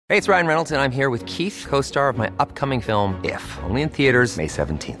Hey, it's Ryan Reynolds, and I'm here with Keith, co-star of my upcoming film, If, only in theaters May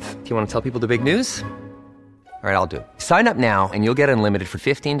 17th. Do you want to tell people the big news? All right, I'll do it. Sign up now and you'll get unlimited for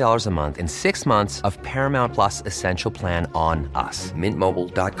 $15 a month and 6 months of Paramount Plus Essential Plan on us.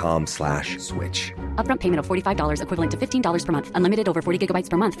 MintMobile.com/switch. Upfront payment of $45 equivalent to $15 per month. Unlimited over 40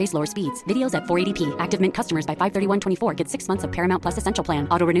 gigabytes per month. Face lower speeds. Videos at 480p. Active Mint customers by 531.24 get 6 months of Paramount Plus Essential Plan.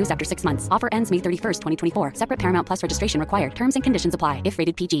 Auto renews after 6 months. Offer ends May 31st, 2024. Separate Paramount Plus registration required. Terms and conditions apply if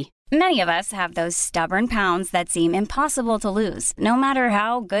rated PG. Many of us have those stubborn pounds that seem impossible to lose, no matter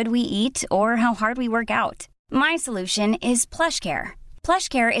how good we eat or how hard we work out. My solution is PlushCare.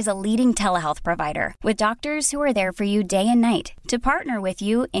 PlushCare is a leading telehealth provider with doctors who are there for you day and night to partner with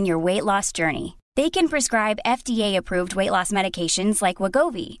you in your weight loss journey. They can prescribe FDA-approved weight loss medications like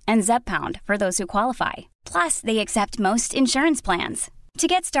Wegovy and Zepbound for those who qualify. Plus, they accept most insurance plans. To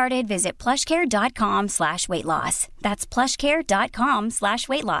get started, visit plushcare.com/weightloss. That's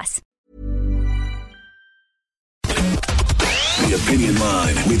plushcare.com/weightloss. The Opinion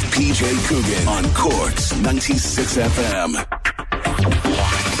Line with PJ Coogan on Cork's 96 FM.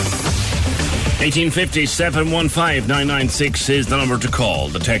 1850-715-996 is the number to call.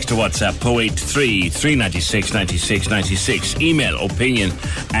 The text to WhatsApp 083-396-9696. Email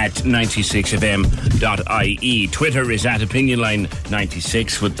opinion@96fm.ie. Twitter is at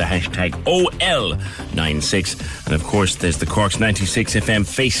opinionline96 with the hashtag OL96. And of course, there's the Cork's 96 FM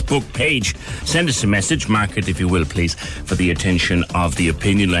Facebook page. Send us a message, mark it if you will, please, for the attention of the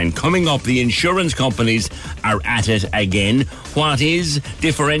Opinion Line. Coming up, the insurance companies are at it again. What is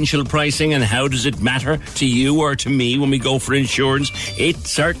differential pricing and how does it matter to you or to me when we go for insurance? It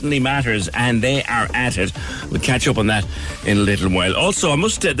certainly matters, and they are at it. We'll catch up on that in a little while. Also,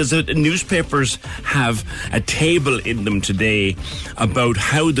 newspapers have a table in them today about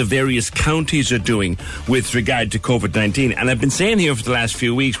how the various counties are doing with regard to COVID-19. And I've been saying here for the last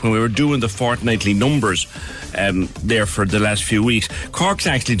few weeks, when we were doing the fortnightly numbers there for the last few weeks, Cork's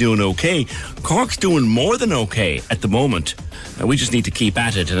actually doing okay. Cork's doing more than okay at the moment. We just need to keep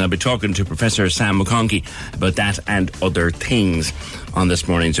at it, and I'll be talking to Professor Sam McConkey about that and other things on this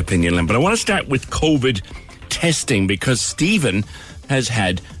morning's Opinion Line. But I want to start with COVID testing, because Stephen has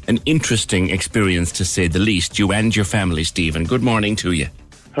had an interesting experience, to say the least. You and your family, Stephen. Good morning to you.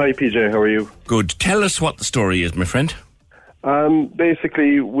 Hi, PJ. How are you? Good. Tell us what the story is, my friend.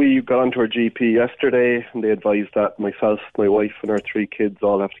 Basically, we got onto our GP yesterday, and they advised that myself, my wife, and our 3 kids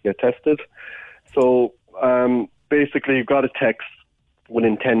all have to get tested. So, basically, you got a text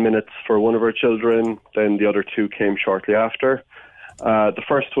within 10 minutes for one of our children, then the other 2 came shortly after. The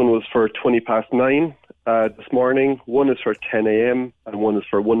first one was for 9:20 this morning, one is for 10 a.m. and one is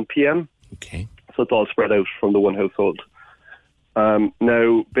for 1 p.m. Okay. So it's all spread out from the one household.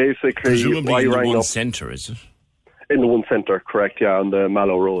 Now, basically, presumably in the one centre, is it? In the one centre, correct, yeah, on the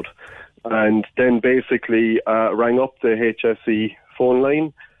Mallow Road. And then basically rang up the HSE phone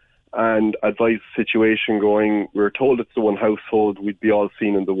line and advised the situation going, we were told it's the one household, we'd be all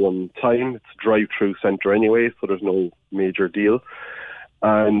seen in the one time. It's a drive-through centre anyway, so there's no major deal.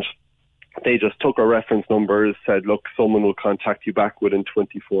 And they just took our reference numbers, said, look, someone will contact you back within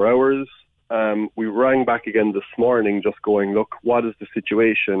 24 hours. We rang back again this morning just going, look, what is the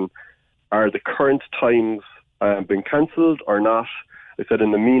situation? Are the current times been cancelled or not? I said,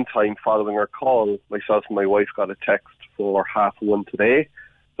 in the meantime, following our call, myself and my wife got a text for 1:30 today.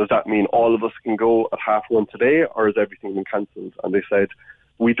 Does that mean all of us can go at 1:30 today, or has everything been cancelled? And they said,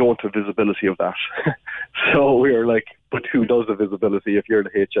 we don't have visibility of that. So we were like, but who does have visibility if you're the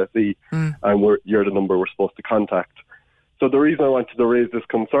HSE and you're the number we're supposed to contact? So the reason I wanted to raise this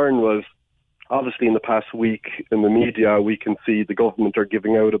concern was, obviously in the past week in the media, we can see the government are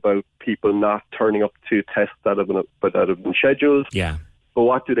giving out about people not turning up to tests that have been scheduled. Yeah. But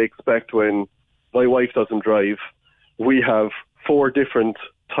what do they expect when my wife doesn't drive? We have 4 different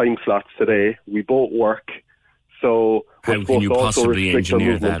time slots today. We both work. So how can you possibly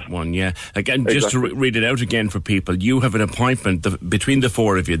engineer that one? Yeah. Again, just to read it out again for people, you have an appointment between the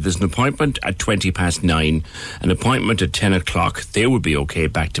 4 of you. There's an appointment at 9:20, an appointment at 10 o'clock. They would be okay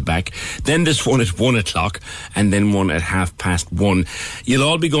back to back. Then there's one at 1 o'clock, and then one at 1:30. You'll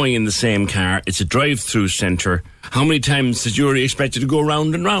all be going in the same car. It's a drive-through centre. How many times is you expected to go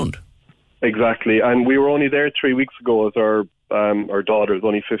round and round? Exactly. And we were only there 3 weeks ago as our daughter is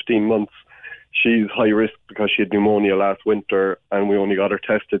only 15 months. She's high risk because she had pneumonia last winter, and we only got her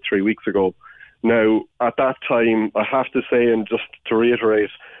tested 3 weeks ago. Now, at that time, I have to say, and just to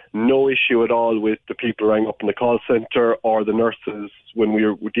reiterate, no issue at all with the people who rang up in the call centre or the nurses when we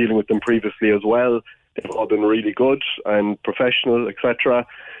were dealing with them previously as well. They've all been really good and professional, etc.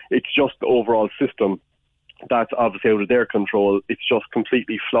 It's just the overall system. that's obviously out of their control. It's just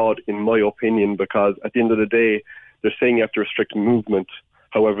completely flawed, in my opinion, because at the end of the day, they're saying you have to restrict movement.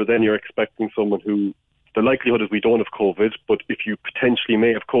 However, then you're expecting someone who, the likelihood is we don't have COVID, but if you potentially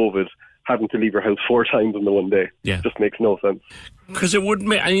may have COVID, having to leave your house 4 times in the one day. Yeah. Just makes no sense. Because it wouldn't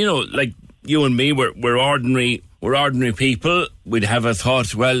make, and you know, like you and me, we're ordinary people. We'd have a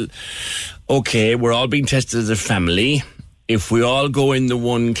thought, well, okay, we're all being tested as a family. If we all go in the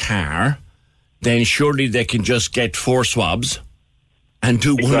one car, then surely they can just get 4 swabs and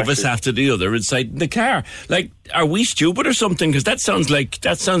do one of us after the other inside the car. Like, are we stupid or something? Because that sounds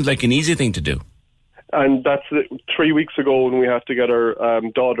like an easy thing to do. And that's 3 weeks ago when we have to get our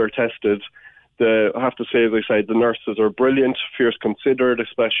daughter tested. I have to say, as I said, the nurses are brilliant, fierce considered,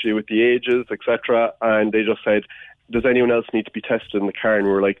 especially with the ages, etc. And they just said, does anyone else need to be tested in the car? And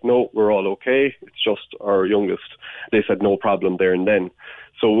we're like, no, we're all okay. It's just our youngest. They said no problem there and then.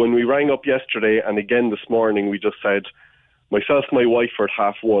 So when we rang up yesterday and again this morning, we just said, myself and my wife are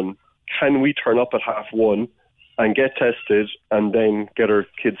at 1:30. Can we turn up at 1:30 and get tested and then get our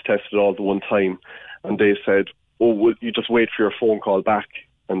kids tested all at one time? And they said, oh, will you just wait for your phone call back?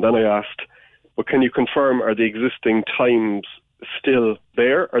 And then I asked, well, can you confirm, are the existing times still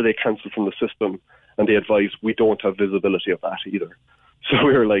there? Or are they cancelled from the system? And they advised, we don't have visibility of that either. So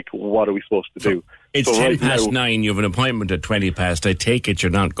we were like, what are we supposed to do? It's so 9:10, you have an appointment at 20:00. I take it you're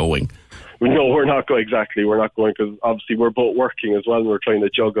not going. No, we're not going, exactly. We're not going because obviously we're both working as well and we're trying to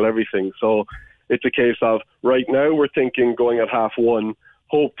juggle everything. So it's a case of, right now we're thinking going at 1:30.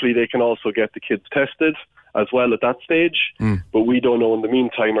 Hopefully they can also get the kids tested as well at that stage. But we don't know in the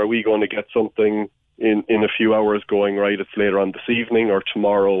meantime, are we going to get something in a few hours going, right, it's later on this evening or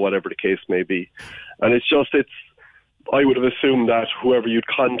tomorrow, whatever the case may be. And I would have assumed that whoever you'd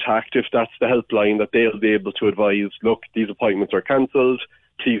contact, if that's the helpline, that they'll be able to advise, look, these appointments are cancelled,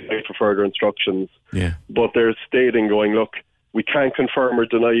 please wait for further instructions. Yeah. But they're stating, going, look, we can't confirm or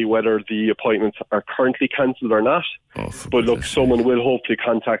deny whether the appointments are currently cancelled or not. But look, someone will hopefully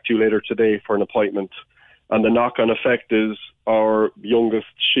contact you later today for an appointment. And the knock-on effect is our youngest,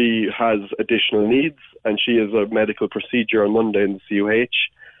 she has additional needs and she has a medical procedure on Monday in the CUH.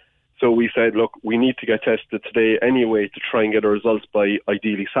 So we said, look, we need to get tested today anyway to try and get our results by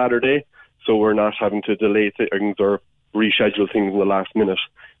ideally Saturday, so we're not having to delay things or reschedule things in the last minute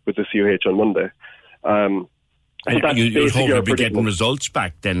with the CUH on Monday. You'd hope you'd be getting results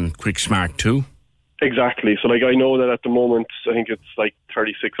back then, quick, smart too. Exactly. So I know that at the moment, I think it's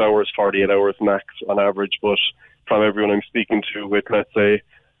 36 hours, 48 hours max on average, but from everyone I'm speaking to with, let's say,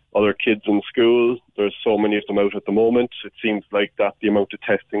 other kids in school, there's so many of them out at the moment. It seems like that the amount of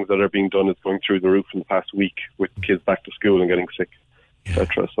testings that are being done is going through the roof in the past week with kids back to school and getting sick,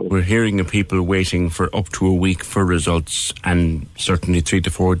 etc. So we're hearing of people waiting for up to a week for results and certainly 3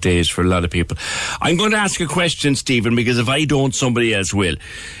 to 4 days for a lot of people. I'm going to ask a question, Stephen, because if I don't, somebody else will.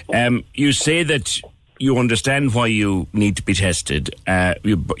 You say that you understand why you need to be tested.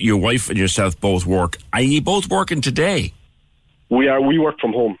 Your wife and yourself both work. Are you both working today? We work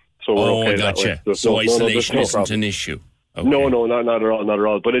from home. So we're okay. Gotcha. So isolation isn't an issue. Okay. No, not at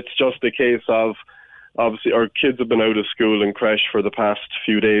all. But it's just a case of, obviously, our kids have been out of school and creche for the past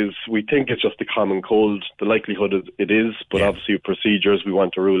few days. We think it's just a common cold. The likelihood is it is, but obviously procedures, we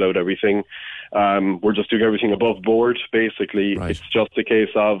want to rule out everything. We're just doing everything above board, basically. Right. It's just a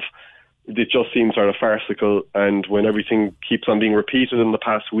case of, it just seems sort of farcical, and when everything keeps on being repeated in the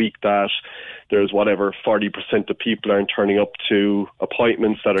past week that there's 40% of people aren't turning up to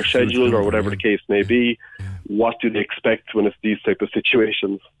appointments that are scheduled or whatever the case may be, what do they expect when it's these type of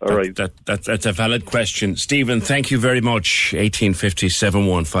situations? That's a valid question. Stephen, thank you very much. 1850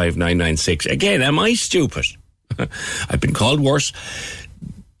 715 996. Again, am I stupid? I've been called worse.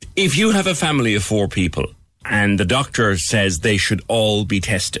 If you have a family of 4 people and the doctor says they should all be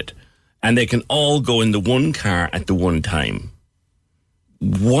tested, and they can all go in the one car at the one time,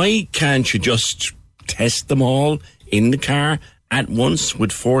 why can't you just test them all in the car at once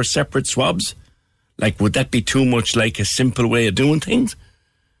with 4 separate swabs? Would that be too much like a simple way of doing things?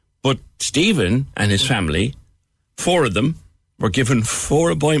 But Stephen and his family, 4 of them, were given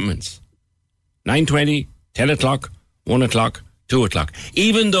 4 appointments. 9:20, 10 o'clock, 1 o'clock, 2 o'clock.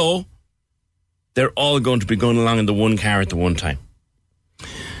 Even though they're all going to be going along in the one car at the one time.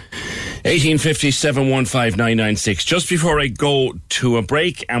 1850 715 996. Just before I go to a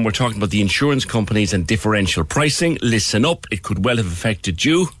break, and we're talking about the insurance companies and differential pricing, listen up. It could well have affected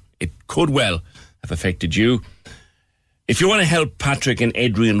you. If you want to help Patrick and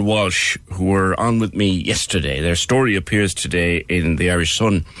Adrian Walsh, who were on with me yesterday, their story appears today in the Irish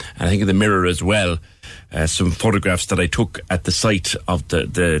Sun, and I think in the Mirror as well. Some photographs that I took at the site of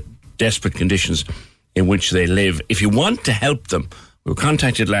the desperate conditions in which they live. If you want to help them, we were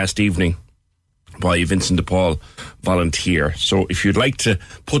contacted last evening by Vincent de Paul volunteer. So if you'd like to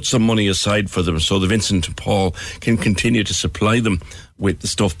put some money aside for them so the Vincent de Paul can continue to supply them with the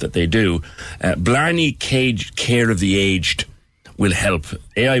stuff that they do, Blarney Care of the Aged will help.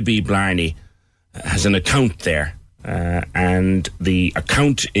 AIB Blarney has an account there, and the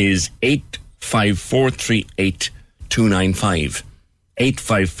account is 85438-295.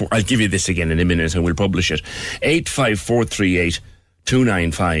 854, I'll give you this again in a minute and we'll publish it.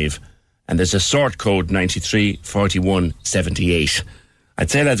 85438-295. And there's a sort code 934178.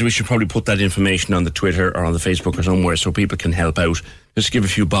 I'd say, lads, we should probably put that information on the Twitter or on the Facebook or somewhere so people can help out. Just give a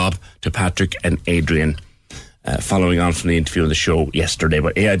few bob to Patrick and Adrian, following on from the interview on the show yesterday.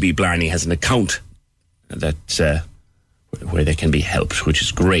 But AIB Blarney has an account that's where they can be helped, which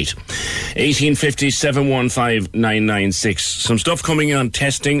is great. 1850 715 996. Some stuff coming on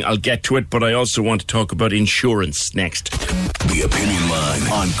testing. I'll get to it, but I also want to talk about insurance next. The Opinion Line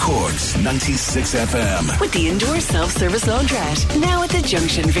on Cork's 96 FM. With the indoor self-service laundrette, now at the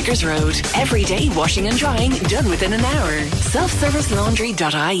Junction, Vickers Road. Every day washing and drying done within an hour.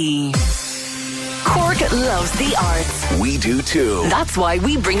 Selfservicelaundry.ie. Cork loves the arts. We do too. That's why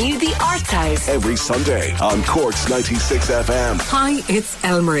we bring you the Arts House. Every Sunday on Cork's 96 FM. Hi, it's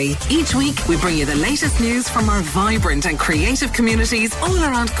Elmarie. Each week we bring you the latest news from our vibrant and creative communities all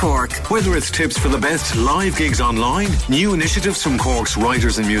around Cork. Whether it's tips for the best live gigs online, new initiatives from Cork's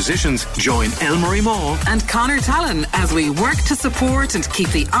writers and musicians, join Elmarie Maw and Connor Talon as we work to support and keep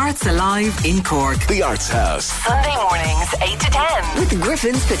the arts alive in Cork. The Arts House. Sunday mornings 8 to 10 with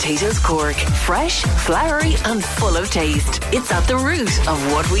Griffin's Potatoes Cork. Fresh, flowery and full of taste. It's at the root of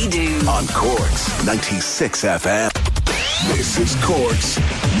what we do. On Cork's 96 FM. This is Cork's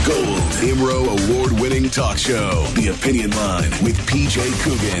Gold IMRO award-winning talk show. The Opinion Line with PJ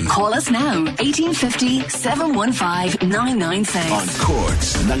Coogan. Call us now, 1850 715 996. On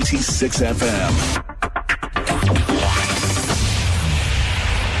Cork's 96 FM.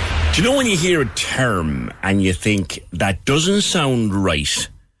 Do you know when you hear a term and you think, that doesn't sound right,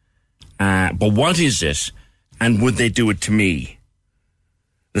 but what is it, and would they do it to me?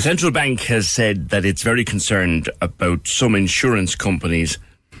 The central bank has said that it's very concerned about some insurance companies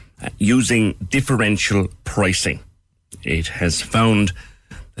using differential pricing. It has found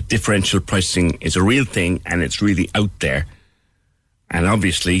that differential pricing is a real thing and it's really out there. And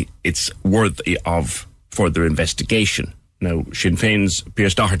obviously it's worthy of further investigation. Now, Sinn Féin's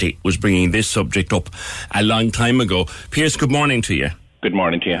Pierce Doherty was bringing this subject up a long time ago. Pierce, good morning to you. Good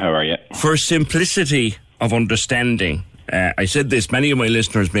morning to you. How are you? For simplicity of understanding, I said this, many of my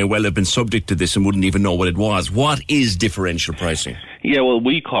listeners may well have been subject to this and wouldn't even know what it was. What is differential pricing? Yeah, well,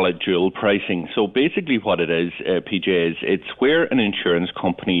 we call it dual pricing. So basically what it is, PJ, is it's where an insurance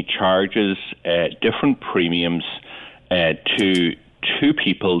company charges different premiums to two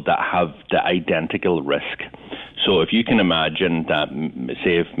people that have the identical risk. So if you can imagine that,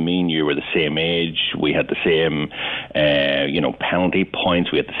 say if me and you were the same age, we had the same, penalty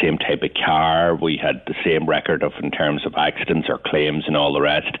points, we had the same type of car, we had the same record in terms of accidents or claims and all the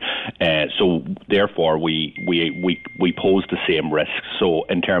rest. So therefore we pose the same risks. So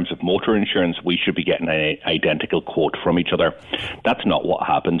in terms of motor insurance, we should be getting an identical quote from each other. That's not what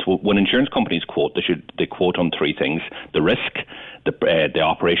happens. When insurance companies quote, they quote on three things: the risk, the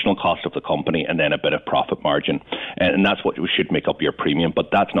operational cost of the company, and then a bit of profit margin. And that's what should make up your premium.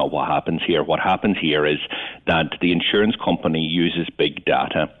 But that's not what happens here. What happens here is that the insurance company uses big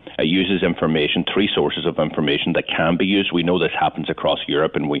data. It uses information, three sources of information that can be used. We know this happens across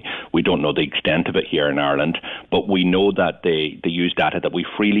Europe, and we don't know the extent of it here in Ireland. But we know that they use data that we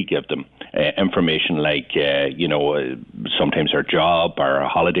freely give them. Information like, sometimes our job, our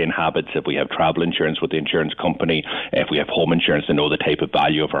holiday habits, if we have travel insurance with the insurance company, if we have home insurance, they know the type of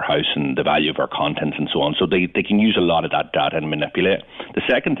value of our house and the value of our contents and so on. So they can use a lot of that data and manipulate. The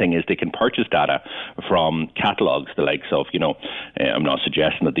second thing is they can purchase data from catalogues, the likes of, I'm not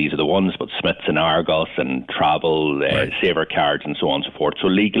suggesting that these are the ones, but Smiths and Argos and Travel, right, Saver Cards and so on and so forth. So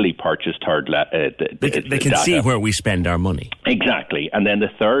legally purchased they can see where we spend our money. Exactly. And then the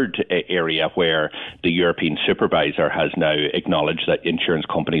third area where the European supervisor has now acknowledged that insurance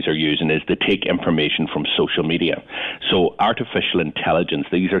companies are using is they take information from social media. So artificial artificial intelligence.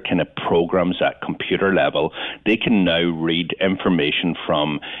 These are kind of programs at computer level. They can now read information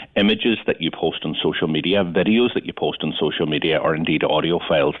from images that you post on social media, videos that you post on social media, or indeed audio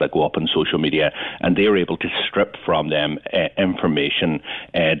files that go up on social media, and they're able to strip from them information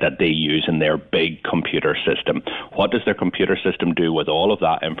that they use in their big computer system. What does their computer system do with all of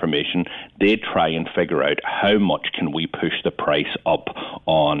that information? They try and figure out how much can we push the price up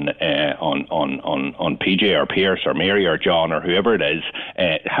on PJ or Pierce or Mary or John or whoever it is.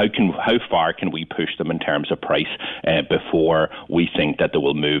 How far can we push them in terms of price before we think that they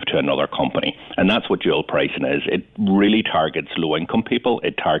will move to another company? And that's what dual pricing is. It really targets low-income people,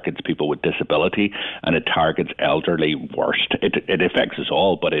 it targets people with disability, and it targets elderly worst. It affects us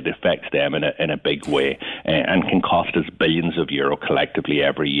all, but it affects them in a big way, and can cost us billions of euro collectively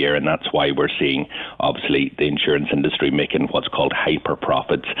every year. And that's why we're seeing, obviously, the insurance industry making what's called hyper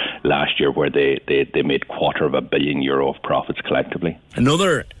profits last year, where they made €250 million of profits collectively.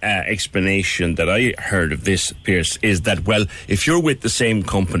 Another explanation that I heard of this, Pierce, is that, well, if you're with the same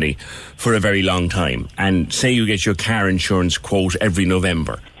company for a very long time, and say you get your car insurance quote every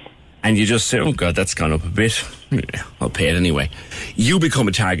November, and you just say, oh God, that's gone up a bit, I'll pay it anyway, you become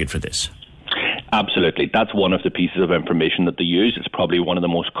a target for this. Absolutely. That's one of the pieces of information that they use. It's probably one of the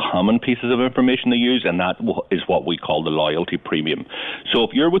most common pieces of information they use, and that is what we call the loyalty premium. So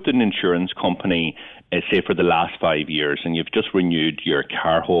if you're with an insurance company, say for the last 5 years, and you've just renewed your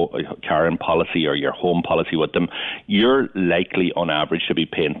car policy or your home policy with them, you're likely on average to be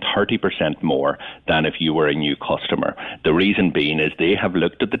paying 30% more than if you were a new customer. The reason being is they have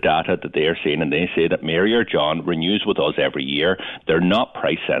looked at the data that they are seeing, and they say that Mary or John renews with us every year. They're not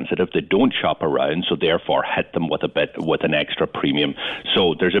price sensitive. They don't shop around, so therefore hit them with an extra premium.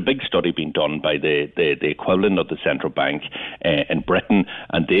 So there's a big study being done by the equivalent of the central bank in Britain,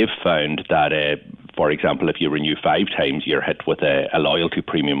 and they've found that for example, if you renew 5 times, you're hit with a loyalty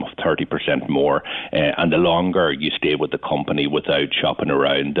premium of 30% more. And the longer you stay with the company without shopping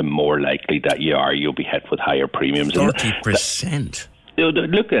around, the more likely that you'll be hit with higher premiums. 30%?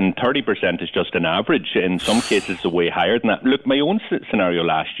 Look, and 30% is just an average. In some cases, it's way higher than that. Look, my own scenario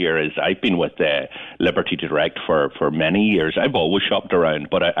last year is I've been with Liberty Direct for many years. I've always shopped around,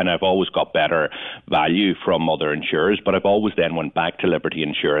 and I've always got better value from other insurers. But I've always then went back to Liberty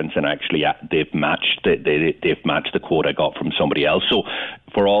Insurance, and actually they've matched the quote I got from somebody else. So,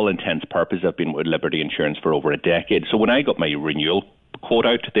 for all intents and purposes, I've been with Liberty Insurance for over a decade. So when I got my renewal quote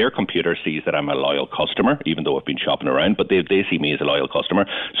out, their computer sees that I'm a loyal customer, even though I've been shopping around, but they see me as a loyal customer,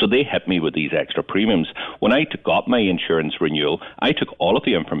 so they hit me with these extra premiums. When I got my insurance renewal, I took all of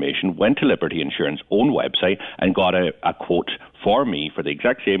the information, went to Liberty Insurance own website, and got a quote for me for the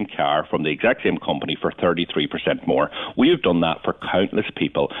exact same car from the exact same company for 33% more. We have done that for countless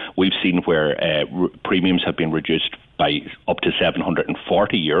people. We've seen where premiums have been reduced by up to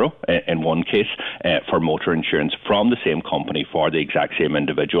 €740 in one case for motor insurance from the same company for the exact same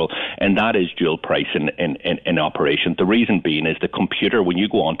individual, and that is dual pricing in operation. The reason being is the computer, when you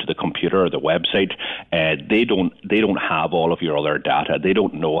go onto the computer or the website, they don't have all of your other data. They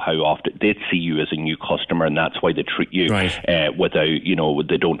don't know how often they see you as a new customer, and that's why they treat you without,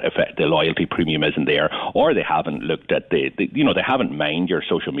 they don't affect the loyalty premium isn't there, or they haven't looked at they haven't mined your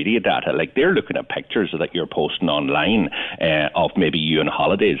social media data. Like, they're looking at pictures that you're posting online of maybe you on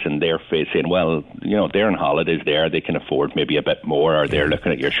holidays, and they're saying, well, they're on holidays there, they can afford maybe a bit more, or they're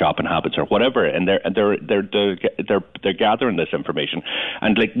looking at your shopping habits or whatever, and they're gathering this information.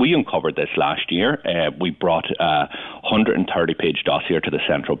 And like, we uncovered this last year. We brought a 130-page dossier to the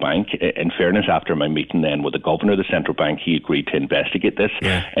central bank. In fairness, after my meeting then with the governor of the central bank, he agreed to investigate this.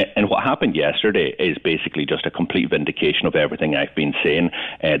 And what happened yesterday is basically just a complete vindication of everything I've been saying,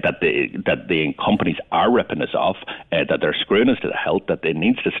 that the companies are ripping us off, that they're screwing us to the hilt, that it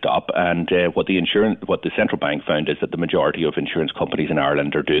needs to stop. And what the central bank found is that the majority of insurance companies in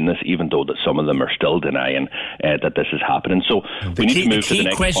Ireland are doing this, even though that some of them are still denying that this is happening. So we need to move to the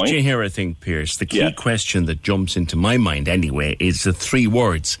next point. The key question here, I think, Pierce, the key question that jumps into my mind anyway is the 3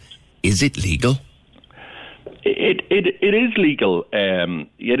 words: is it legal? It is legal.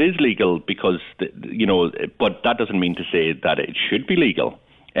 It is legal because but that doesn't mean to say that it should be legal.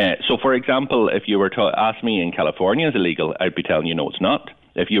 So, for example, if you were to ask me in California is it legal, I'd be telling you no, it's not.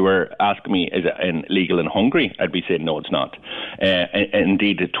 If you were asking me is it legal in Hungary, I'd be saying no, it's not.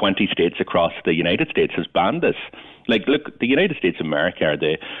 Indeed, 20 states across the United States has banned this. Like, look, the United States of America are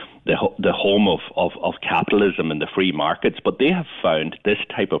the home of capitalism and the free markets, but they have found this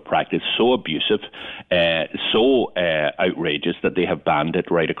type of practice so abusive, so outrageous, that they have banned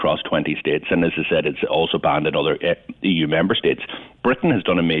it right across 20 states. And as I said, it's also banned in other EU member states. Britain has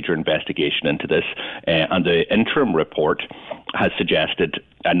done a major investigation into this, and the interim report has suggested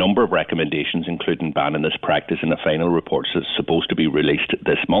a number of recommendations, including banning this practice, and the final report is supposed to be released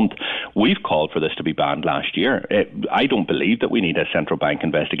this month. We've called for this to be banned last year. I don't believe that we need a central bank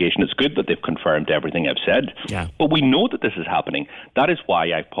investigation. It's good that they've confirmed everything I've said, but we know that this is happening. That is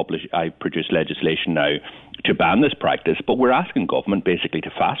why I've produced legislation now to ban this practice, but we're asking government basically to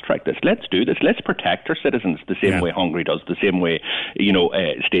fast-track this. Let's do this. Let's protect our citizens the same way Hungary does, the same way,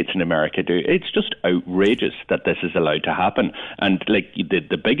 states in America do. It's just outrageous that this is allowed to happen. And like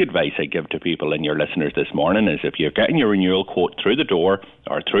the big advice I give to people and your listeners this morning is, if you're getting your renewal quote through the door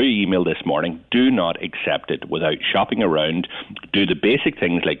or through email this morning, do not accept it without shopping around. Do the basic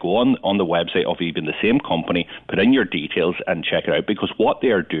things like go on the website of even the same company, put in your details and check it out, because what they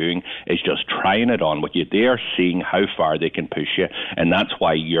are doing is just trying it on with you. They are seeing how far they can push you, and that's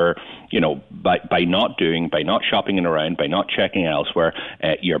why you're, by not shopping around, by not checking elsewhere,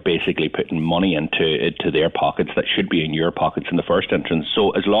 you're basically putting money into their pockets that should be in your pockets in the first instance.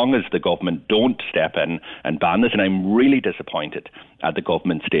 So as long as the government don't step in and ban this, and I'm really disappointed at the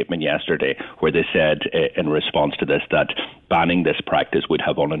government statement yesterday where they said in response to this that banning this practice would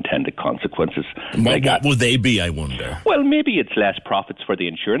have unintended consequences. What would they be, I wonder? Well, maybe it's less profits for the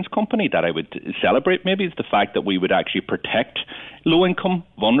insurance company that I would celebrate. Maybe it's the fact that we would actually protect low-income,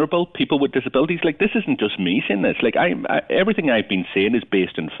 vulnerable people with disabilities. Like, this isn't just me saying this. Like, everything I've been saying is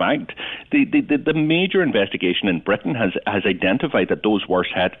based in fact. The major investigation in Britain has identified that those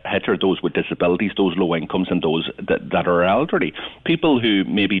worst hit are those with disabilities, those low incomes, and those that are elderly. People who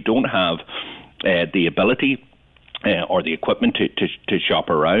maybe don't have the ability or the equipment to shop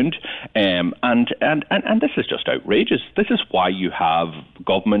around, and this is just outrageous. This is why you have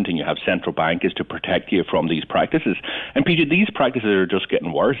government and you have central bank, is to protect you from these practices. And PJ, these practices are just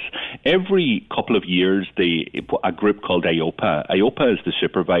getting worse. Every couple of years, a group called IOPA is the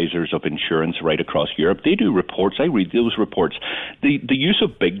supervisors of insurance right across Europe. They do reports. I read those reports. The use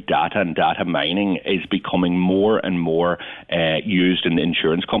of big data and data mining is becoming more and more used in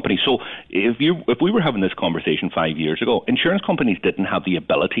insurance companies. So if we were having this conversation 5 years ago, insurance companies didn't have the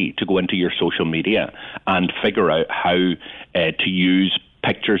ability to go into your social media and figure out how to use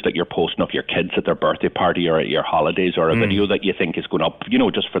pictures that you're posting of your kids at their birthday party or at your holidays, or a video that you think is going up,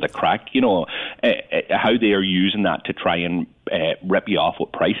 just for the crack, how they are using that to try and rip you off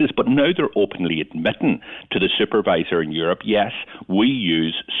with prices. But now they're openly admitting to the supervisor in Europe, yes, we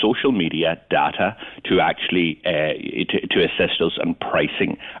use social media data to actually to assist us in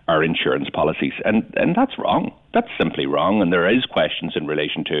pricing our insurance policies, and that's wrong. That's simply wrong, and there is questions in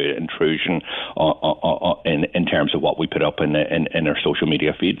relation to intrusion in terms of what we put up in our social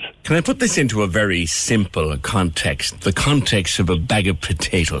media feeds. Can I put this into a very simple context? The context of a bag of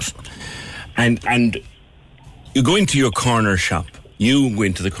potatoes, and you go into your corner shop. You go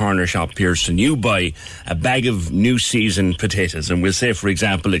into the corner shop, Pearson. You buy a bag of new season potatoes, and we'll say, for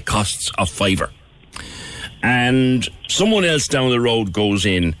example, it costs £5. And someone else down the road goes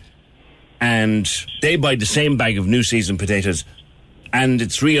in and they buy the same bag of new season potatoes, and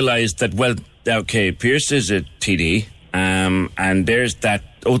it's realised that, well, okay, Pierce is a TD, and there's that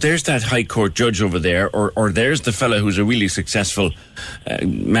High Court judge over there, or there's the fella who's a really successful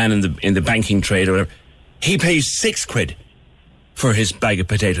man in the banking trade or whatever. He pays £6 for his bag of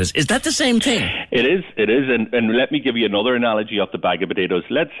potatoes. Is that the same thing? It is, and let me give you another analogy of the bag of potatoes.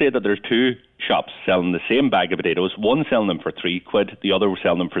 Let's say that there's two shops selling the same bag of potatoes, one selling them for £3, the other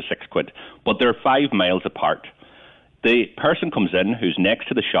selling them for £6, but they're 5 miles apart. The person comes in who's next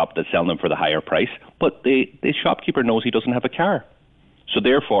to the shop that's selling them for the higher price, but the shopkeeper knows he doesn't have a car. So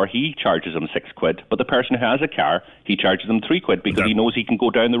therefore, he charges them £6, but the person who has a car, he charges them £3 because he knows he can go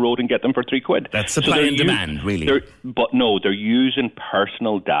down the road and get them for £3. That's supply and demand, really. But no, they're using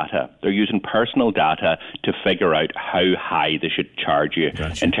personal data. They're using personal data to figure out how high they should charge you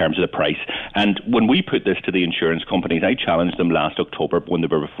in terms of the price. And when we put this to the insurance companies, I challenged them last October when they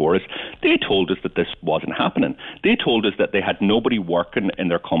were before us. They told us that this wasn't happening. They told us that they had nobody working in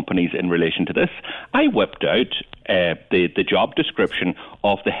their companies in relation to this. I whipped out the job description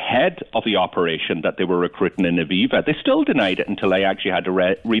of the head of the operation that they were recruiting in Aviva. They still denied it until I actually had to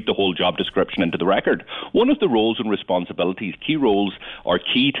read the whole job description into the record. One of the roles and responsibilities, key roles or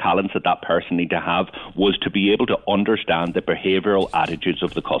key talents that person need to have, was to be able to understand the behavioural attitudes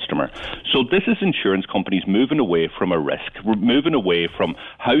of the customer. So this is insurance companies moving away from a risk, moving away from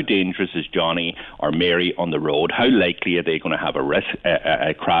how dangerous is Johnny or Mary on the road, how likely are they going to have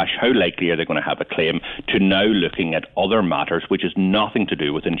a crash, how likely are they going to have a claim, to now looking at other matters which is nothing to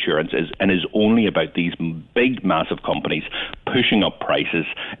do with insurance and is only about these big, massive companies pushing up prices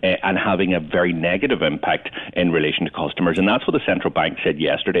and having a very negative impact in relation to customers. And that's what the central bank said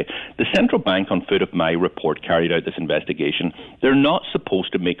yesterday. The central bank, on foot of my report, carried out this investigation. They're not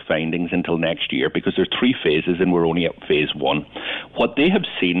supposed to make findings until next year because there's 3 phases and we're only at phase 1. What they have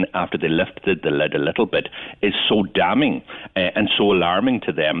seen after they lifted the lid a little bit is so damning and so alarming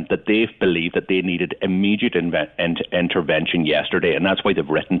to them that they believe that they needed immediate intervention yesterday, and that's why they've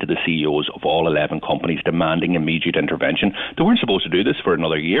written to the CEOs of all 11 companies demanding immediate intervention. They weren't supposed to do this for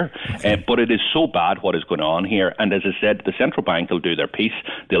another year, but it is so bad what is going on here. And as I said, the central bank will do their piece.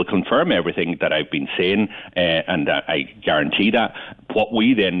 They'll confirm everything that I've been saying, and I guarantee that. What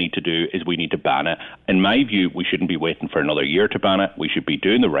we then need to do is we need to ban it. In my view, we shouldn't be waiting for another year to ban it. We should be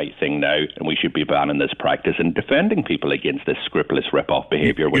doing the right thing now, and we should be banning this practice and defending people against this scrupulous rip-off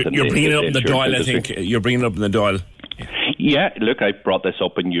behaviour within You're bringing it up in the Dáil, industry. I think. You're bringing it up in the Dáil. Yeah, look, I've brought this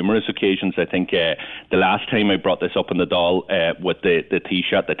up on numerous occasions. I think the last time I brought this up in the Dáil with the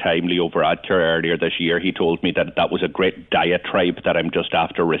Taoiseach, the Timely over Adker earlier this year, he told me that was a great diatribe that I'm just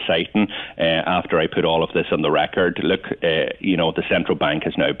after reciting after I put all of this on the record. Look, the central bank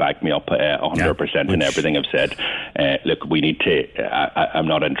has now backed me up 100% in everything I've said. Look, we need to... I'm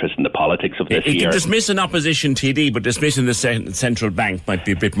not interested in the politics of this year. Dismiss an opposition TD, but dismissing the central bank might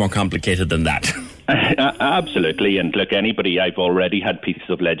be a bit more complicated than that. Absolutely, and look, I've already had pieces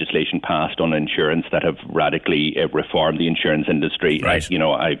of legislation passed on insurance that have radically reformed the insurance industry. Right.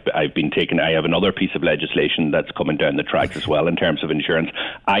 I have another piece of legislation that's coming down the tracks as well in terms of insurance.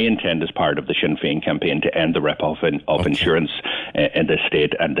 I intend, as part of the Sinn Féin campaign, to end the rip-off of insurance in this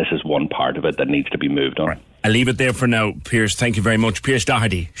state, and this is one part of it that needs to be moved on. Right. I'll leave it there for now, Pierce. Thank you very much. Pierce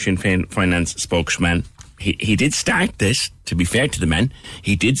Doherty, Sinn Féin finance spokesman. He did start this, to be fair to the man.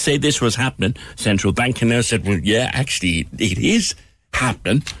 He did say this was happening. Central Bank can now said, well, yeah, actually, it is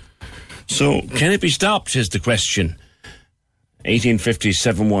happening. So, can it be stopped, is the question. 1850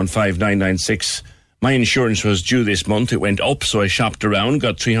 715 996. My insurance was due this month. It went up, so I shopped around,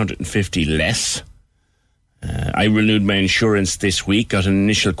 got 350 less. I renewed my insurance this week, got an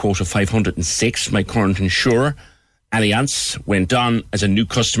initial quote of 506. My current insurer, Allianz, went on as a new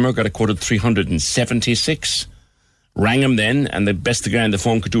customer, got a quote of 376. Rang him then, and the best the guy on the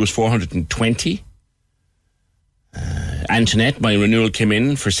phone could do was 420. Antoinette, my renewal came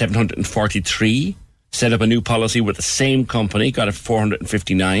in for 743. Set up a new policy with the same company, got it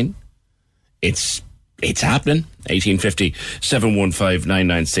 459. It's happening. 1850 715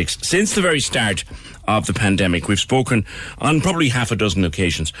 996. Since the very start of the pandemic, we've spoken on probably half a dozen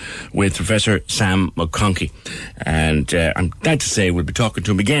occasions with Professor Sam McConkey, and I'm glad to say we'll be talking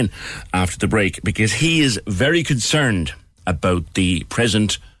to him again after the break, because he is very concerned about the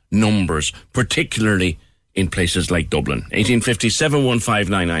present numbers, particularly in places like Dublin. 1850 715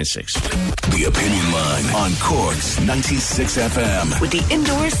 996. The Opinion Line on Cork's 96 FM. With the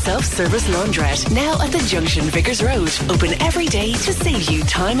indoor self-service laundrette now at the Junction, Vickers Road. Open every day to save you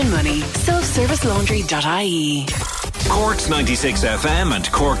time and money. Selfservicelaundry.ie. Cork's 96 FM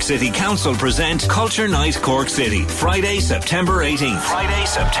and Cork City Council present Culture Night Cork City, Friday, September 18th.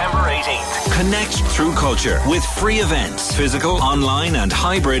 Connect through culture with free events, physical, online and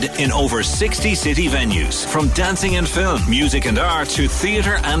hybrid in over 60 city venues. From dancing and film, music and art to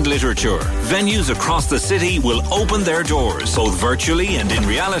theatre and literature. Venues across the city will open their doors, both virtually and in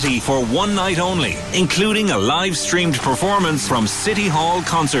reality, for one night only, including a live-streamed performance from City Hall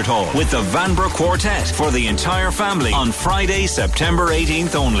Concert Hall with the Vanbrugh Quartet for the entire family on Friday, September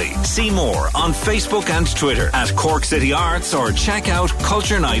 18th only. See more on Facebook and Twitter at Cork City Arts, or check out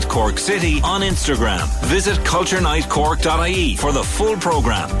Culture Night Cork City on Instagram. Visit culturenightcork.ie for the full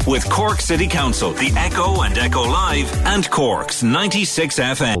programme with Cork City Council, the Echo and Echo Live, and Cork's 96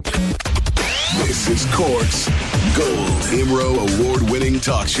 FM. This is Cork's Gold IMRO award-winning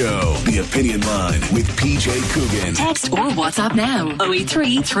talk show, The Opinion Line with PJ Coogan. Text or WhatsApp now.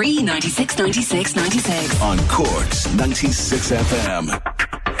 083 396 96 96. On Cork's 96 FM.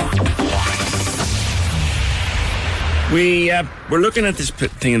 We're looking at this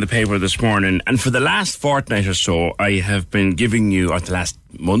thing in the paper this morning, and for the last fortnight or so, I have been giving you, or the last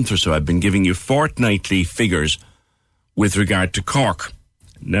month or so, I've been giving you fortnightly figures with regard to Cork.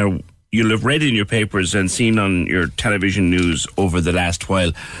 Now, you'll have read in your papers and seen on your television news over the last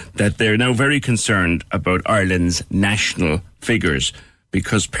while that they're now very concerned about Ireland's national figures,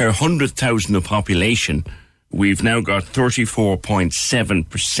 because per 100,000 of population, we've now got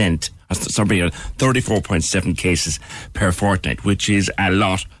 34.7 cases per fortnight, which is a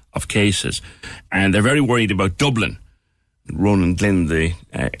lot of cases. And they're very worried about Dublin. Ronan Glynn, the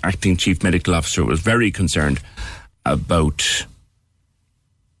acting chief medical officer, was very concerned about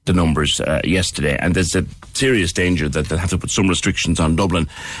the numbers yesterday, and there's a serious danger that they'll have to put some restrictions on Dublin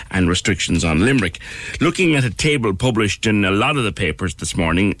and restrictions on Limerick. Looking at a table published in a lot of the papers this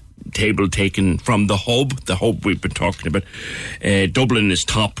morning, table taken from the hub we've been talking about, Dublin is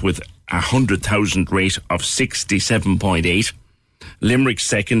top with 100,000 rate of 67.8, Limerick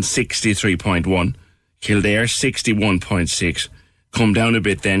second, 63.1, Kildare 61.6, come down a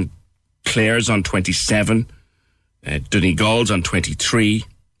bit then, Clare's on 27, Donegal's on 23,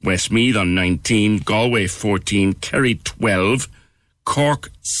 Westmeath on 19, Galway 14, Kerry 12,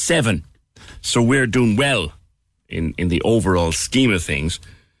 Cork 7. So we're doing well in the overall scheme of things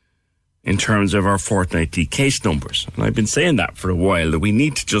in terms of our fortnightly case numbers. And I've been saying that for a while, that we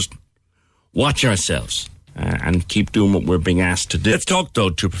need to just watch ourselves and keep doing what we're being asked to do. Let's talk, though,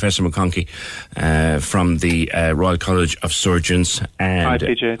 to Professor McConkie from the Royal College of Surgeons. And, hi,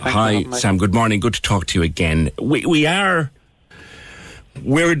 PJ. Hi, Sam. Good morning. Good to talk to you again.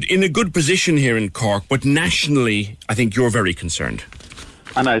 We're in a good position here in Cork, but nationally, I think you're very concerned.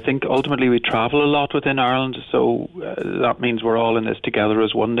 And I think ultimately we travel a lot within Ireland, so that means we're all in this together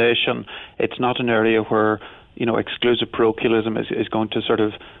as one nation. It's not an area where, exclusive parochialism is going to sort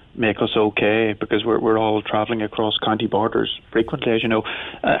of make us okay, because we're all travelling across county borders frequently, as you know.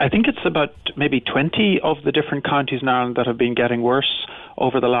 I think it's about maybe 20 of the different counties in Ireland that have been getting worse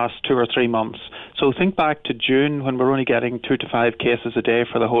over the last 2 or 3 months. So think back to June, when we're only getting 2 to 5 cases a day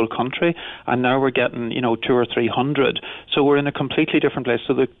for the whole country, and now we're getting 200 or 300. So we're in a completely different place.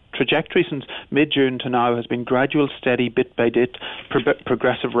 So the trajectory since mid-June to now has been gradual, steady, bit by bit,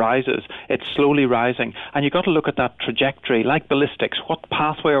 progressive rises. It's slowly rising, and you've got to look at that trajectory like ballistics. What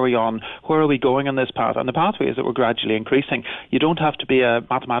pathway are we on? Where are we going on this path? And the pathway is that we're gradually increasing. You don't have to be a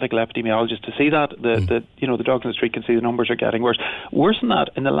mathematical epidemiologist to see that. The dogs in the street can see the numbers are getting worse. Worse than that,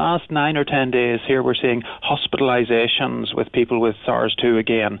 in the last 9 or 10 days here, we're seeing hospitalizations with people with SARS-2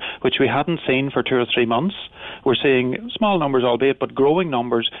 again, which we hadn't seen for 2 or 3 months. We're seeing small numbers, albeit, but growing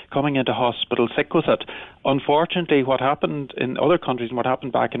numbers coming into hospital sick with it. Unfortunately, what happened in other countries and what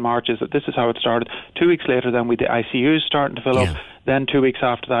happened back in March is that this is how it started. 2 weeks later, then the ICUs starting to fill up. Then 2 weeks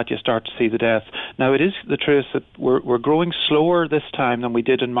after that, you start to see the deaths. Now, it is the truth that we're growing slower this time than we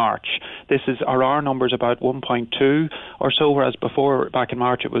did in March. This is our R numbers about 1.2 or so, whereas before, back in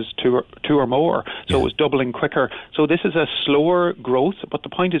March, it was 2 or more. So it was doubling quicker. So this is a slower growth, but the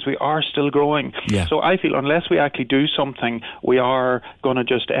point is we are still growing. Yeah. So I feel unless we actually do something, we are going to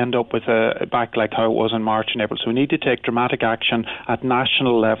just end up with a back like how it was in March and April. So we need to take dramatic action at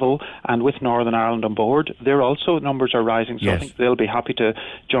national level, and with Northern Ireland on board, their also numbers are rising. So I think they'll be happy to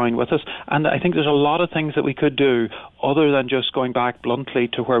join with us. And I think there's a lot of things that we could do other than just going back bluntly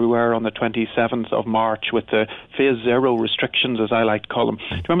to where we were on the 27th of March with the phase 0 restrictions, as I like to call them.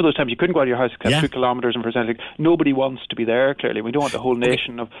 Do you remember those times you couldn't go out of your house except 2 kilometres, and for example, nobody wants to be there, clearly. We don't want the whole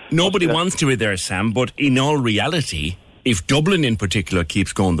nation of... Nobody wants to be there, Sam, but in all reality, if Dublin in particular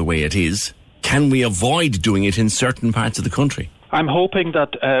keeps going the way it is, can we avoid doing it in certain parts of the country? I'm hoping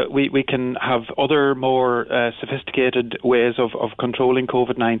that we can have other more sophisticated ways of controlling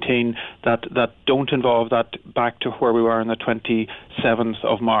COVID-19 that don't involve that back to where we were on the 27th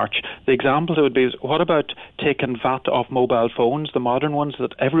of March. The examples would be, what about taking VAT off mobile phones, the modern ones,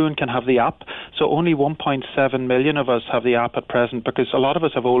 that everyone can have the app? So only 1.7 million of us have the app at present, because a lot of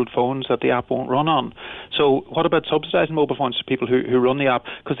us have old phones that the app won't run on. So what about subsidising mobile phones to people who run the app?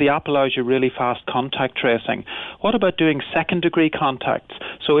 Because the app allows you really fast contact tracing. What about doing second-degree contacts?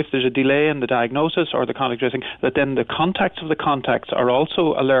 So if there's a delay in the diagnosis or the contact tracing, that then the contacts of the contacts are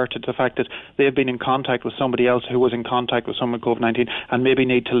also alerted to the fact that they've been in contact with somebody else who was in contact with someone with COVID-19 and maybe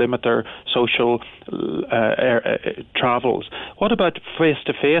need to limit their social travels. What about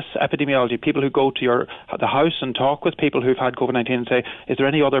face-to-face epidemiology? People who go to the house and talk with people who've had COVID-19 and say, is there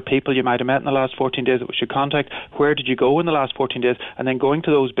any other people you might have met in the last 14 days that we should contact? Where did you go in the last 14 days? And then going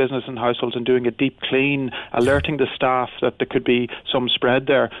to those businesses and households and doing a deep clean, alerting the staff that there could be some spread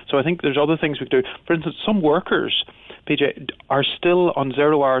there. So I think there's other things we could do. For instance, some workers, PJ, are still on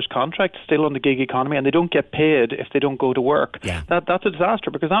 0 hours contract, still on the gig economy, and they don't get paid if they don't go to work. Yeah. That's a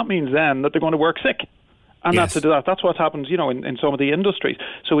disaster, because that means then that they're going to work sick. And that's what happens, in some of the industries.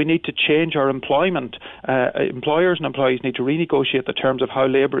 So we need to change our employment. Employers and employees need to renegotiate the terms of how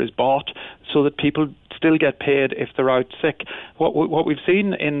labour is bought so that people still get paid if they're out sick. What we've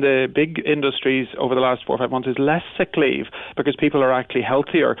seen in the big industries over the last 4 or 5 months is less sick leave, because people are actually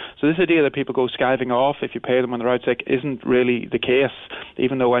healthier. So this idea that people go skiving off if you pay them when they're out sick isn't really the case,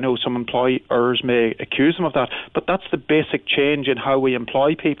 even though I know some employers may accuse them of that. But that's the basic change in how we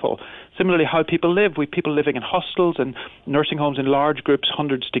employ people. similarly how people live. We have people living in hostels and nursing homes in large groups,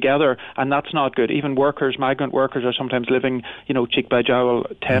 hundreds together, and that's not good. Even workers, migrant workers, are sometimes living, cheek by jowl,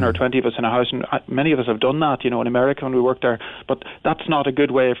 10 or 20 of us in a house, and many of us have done that, in America when we worked there. But that's not a good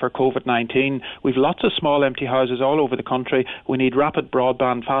way for COVID-19. We've lots of small empty houses all over the country. We need rapid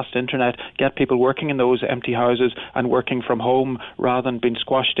broadband, fast internet, get people working in those empty houses and working from home rather than being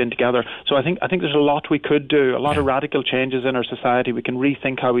squashed in together. So I think there's a lot we could do, a lot of radical changes in our society. We can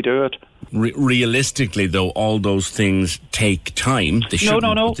rethink how we do it. Realistically, though, all those things take time. They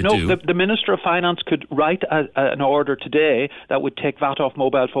shouldn't, No. do. The Minister of Finance could write an order today that would take VAT off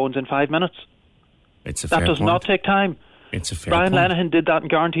mobile phones in 5 minutes. That does not take time. It's a fair Brian point. Lenihan did that and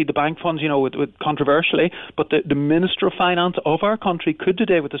guaranteed the bank funds, with controversially. But the Minister of Finance of our country could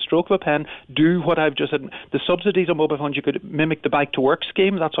today, with the stroke of a pen, do what I've just said. The subsidies on mobile phones, you could mimic the Bike to Work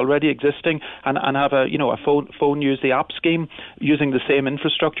scheme that's already existing, and have a phone use the app scheme using the same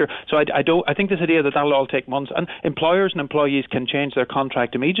infrastructure. So I think this idea that'll all take months, and employers and employees can change their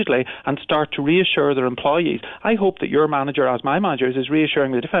contract immediately and start to reassure their employees. I hope that your manager, as my manager, is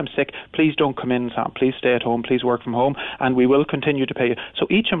reassuring me that if I'm sick, please don't come in, Sam. Please stay at home. Please work from home. And we will continue to pay you. So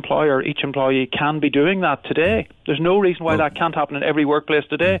each employer, each employee can be doing that today. There's no reason why that can't happen in every workplace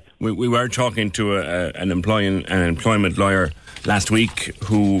today. We were talking to an employment lawyer last week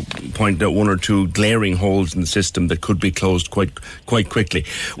who pointed out one or two glaring holes in the system that could be closed quite quickly.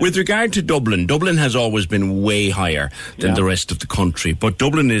 With regard to Dublin has always been way higher than the rest of the country, but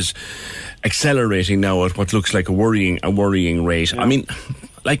Dublin is accelerating now at what looks like a worrying rate. I mean,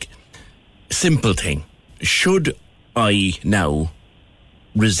 simple thing. Should I now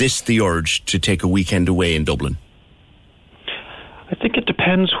resist the urge to take a weekend away in Dublin? I think it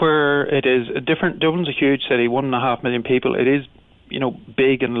depends where it is. Dublin's a huge city, 1.5 million people. It is,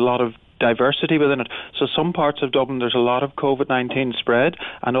 big and a lot of diversity within it. So some parts of Dublin there's a lot of COVID-19 spread,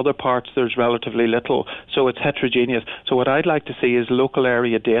 and other parts there's relatively little. So it's heterogeneous. So what I'd like to see is local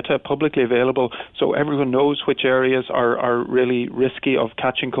area data publicly available, so everyone knows which areas are really risky of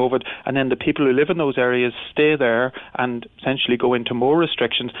catching COVID, and then the people who live in those areas stay there and essentially go into more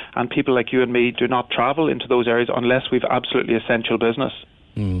restrictions, and people like you and me do not travel into those areas unless we've absolutely essential business.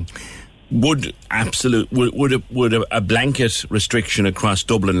 Would a blanket restriction across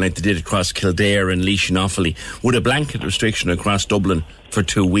Dublin, like they did across Kildare and Laois and Offaly, would a blanket restriction across Dublin for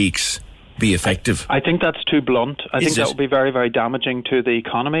 2 weeks be effective? I think that's too blunt. I think that would be very, very damaging to the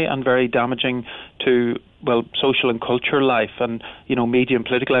economy and very damaging to, social and cultural life and, media and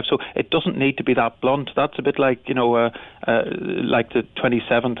political life. So it doesn't need to be that blunt. That's a bit like, like the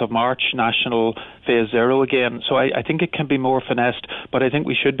 27th of March, national phase 0 again. So I think it can be more finessed, but I think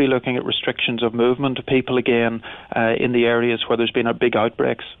we should be looking at restrictions of movement of people again in the areas where there's been big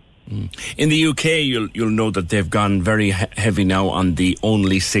outbreaks. In the UK, you'll know that they've gone very heavy now on the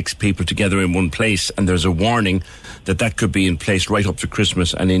only 6 people together in one place, and there's a warning that could be in place right up to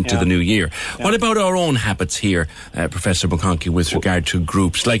Christmas and into the new year. What about our own habits here, Professor McConkie, with regard to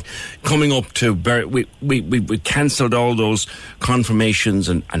groups? Like coming up to, we cancelled all those confirmations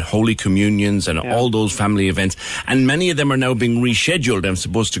and Holy Communions and all those family events, and many of them are now being rescheduled. I'm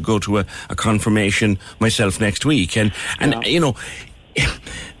supposed to go to a confirmation myself next week, and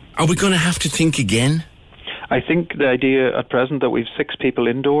are we going to have to think again? I think the idea at present that we've 6 people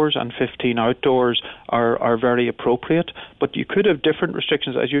indoors and 15 outdoors are very appropriate, but you could have different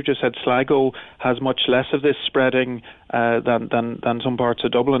restrictions. As you just said, Sligo has much less of this spreading than some parts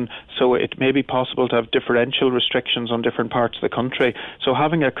of Dublin, so it may be possible to have differential restrictions on different parts of the country. So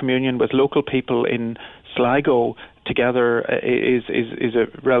having a communion with local people in Sligo together is a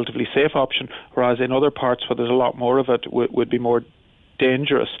relatively safe option, whereas in other parts where there's a lot more of it would be more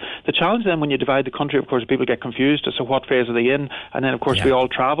dangerous. The challenge then when you divide the country, of course, people get confused as to what phase are they in, and then of course we all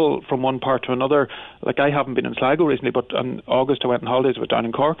travel from one part to another. Like I haven't been in Sligo recently, but in August I went on holidays, but down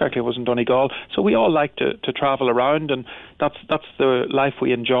in Cork actually, I was in Donegal. So we all like to travel around, and that's the life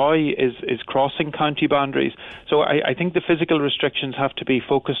we enjoy is crossing county boundaries. So I think the physical restrictions have to be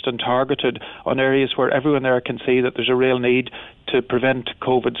focused and targeted on areas where everyone there can see that there's a real need to prevent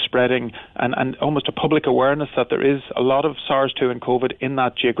COVID spreading, and almost a public awareness that there is a lot of SARS-2 and COVID in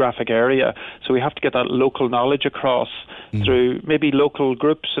that geographic area. So we have to get that local knowledge across through maybe local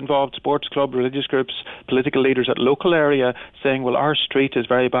groups involved, sports club, religious groups, political leaders at local area, saying, well, our street is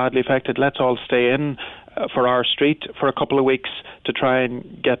very badly affected, let's all stay in for our street for a couple of weeks to try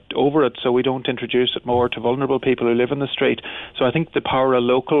and get over it, so we don't introduce it more to vulnerable people who live in the street. So I think the power of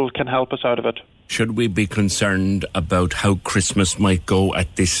local can help us out of it. Should we be concerned about how Christmas might go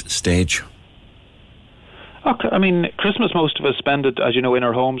at this stage? I mean, Christmas, most of us spend it, as you know, in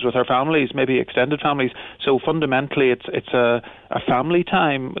our homes with our families, maybe extended families. So fundamentally, it's a family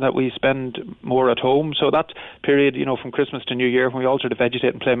time that we spend more at home. So that period, you know, from Christmas to New Year, when we all sort of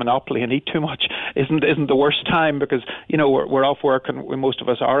vegetate and play Monopoly and eat too much, isn't the worst time, because, you know, we're off work and most of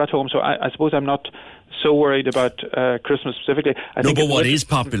us are at home. So I suppose I'm not so worried about Christmas specifically. But what is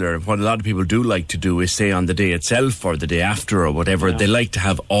popular, what a lot of people do like to do, is say on the day itself or the day after or whatever, they like to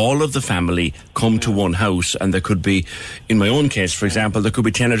have all of the family come to one house, and there could be, in my own case, for example, there could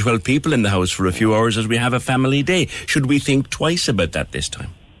be 10 or 12 people in the house for a few hours as we have a family day. Should we think twice about that this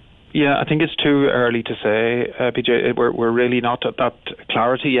time? Yeah, I think it's too early to say, PJ. We're really not at that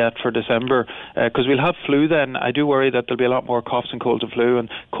clarity yet for December, because we'll have flu then. I do worry that there'll be a lot more coughs and colds of flu and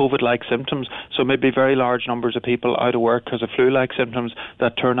COVID-like symptoms, so maybe very large numbers of people out of work because of flu-like symptoms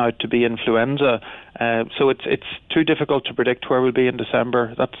that turn out to be influenza. So it's too difficult to predict where we'll be in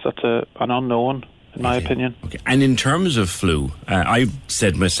December. That's an unknown, in my opinion. Okay. And in terms of flu, I've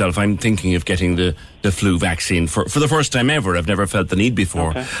said myself, I'm thinking of getting the flu vaccine for the first time ever. I've never felt the need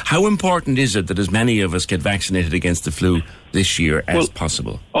before. Okay. How important is it that as many of us get vaccinated against the flu this year as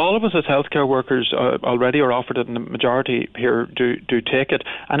possible? All of us as healthcare workers already are offered it, and the majority here do take it,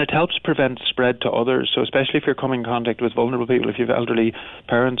 and it helps prevent spread to others. So especially if you're coming in contact with vulnerable people, if you have elderly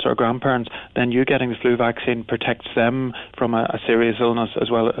parents or grandparents, then you getting the flu vaccine protects them from a serious illness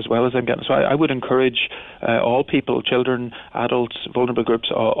as well as them getting. So I would encourage all people, children, adults, vulnerable groups,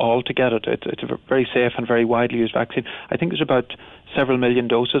 all to get it. It's a very safe and very widely used vaccine. I think there's about several million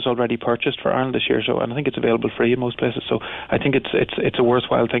doses already purchased for Ireland this year, and I think it's available free in most places. So I think it's a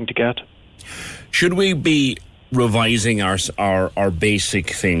worthwhile thing to get. Should we be revising our basic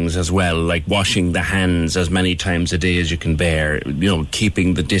things as well, like washing the hands as many times a day as you can bear, you know,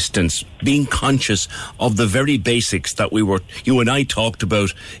 keeping the distance, being conscious of the very basics that you and I talked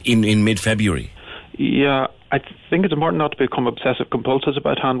about in mid-February? Yeah, I think it's important not to become obsessive compulsive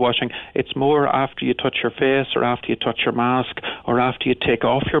about hand washing. It's more after you touch your face or after you touch your mask or after you take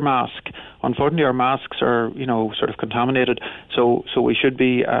off your mask. Unfortunately, our masks are, you know, sort of contaminated, so we should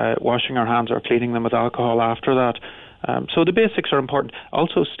be washing our hands or cleaning them with alcohol after that. So the basics are important.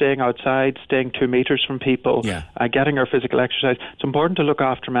 Also staying outside, staying 2 meters from people, getting our physical exercise. It's important to look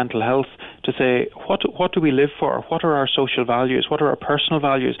after mental health, to say, what do we live for? What are our social values? What are our personal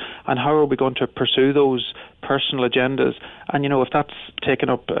values? And how are we going to pursue those personal agendas? And, you know, if that's taking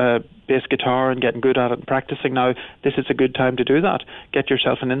up bass guitar and getting good at it and practicing now, this is a good time to do that. Get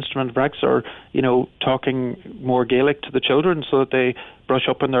yourself an instrument of practice, or, you know, talking more Gaelic to the children so that they brush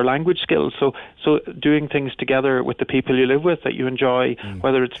up on their language skills. So doing things together with the people you live with that you enjoy,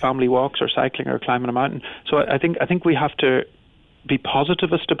 whether it's family walks or cycling or climbing a mountain. So I think we have to be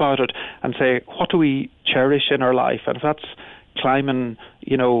positivist about it and say, what do we cherish in our life? And if that's climbing,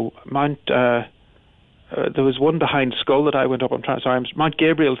 you know, Mount... there was one behind Skull that I went up. Mount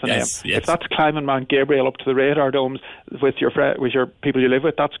Gabriel's the name. Yes. If that's climbing Mount Gabriel up to the radar domes with your people you live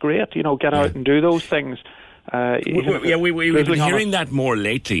with, that's great. You know, get out and do those things. We've been hearing that more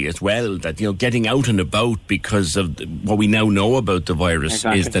lately as well, that, you know, getting out and about, because of what we now know about the virus,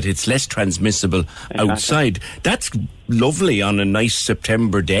 is that it's less transmissible outside. That's lovely on a nice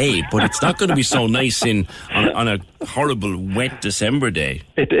September day, but it's not going to be so nice on a horrible wet December day.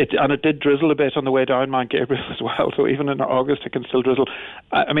 It did drizzle a bit on the way down Mount Gabriel as well, so even in August it can still drizzle.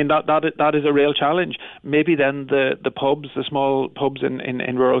 I mean, that is a real challenge. Maybe then the small pubs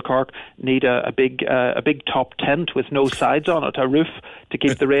in rural Cork need a big top tent with no sides on it, a roof to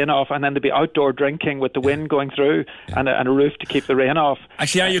keep the rain off, and then there'd be outdoor drinking with the wind going through, and a roof to keep the rain off.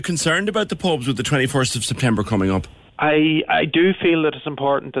 Actually, are you concerned about the pubs with the 21st of September coming up? I do feel that it's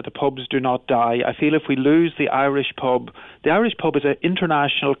important that the pubs do not die. I feel if we lose the Irish pub is an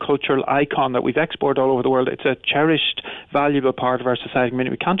international cultural icon that we've exported all over the world. It's a cherished, valuable part of our society. I mean,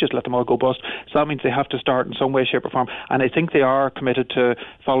 we can't just let them all go bust. So that means they have to start in some way, shape or form. And I think they are committed to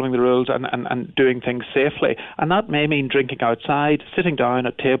following the rules and doing things safely. And that may mean drinking outside, sitting down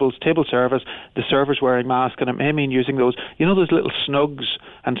at tables, table service, the servers wearing masks, and it may mean using those little snugs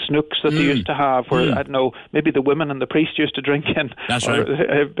and snooks that they used to have where, I don't know, maybe the women and the priest used to drink in. That's right.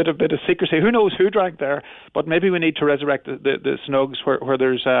 A bit of secrecy. Who knows who drank there? But maybe we need to resurrect the snugs where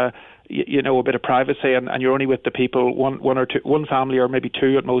there's a bit of privacy and you're only with the people, one family or maybe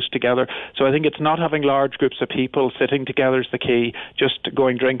two at most together. So I think it's not having large groups of people sitting together is the key. Just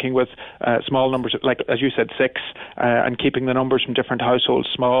going drinking with small numbers, like as you said, 6, and keeping the numbers from different households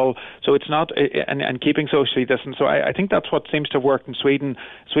small. So it's not and keeping socially distant. So I think that's what seems to have worked in Sweden.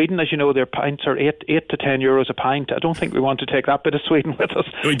 Sweden, as you know, their pints are 8 to 10 euros a pint. I don't think we want to take that bit of Sweden with us.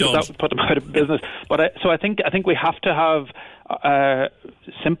 We don't. That would put them out of business. But I think we have to have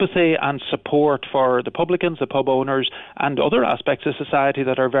sympathy and support for the publicans, the pub owners, and other aspects of society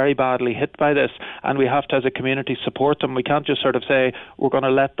that are very badly hit by this, and we have to, as a community, support them. We can't just sort of say we're going to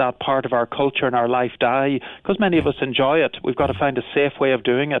let that part of our culture and our life die, because many of us enjoy it. We've got to find a safe way of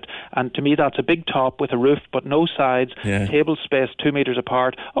doing it, and to me that's a big top with a roof but no sides, table space 2 metres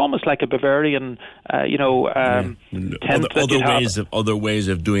apart, almost like a Bavarian tent. Other ways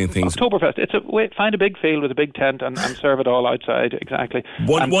of doing things. Oktoberfest. It's a way, find a big field with a big tent and serve it all outside. Exactly.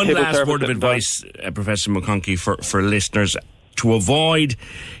 One last word of advice, Professor McConkie, for listeners. To avoid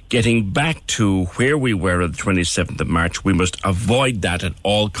getting back to where we were on the 27th of March, we must avoid that at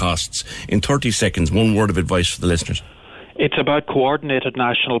all costs. In 30 seconds, one word of advice for the listeners. It's about coordinated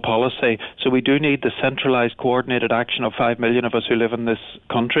national policy. So we do need the centralised coordinated action of 5 million of us who live in this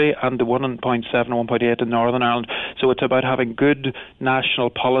country and the 1.7, 1.8 in Northern Ireland. So it's about having good national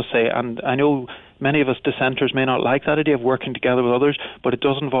policy. And I know many of us dissenters may not like that idea of working together with others, but it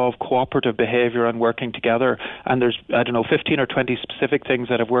does involve cooperative behaviour and working together. And there's, 15 or 20 specific things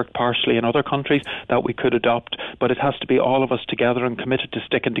that have worked partially in other countries that we could adopt. But it has to be all of us together and committed to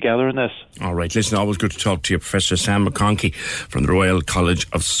sticking together in this. All right. Listen, always good to talk to you, Professor Sam McConkie from the Royal College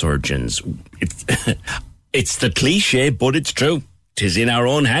of Surgeons. It's the cliche, but it's true. 'Tis in our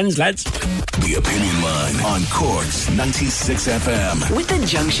own hands, lads. The Opinion Line on Cork's 96 FM. With the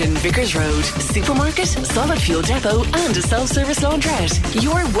Junction, Vickers Road, supermarket, solid fuel depot and a self-service laundrette.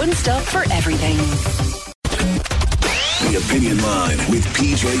 Your one stop for everything. The Opinion Line with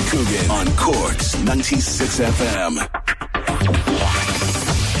PJ Coogan on Cork's 96 FM.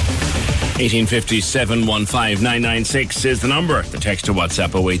 1850-715-996 is the number. The text to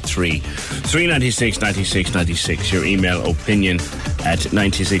WhatsApp 083-396-9696. Your email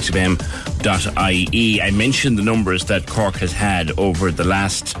opinion@96fm.ie. I mentioned the numbers that Cork has had over the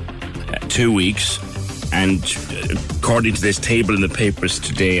last 2 weeks, and according to this table in the papers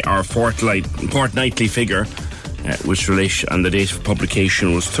today, our fortnightly figure, which relation on the date of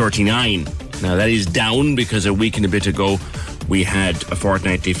publication, was 39. Now that is down because a week and a bit ago we had a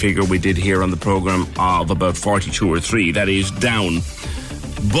fortnightly figure we did here on the programme of about 42 or 3. That is down.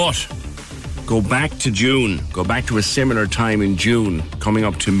 But go back to June. Go back to a similar time in June. Coming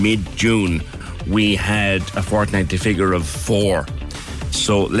up to mid-June, we had a fortnightly figure of 4.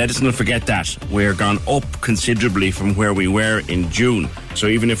 So let us not forget that. We're gone up considerably from where we were in June. So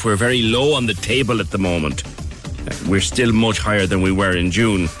even if we're very low on the table at the moment, we're still much higher than we were in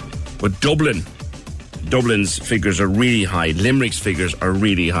June. But Dublin's figures are really high. Limerick's figures are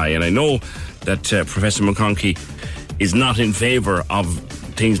really high. And I know that Professor McConkie is not in favour of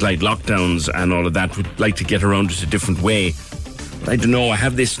things like lockdowns and all of that, would like to get around it a different way. But I don't know, I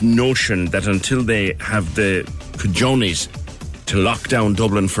have this notion that until they have the cojones to lock down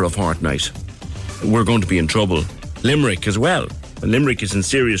Dublin for a fortnight, we're going to be in trouble. Limerick as well. Limerick is in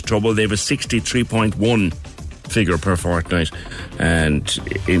serious trouble. They have a 63.1 figure per fortnight, and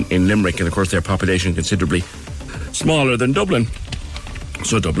in Limerick, and of course their population considerably smaller than Dublin.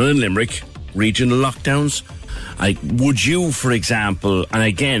 So Dublin and Limerick, regional lockdowns. Would you, for example, and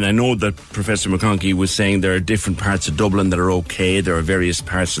again, I know that Professor McConkie was saying there are different parts of Dublin that are okay, there are various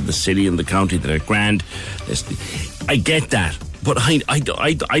parts of the city and the county that are grand. I get that, but I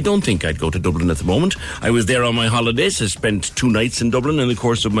don't think I'd go to Dublin at the moment. I was there on my holidays. I spent 2 nights in Dublin in the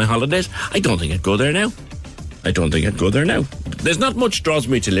course of my holidays. I don't think I'd go there now. There's not much draws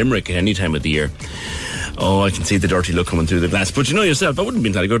me to Limerick at any time of the year. Oh, I can see the dirty look coming through the glass. But you know yourself, I wouldn't be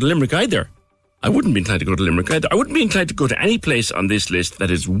inclined to go to Limerick either. I wouldn't be inclined to go to any place on this list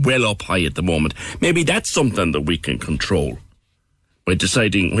that is well up high at the moment. Maybe that's something that we can control by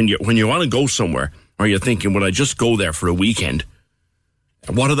deciding when you want to go somewhere, or you're thinking, will I just go there for a weekend?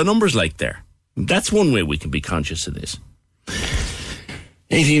 What are the numbers like there? That's one way we can be conscious of this.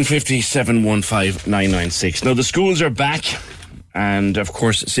 1850-715-996. Now, the schools are back, and of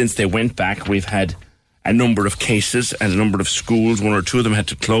course, since they went back, we've had a number of cases and a number of schools. 1 or 2 of them had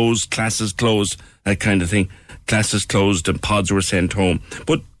to close, classes closed, that kind of thing. Classes closed and pods were sent home.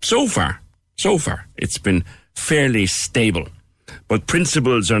 But so far, it's been fairly stable. But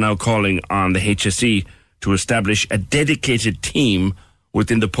principals are now calling on the HSE to establish a dedicated team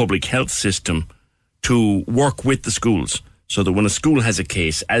within the public health system to work with the schools, so that when a school has a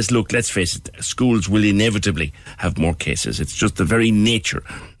case, let's face it, schools will inevitably have more cases. It's just the very nature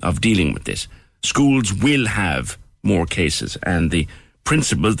of dealing with this. Schools will have more cases, and the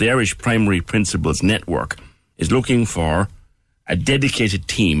Irish Primary Principals Network is looking for a dedicated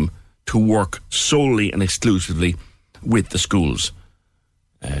team to work solely and exclusively with the schools.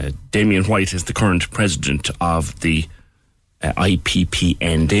 Damien White is the current president of the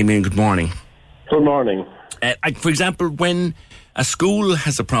IPPN. Damien, good morning. Good morning. Like, for example, when a school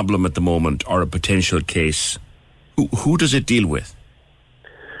has a problem at the moment or a potential case, who does it deal with?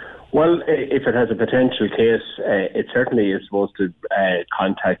 Well, if it has a potential case, it certainly is supposed to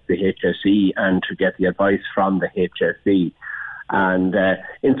contact the HSE and to get the advice from the HSE. And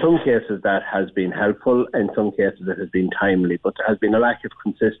in some cases that has been helpful, in some cases it has been timely, but there has been a lack of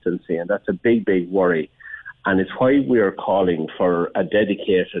consistency, and that's a big, big worry. And it's why we are calling for a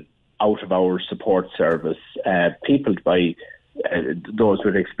dedicated out-of-hours support service, people by those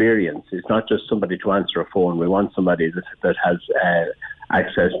with experience. It's not just somebody to answer a phone. We want somebody that has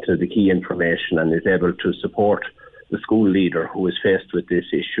access to the key information and is able to support the school leader who is faced with this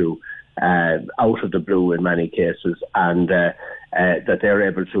issue out of the blue in many cases, and that they're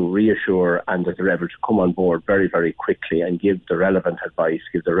able to reassure and that they're able to come on board very, very quickly and give the relevant advice,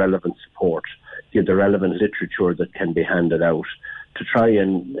 give the relevant support, give the relevant literature that can be handed out to try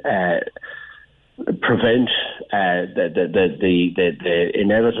and prevent the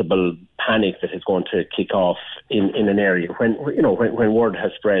inevitable panic that is going to kick off in an area when word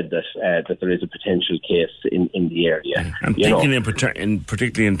has spread that there is a potential case in the area. I'm thinking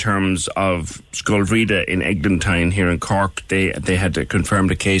particularly in terms of Scoilbhreada in Eglantine here in Cork. They had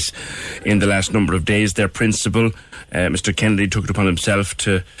confirmed a case in the last number of days. Their principal, Mr. Kennedy, took it upon himself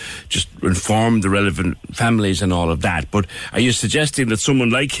to just inform the relevant families and all of that. But are you suggesting that someone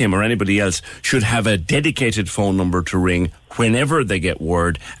like him or anybody else should have a dedicated phone number to ring whenever they get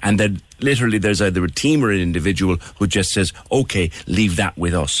word, and that literally there's either a team or an individual who just says, OK, leave that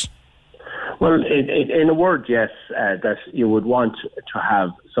with us? Well, in a word, yes, that you would want to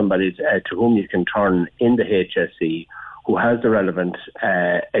have somebody to whom you can turn in the HSE who has the relevant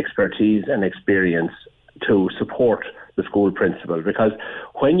expertise and experience to support the school principal. Because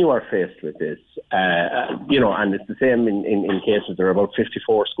when you are faced with this, and it's the same in cases, there are about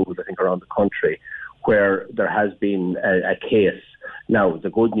 54 schools, I think, around the country where there has been a case. Now,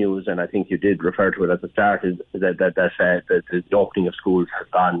 the good news, and I think you did refer to it at the start, is that the opening of schools has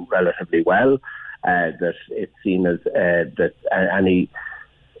gone relatively well, that it's seen as that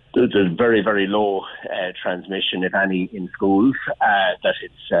there's very, very low transmission, if any, in schools, that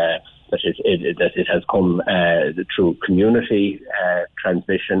it has come through community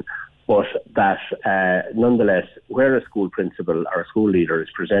transmission, but that nonetheless, where a school principal or a school leader is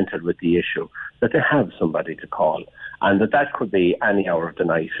presented with the issue, that they have somebody to call, and that could be any hour of the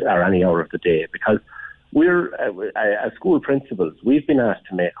night or any hour of the day, because we're, as school principals, we've been asked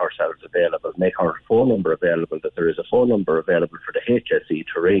to make ourselves available, make our phone number available, that there is a phone number available for the HSE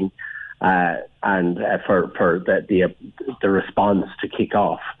to ring, and for the response to kick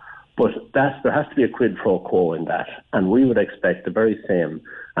off. But there has to be a quid pro quo in that, and we would expect the very same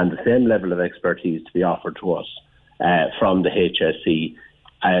and the same level of expertise to be offered to us from the HSE,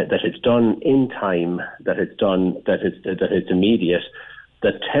 that it's done in time, that it's immediate,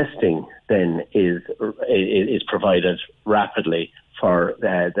 that testing then is provided rapidly for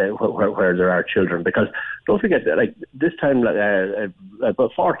where there are children. Because don't forget that, like this time,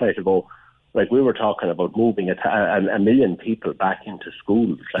 about a fortnight ago, like we were talking about moving a million people back into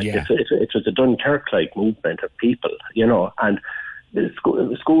schools. Like it was a Dunkirk-like movement of people, and the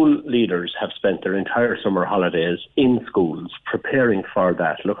school leaders have spent their entire summer holidays in schools preparing for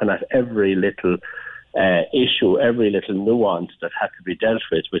that, looking at every little issue, every little nuance that had to be dealt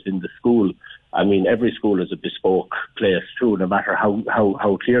with within the school. I mean, every school is a bespoke place too, no matter how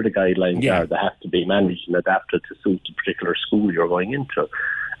clear the guidelines are. They have to be managed and adapted to suit the particular school you're going into.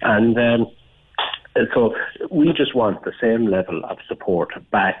 And so we just want the same level of support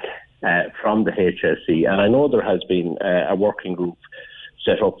back from the HSE. And I know there has been a working group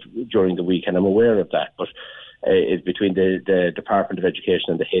set up during the week, and I'm aware of that, but it's between the Department of Education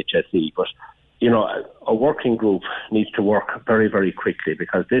and the HSE. But a working group needs to work very, very quickly,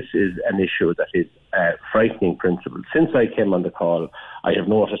 because this is an issue that is frightening principals. Since I came on the call, I have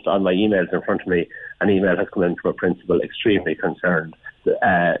noticed on my emails in front of me, an email has come in from a principal extremely concerned.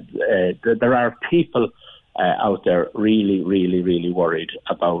 There are people out there really, really, really worried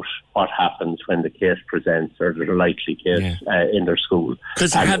about what happens when the case presents, or there's a likely case in their school.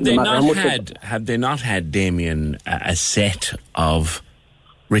 Because have they not had, Damien, a set of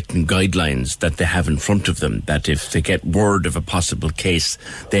written guidelines that they have in front of them, that if they get word of a possible case,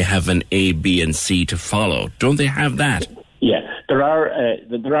 they have an A, B and C to follow? Don't they have that? Yeah, there are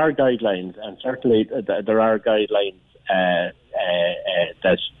guidelines, and certainly there are guidelines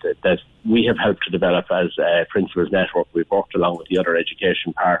that we have helped to develop as Principals Network. We've worked along with the other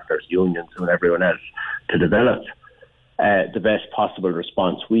education partners, unions and everyone else to develop the best possible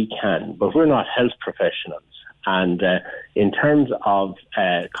response we can. But we're not health professionals, And in terms of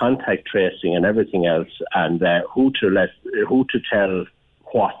contact tracing and everything else, and who to tell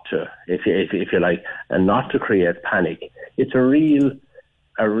what to, if you like, and not to create panic, it's a real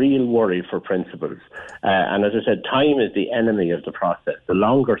worry for principals. And as I said, time is the enemy of the process. The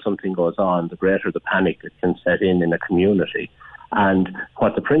longer something goes on, the greater the panic that can set in a community. And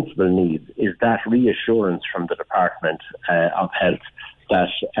what the principal needs is that reassurance from the Department of Health that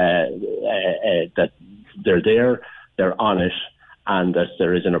that they're there, they're on it, and that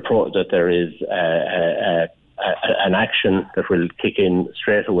there is an action that will kick in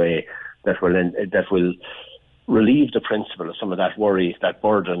straight away that will relieve the principal of some of that worry, that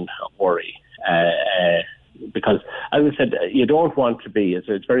burden of worry. Because, as I said, you don't want to be. It's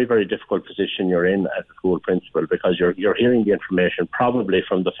a very, very difficult position you're in as a school principal, because you're hearing the information probably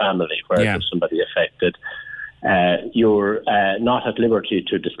from the family where there's somebody affected. You're not at liberty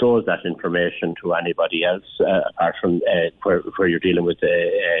to disclose that information to anybody else, apart from where you're dealing with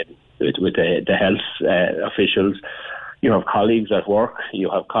the health officials. You have colleagues at work. You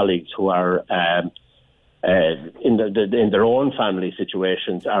have colleagues who are in their own family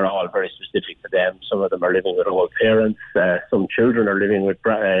situations are all very specific to them. Some of them are living with old parents. Some children are living with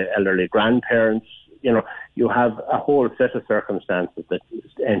elderly grandparents. You know, you have a whole set of circumstances that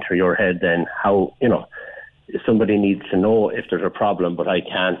enter your head then. How, you know, somebody needs to know if there's a problem, but I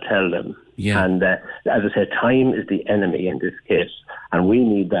can't tell them. Yeah. And as I said, time is the enemy in this case, and we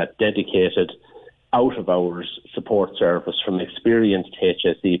need that dedicated, out-of-hours support service from experienced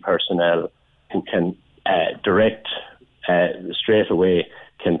HSE personnel who can direct straight away,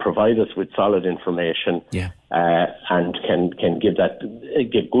 can provide us with solid information, and can give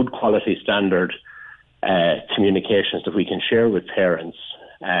good quality standard communications that we can share with parents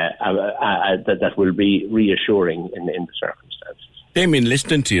that will be reassuring in the circumstances. Damien,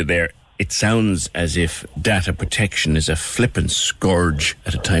 listening to you there, it sounds as if data protection is a flippant scourge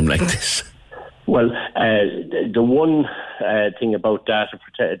at a time like this. Well, the one thing about data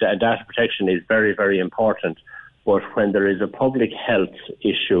protection is very, very important. But when there is a public health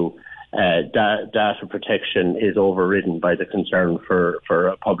issue, data protection is overridden by the concern for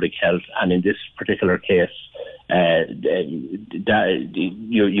public health. And in this particular case,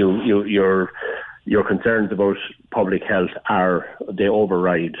 your concerns about public health they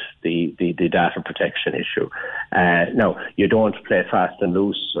override the data protection issue. Now, you don't play fast and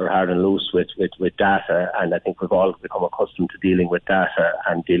loose or hard and loose with data, and I think we've all become accustomed to dealing with data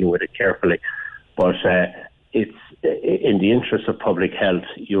and dealing with it carefully. But it's in the interest of public health,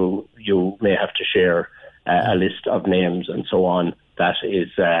 you may have to share a list of names and so on that is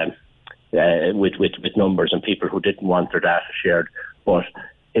with numbers and people who didn't want their data shared, but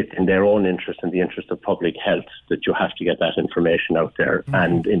it's in their own interest and the interest of public health that you have to get that information out there,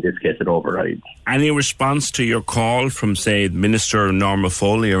 and in this case it overrides. Any response to your call from, say, Minister Norma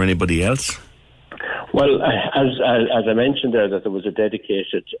Foley or anybody else? Well, as I mentioned there, that there was a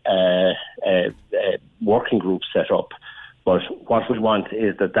dedicated working group set up, but what we want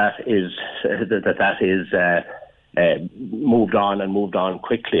is that is moved on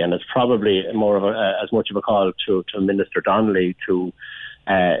quickly, and it's probably more of as much of a call to Minister Donnelly to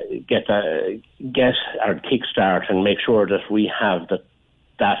get or kickstart and make sure that we have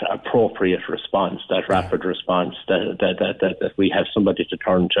that appropriate response, that rapid response, that we have somebody to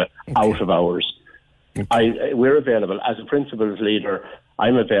turn to out of hours. We're available as a principal's leader.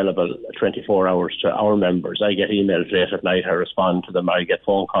 I'm available 24 hours to our members. I get emails late at night. I respond to them. I get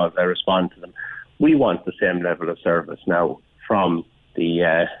phone calls. I respond to them. We want the same level of service now from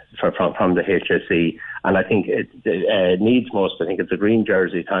the from the HSE, and I think it needs most. I think it's a green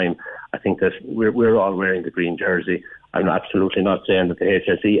jersey time. I think that we're all wearing the green jersey. I'm absolutely not saying that the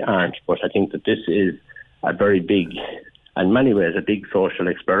HSE aren't, but I think that this is a very big, in many ways, a big social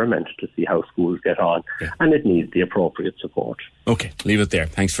experiment to see how schools get on, and it needs the appropriate support. Okay, leave it there.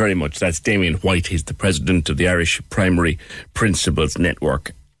 Thanks very much. That's Damien White. He's the president of the Irish Primary Principals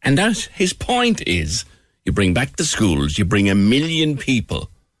Network. And that, his point is, you bring back the schools, you bring 1 million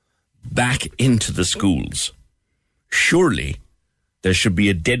people back into the schools. Surely there should be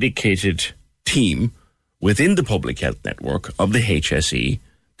a dedicated team within the Public Health Network of the HSE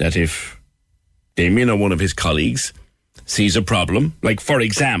that if Damien or one of his colleagues sees a problem, like, for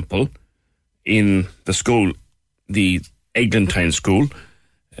example, in the school, the Eglantine School,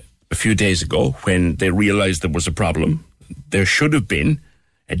 a few days ago, when they realised there was a problem, there should have been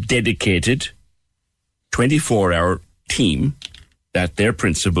a dedicated 24-hour team that their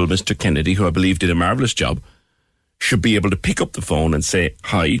principal, Mr. Kennedy, who I believe did a marvellous job, should be able to pick up the phone and say,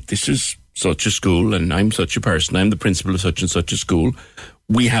 hi, this is such a school and I'm such a person, I'm the principal of such and such a school,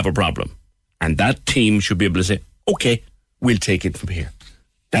 we have a problem. And that team should be able to say, OK, we'll take it from here.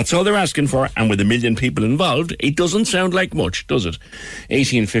 That's all they're asking for. And with 1 million people involved, it doesn't sound like much, does it?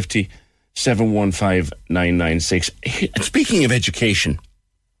 1850 715 996. Speaking of education,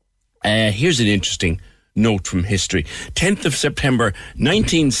 here's an interesting note from history. 10th of September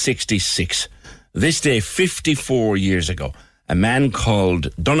 1966. This day, 54 years ago, a man called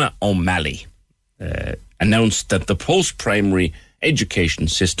Donogh O'Malley announced that the post-primary education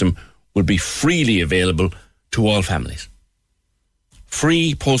system will be freely available to all families.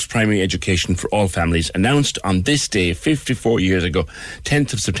 Free post-primary education for all families, announced on this day 54 years ago,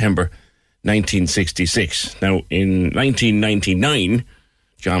 10th of September 1966. Now, in 1999,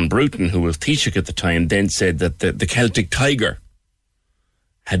 John Bruton, who was Taoiseach at the time, then said that the Celtic Tiger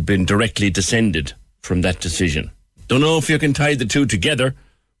had been directly descended from that decision. Don't know if you can tie the two together,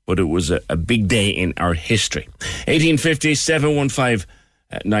 but it was a big day in our history. 1850 715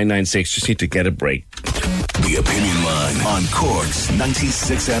 996. Just need to get a break. The Opinion Line on Cork's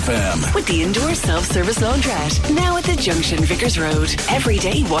 96 FM. With the indoor self-service laundrette, now at the Junction, Vickers Road. Every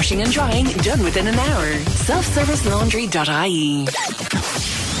day washing and drying, done within an hour. Selfservicelaundry.ie.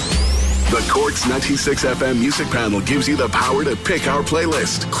 The Cork's 96 FM music panel gives you the power to pick our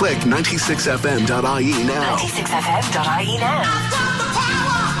playlist. Click 96fm.ie now. 96fm.ie now.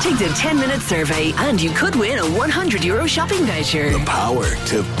 Take the 10-minute survey and you could win a €100 shopping voucher. The power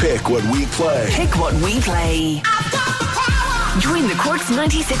to pick what we play. Pick what we play. Join the Cork's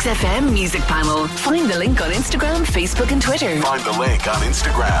 96 FM music panel. Find the link on Instagram, Facebook and Twitter. Find the link on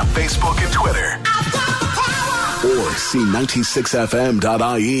Instagram, Facebook and Twitter. Or see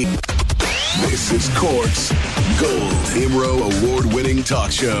 96fm.ie. This is Cork's Gold IMRO award-winning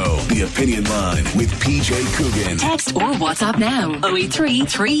talk show. The Opinion Line with PJ Coogan. Text or WhatsApp now. 083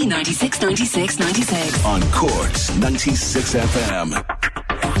 396 96 96. On Cork's 96 FM.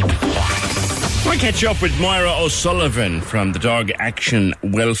 I catch up with Moira O'Sullivan from the Dog Action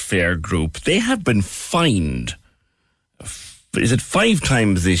Welfare Group. They have been fined, is it 5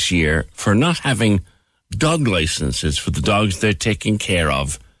 times this year, for not having dog licenses for the dogs they're taking care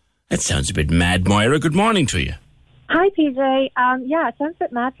of. That sounds a bit mad, Moira. Good morning to you. Hi, PJ. Yeah, it sounds a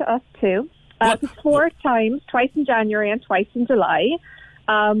bit mad to us too. It's 4 times, twice in January and twice in July.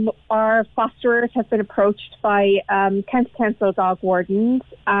 Our fosterers have been approached by County Council dog wardens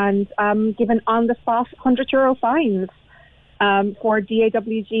and given on-the-spot €100 fines for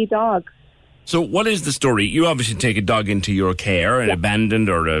DAWG dogs. So what is the story? You obviously take a dog into your care, an abandoned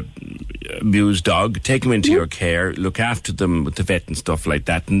or a abused dog, take them into your care, look after them with the vet and stuff like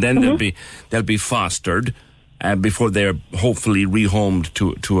that, and then they'll be fostered before they're hopefully rehomed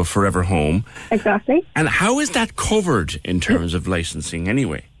to a forever home. Exactly. And how is that covered in terms of licensing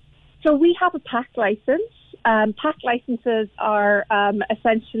anyway? So we have a PAC license. PAC licenses are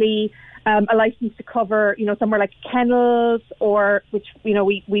essentially a license to cover, somewhere like kennels, or which,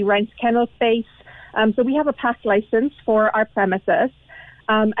 we rent kennel space. So we have a PAC license for our premises.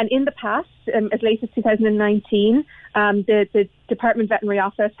 And in the past, as late as 2019, the Department Veterinary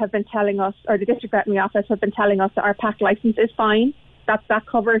Office have been telling us, or the District Veterinary Office have been telling us that our PAC license is fine. That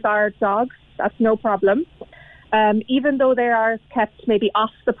covers our dogs. That's no problem. Even though they are kept maybe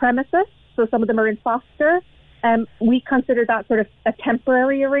off the premises, so some of them are in foster, we consider that sort of a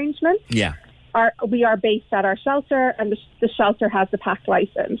temporary arrangement. Yeah. We are based at our shelter, and the shelter has the PAC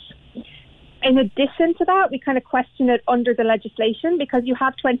license. In addition to that, we kind of question it under the legislation, because you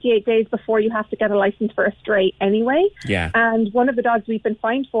have 28 days before you have to get a license for a stray anyway. Yeah. And one of the dogs we've been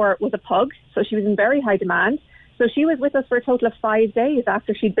fined for was a pug, so she was in very high demand. So she was with us for a total of 5 days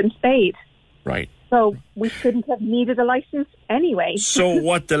after she'd been spayed. Right. So we shouldn't have needed a license anyway. So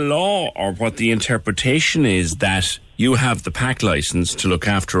what the law or what the interpretation is, that you have the PAC license to look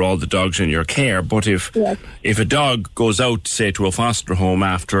after all the dogs in your care, but if a dog goes out, say, to a foster home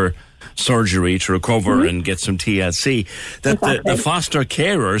after surgery to recover and get some TLC, that the foster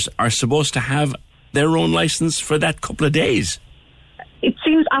carers are supposed to have their own license for that couple of days. It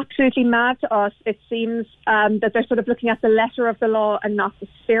seems absolutely mad to us. It seems that they're sort of looking at the letter of the law and not the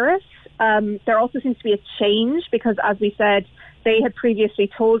spirit. There also seems to be a change, because, as we said, they had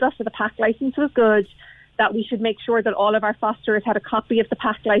previously told us that the PAC license was good, that we should make sure that all of our fosterers had a copy of the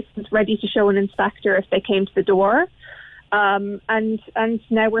PAC license ready to show an inspector if they came to the door. And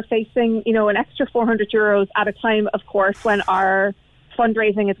now we're facing, an extra €400 at a time, of course, when our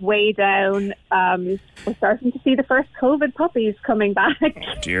fundraising is way down. We're starting to see the first COVID puppies coming back.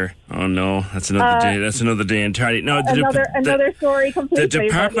 Oh dear! Oh no, that's another day. That's another day entirely. No, another story completely. The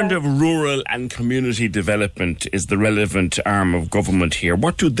Department of Rural and Community Development is the relevant arm of government here.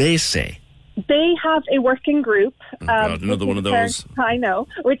 What do they say? They have a working group. Another one of those. I know,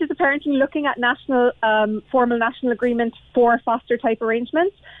 which is apparently looking at formal national agreements for foster type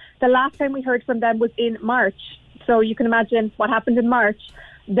arrangements. The last time we heard from them was in March. So you can imagine what happened in March.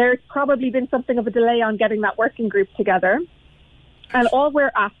 There's probably been something of a delay on getting that working group together. And all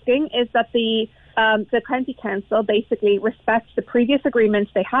we're asking is that the county council basically respects the previous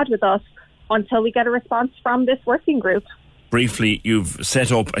agreements they had with us until we get a response from this working group. Briefly, you've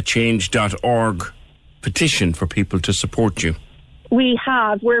set up a change.org petition for people to support you. We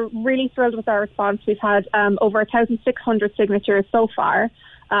have. We're really thrilled with our response. We've had over 1,600 signatures so far.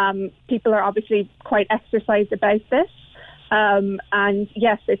 People are obviously quite exercised about this. And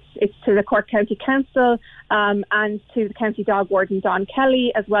yes, it's to the Cork County Council and to the County Dog Warden, Don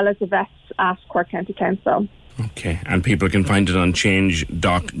Kelly, as well as the vets at Cork County Council. Okay, and people can find it on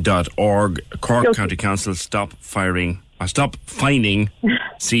change.org. Cork County Council, stop fining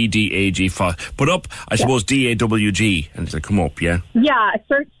CDAG. Put up, I suppose, DAWG, and it'll come up, yeah? Yeah,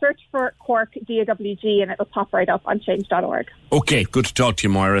 search for Cork DAWG and it'll pop right up on change.org. Okay, good to talk to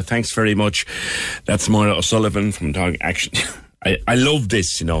you, Moira. Thanks very much. That's Moira O'Sullivan from Dog Action. I love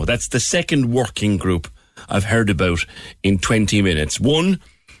this, you know. That's the second working group I've heard about in 20 minutes. One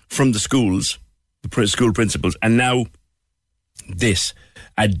from the schools, the school principals, and now this,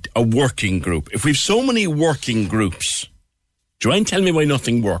 a working group. If we've so many working groups, do you mind telling me why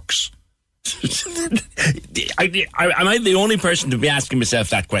nothing works? Am I the only person to be asking myself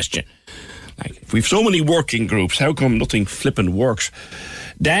that question? Like, if we've so many working groups, how come nothing flippin' works?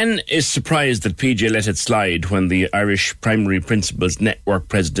 Dan is surprised that PJ let it slide when the Irish Primary Principals Network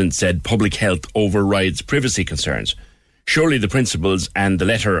president said public health overrides privacy concerns. Surely the principles and the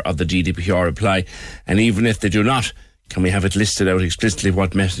letter of the GDPR apply, and even if they do not, can we have it listed out explicitly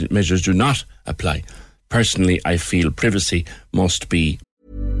what measures do not apply? Personally, I feel privacy must be...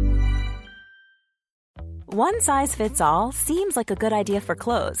 One size fits all seems like a good idea for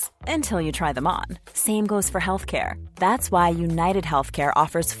clothes until you try them on. Same goes for healthcare. That's why United Healthcare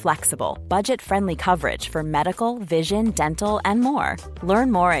offers flexible, budget-friendly coverage for medical, vision, dental, and more.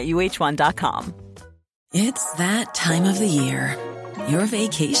 Learn more at uh1.com. It's that time of the year. Your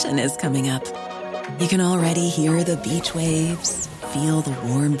vacation is coming up. You can already hear the beach waves, feel the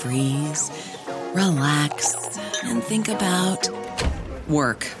warm breeze, relax, and think about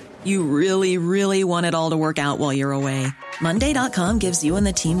work. You really, really want it all to work out while you're away. Monday.com gives you and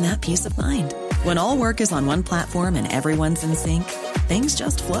the team that peace of mind. When all work is on one platform and everyone's in sync, things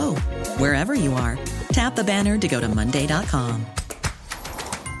just flow. Wherever you are, tap the banner to go to Monday.com.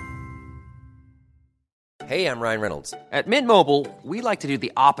 Hey, I'm Ryan Reynolds. At Mint Mobile, we like to do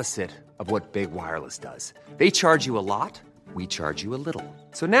the opposite of what Big Wireless does. They charge you a lot, we charge you a little.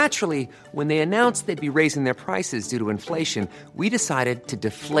 So naturally, when they announced they'd be raising their prices due to inflation, we decided to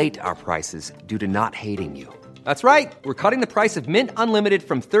deflate our prices due to not hating you. That's right. We're cutting the price of Mint Unlimited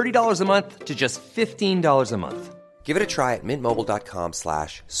from $30 a month to just $15 a month. Give it a try at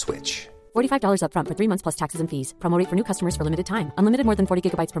mintmobile.com/switch. $45 up front for 3 months plus taxes and fees. Promo rate for new customers for limited time. Unlimited more than 40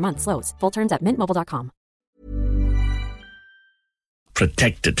 gigabytes per month. Slows full terms at mintmobile.com.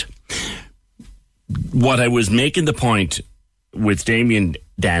 Protected. What I was making the point with Damien,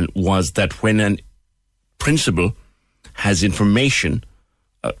 Dan, was that when a principal has information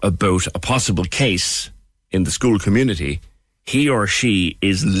about a possible case in the school community, he or she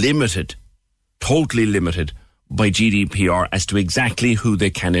is limited, totally limited, by GDPR as to exactly who they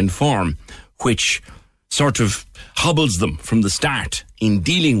can inform, which sort of hobbles them from the start in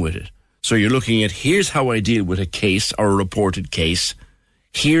dealing with it. So you're looking at, here's how I deal with a case or a reported case.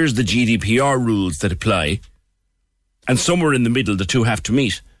 Here's the GDPR rules that apply. And somewhere in the middle, the two have to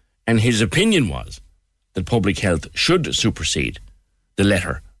meet. And his opinion was that public health should supersede the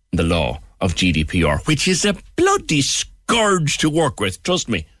letter and the law of GDPR, which is a bloody scourge to work with. Trust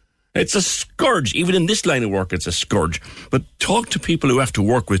me. It's a scourge. Even in this line of work, it's a scourge. But talk to people who have to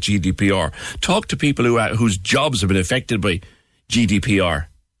work with GDPR. Talk to people whose jobs have been affected by GDPR.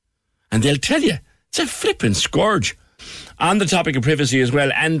 And they'll tell you, it's a flipping scourge. On the topic of privacy as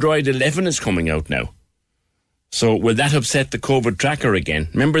well, Android 11 is coming out now. So will that upset the COVID tracker again?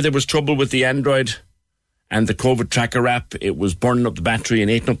 Remember there was trouble with the Android and the COVID tracker app? It was burning up the battery and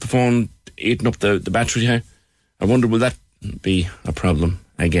eating up the phone, eating up the battery. I wonder, will that be a problem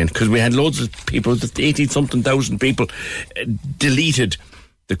again? Because we had loads of people, 80-something thousand people deleted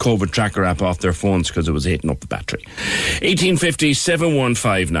the COVID tracker app off their phones because it was eating up the battery. 1850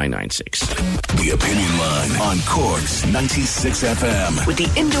 715 996. The Opinion Line on Cork's 96 FM. With the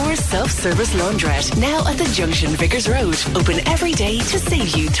indoor self-service laundrette now at the Junction, Vickers Road. Open every day to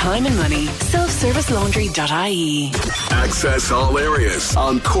save you time and money. Selfservicelaundry.ie. Access all areas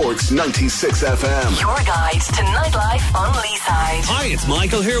on Cork's 96 FM. Your guide to nightlife on Leeside. Hi, it's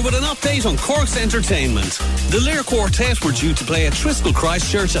Michael here with an update on Cork's entertainment. The Lear Quartet were due to play at Triskel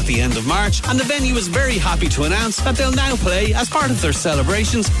Christchurch at the end of March, and the venue is very happy to announce that they'll now play as part of their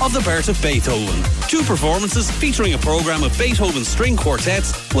celebrations of the birth of Beethoven. 2 performances featuring a programme of Beethoven string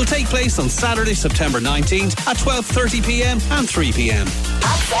quartets will take place on Saturday, September 19th at 12:30pm and 3pm.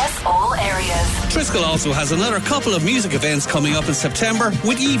 Access all areas. Triskel also has another couple of music events coming up in September,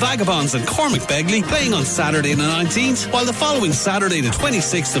 with E Vagabonds and Cormac Begley playing on Saturday the 19th, while the following Saturday the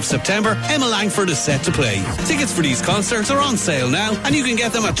 26th of September, Emma Langford is set to play. Tickets for these concerts are on sale now, and you can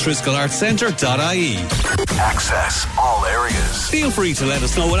get them at triskelartscentre.ie. Access all areas. Feel free to let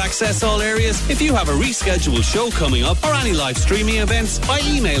us know at Access All Areas if you have a rescheduled show coming up or any live streaming events by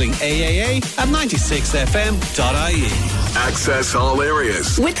emailing aaa@96fm.ie. Access all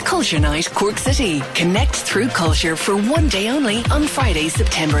areas. With Culture Night Cork City. Connect through culture for one day only on Friday,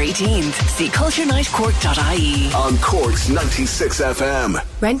 September 18th. See culturenightcork.ie. On Cork's 96 FM.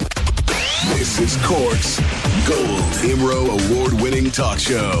 Rent. This is Cork's Gold IMRO award-winning talk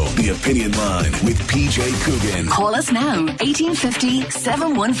show. The Opinion Line with PJ Coogan. Call us now, 1850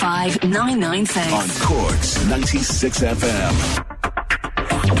 715 996. On Cork's 96 FM.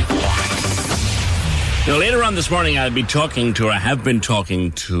 Now, later on this morning, I have been talking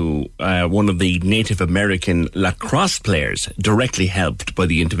to one of the Native American lacrosse players directly helped by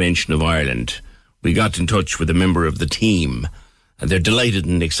the intervention of Ireland. We got in touch with a member of the team, and they're delighted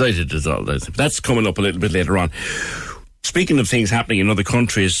and excited as all this. That's coming up a little bit later on. Speaking of things happening in other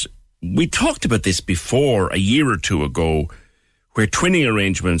countries, we talked about this before a year or two ago, where twinning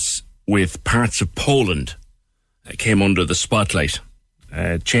arrangements with parts of Poland came under the spotlight.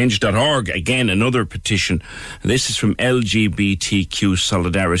 Change.org, again, another petition. This is from LGBTQ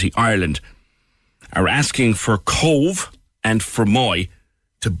Solidarity Ireland, are asking for Cobh and Fermoy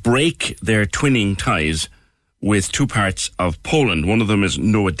to break their twinning ties with 2 parts of Poland. One of them is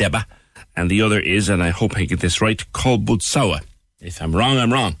Nowa Deba, and the other is, and I hope I get this right, Kolbuszowa. If I'm wrong,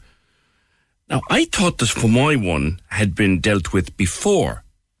 I'm wrong. Now, I thought this Fermoy one had been dealt with before,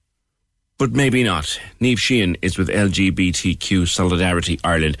 but maybe not. Niamh Sheehan is with LGBTQ Solidarity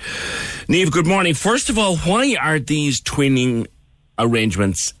Ireland. Niamh, good morning. First of all, why are these twinning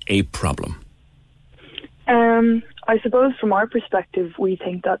arrangements a problem? I suppose from our perspective, we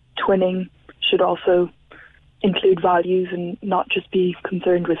think that twinning should also include values and not just be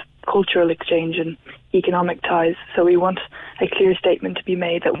concerned with cultural exchange and economic ties. So we want a clear statement to be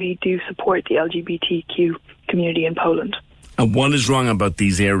made that we do support the LGBTQ community in Poland. And what is wrong about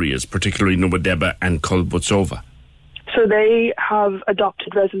these areas, particularly Nowa Deba and Kolbuszowa? So they have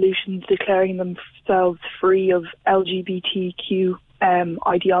adopted resolutions declaring themselves free of LGBTQ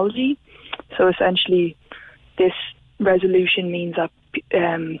ideology. So essentially, this resolution means that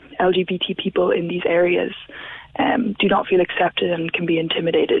LGBT people in these areas do not feel accepted and can be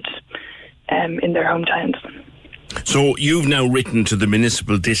intimidated in their hometowns. So you've now written to the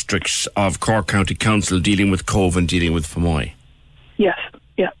municipal districts of Cork County Council dealing with Cobh and dealing with Fermoy? Yes,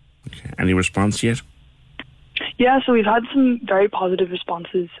 yeah. Okay. Any response yet? Yeah, so we've had some very positive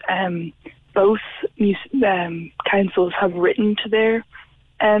responses. Both councils have written to their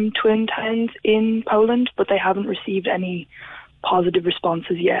twin towns in Poland, but they haven't received any positive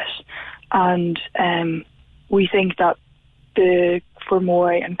responses yet. And we think that the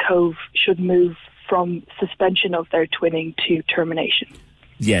Fermoy and Cobh should move from suspension of their twinning to termination.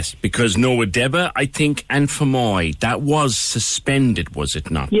 Yes, because Nowa Deba, I think, and Fermoy, that was suspended, was it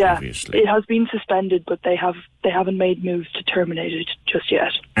not? Yeah, previously? It has been suspended, but they haven't made moves to terminate it just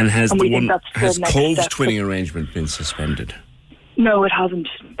yet. And has Cobh's step. twinning arrangement been suspended? No, it hasn't.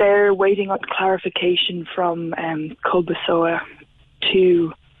 They're waiting on clarification from Kolbuszowa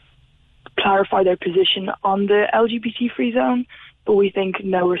to clarify their position on the LGBT-free zone, but we think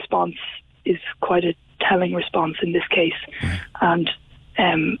no response is quite a telling response in this case, and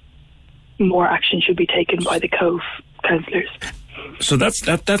more action should be taken by the Cobh councillors. So that's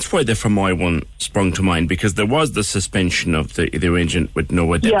why the Fermoy one sprung to mind, because there was the suspension of the arrangement with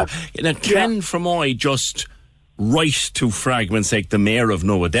Nowa Deba. Yeah. Now, can Fermoy just write to, for argument's sake, the mayor of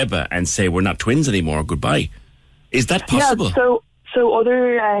Nowa Deba and say we're not twins anymore, goodbye? Is that possible? Yeah, so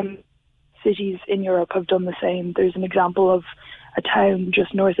other cities in Europe have done the same. There's an example of a town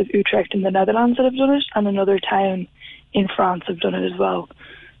just north of Utrecht in the Netherlands that have done it, and another town in France have done it as well.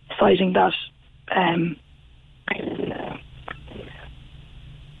 citing that.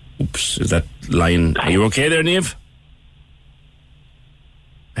 Oops, is that line? Are you okay there, Niamh?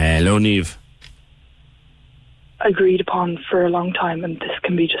 Hello, Niamh. Agreed upon for a long time, and this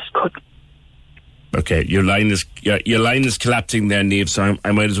can be just cut. Okay, your line is collapsing there, Niamh. So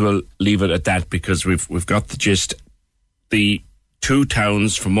I might as well leave it at that, because we've got the gist. The two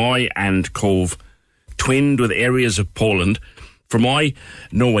towns, Fermoy and Cove, twinned with areas of Poland. Fermoy,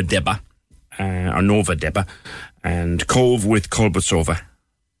 Nova Deba, and Cove with Kolbusova.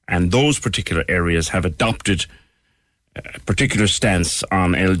 And those particular areas have adopted a particular stance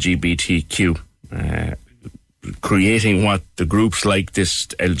on LGBTQ, creating what the groups like this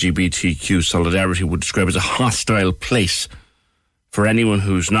LGBTQ Solidarity would describe as a hostile place for anyone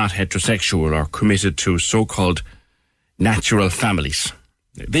who's not heterosexual or committed to so-called natural families.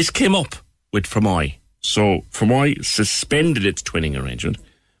 This came up with Fermoy. So Fermoy suspended its twinning arrangement,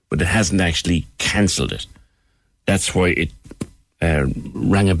 but it hasn't actually cancelled it. That's why it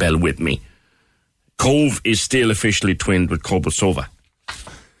rang a bell with me. Cove is still officially twinned with Kolbusova.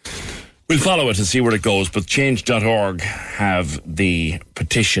 We'll follow it and see where it goes, but change.org have the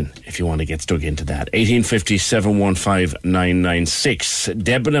petition if you want to get stuck into that. 1850 715 996.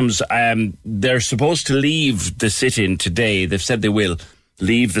 Debenhams, they're supposed to leave the sit-in today. They've said they will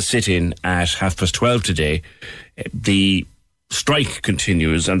leave the sit-in at 12:30 today. The strike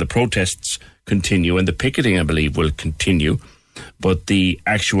continues and the protests continue, and the picketing, I believe, will continue. But the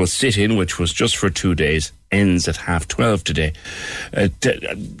actual sit-in, which was just for 2 days, ends at 12:30 today.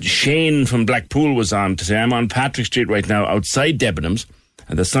 Shane from Blackpool was on to say, I'm on Patrick Street right now outside Debenhams,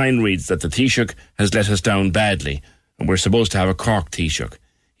 and the sign reads that the Taoiseach has let us down badly, and we're supposed to have a Cork Taoiseach.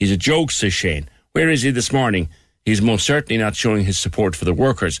 He's a joke, says Shane. Where is he this morning? He's most certainly not showing his support for the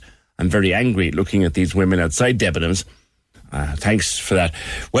workers. I'm very angry looking at these women outside Debenhams. Thanks for that.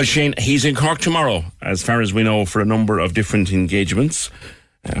 Well, Shane, he's in Cork tomorrow, as far as we know, for a number of different engagements.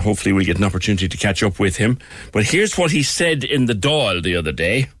 Hopefully we'll get an opportunity to catch up with him. But here's what he said in the Dáil the other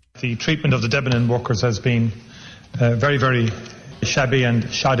day. The treatment of the Debenham workers has been very, very shabby and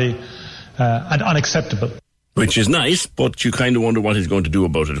shoddy and unacceptable. Which is nice, but you kind of wonder what he's going to do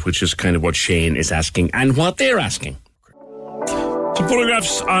about it, which is kind of what Shane is asking and what they're asking. Some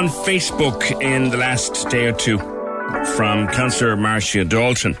photographs on Facebook in the last day or two from Councillor Marcia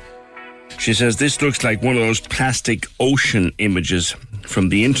Dalton. She says this looks like one of those plastic ocean images from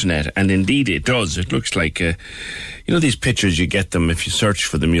the internet, and indeed it does. It looks like, these pictures, you get them, if you search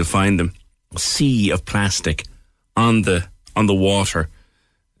for them, you'll find them. A sea of plastic on the water.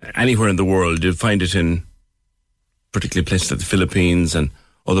 Anywhere in the world, you'll find it in particularly places like the Philippines and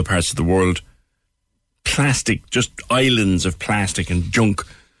other parts of the world. Plastic, just islands of plastic and junk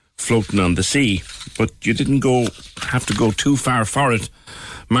floating on the sea. But you didn't have to go too far for it,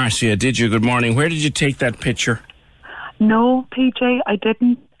 Marcia, did you? Good morning. Where did you take that picture? No, PJ, I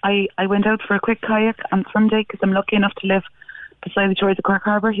didn't. I went out for a quick kayak on Sunday because I'm lucky enough to live beside the shores of Cork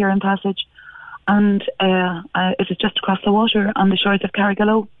Harbour here in Passage. And it was just across the water on the shores of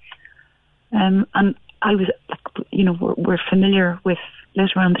Carrigallow. And I was, we're familiar with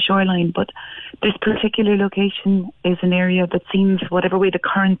litter on the shoreline, but this particular location is an area that seems, whatever way the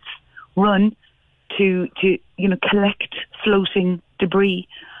currents run, to collect floating debris.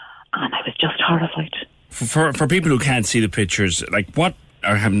 And I was just horrified. For people who can't see the pictures,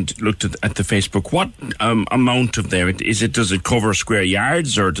 or haven't looked at the Facebook, what amount of there is it? Does it cover square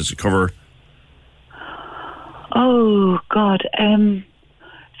yards, or does it cover? Oh God,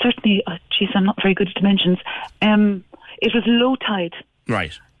 certainly. I'm not very good at dimensions. It was low tide,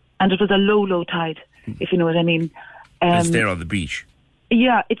 right? And it was a low tide, if you know what I mean. It's there on the beach.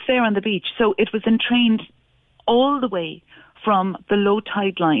 Yeah, it's there on the beach. So it was entrained all the way from the low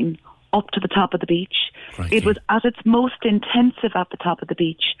tide line up to the top of the beach. Right. It was at its most intensive at the top of the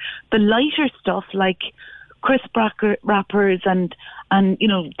beach. The lighter stuff like crisp wrappers and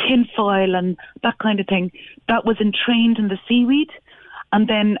tin foil and that kind of thing, that was entrained in the seaweed. And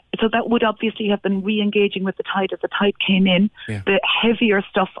then, so that would obviously have been re-engaging with the tide as the tide came in. Yeah. The heavier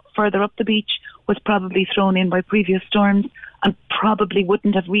stuff further up the beach was probably thrown in by previous storms and probably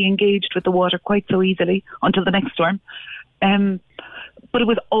wouldn't have re-engaged with the water quite so easily until the next storm. But it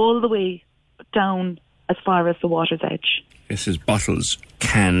was all the way down as far as the water's edge. This is bottles,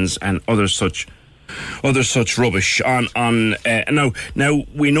 cans, and other such rubbish. Now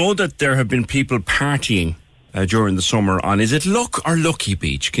we know that there have been people partying during the summer on, is it Loch or Lucky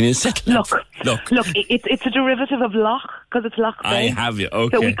Beach? Can you settle Loch. Look, it's a derivative of Loch because it's Loch Bay. I have you.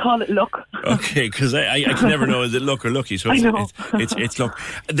 Okay. So we call it Loch. Okay, because I can never know is it Loch or Lucky. So I know. It's Loch.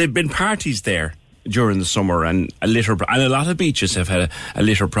 There've been parties there during the summer, and a lot of beaches have had a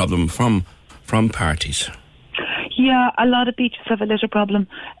litter problem from parties. Yeah, a lot of beaches have a litter problem,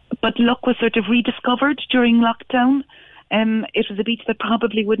 but Luck was sort of rediscovered during lockdown. It was a beach that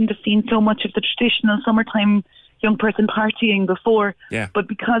probably wouldn't have seen so much of the traditional summertime young person partying before, but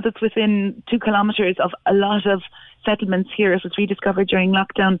because it's within 2 kilometres of a lot of settlements here, it was rediscovered during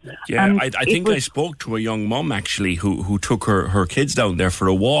lockdown. Yeah, I think I spoke to a young mum actually who took her kids down there for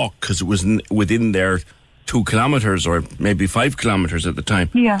a walk because it was within their 2 kilometres or maybe 5 kilometres at the time.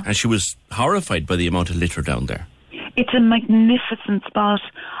 Yeah. And she was horrified by the amount of litter down there. It's a magnificent spot,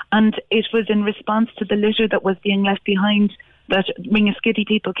 and it was in response to the litter that was being left behind that Ringaskiddy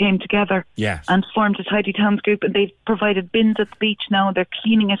people came together and formed a Tidy Towns group, and they've provided bins at the beach now. They're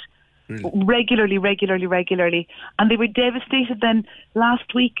cleaning it regularly, and they were devastated then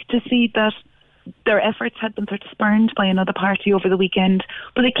last week to see that their efforts had been sort of spurned by another party over the weekend.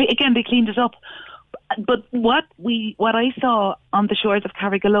 But they cleaned it up. But what I saw on the shores of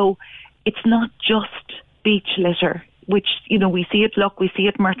Carrigallow, it's not just beach litter, which, we see it Luck, we see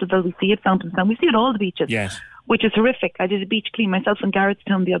it Myrtleville, we see it Fountainstown, we see it all the beaches. Yes. Which is horrific. I did a beach clean myself in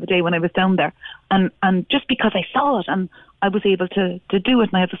Garrettstown the other day when I was down there. And just because I saw it and I was able to do it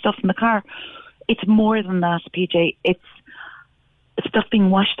and I had the stuff in the car, it's more than that, PJ. It's stuff being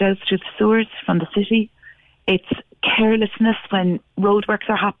washed out through the sewers from the city. It's carelessness when roadworks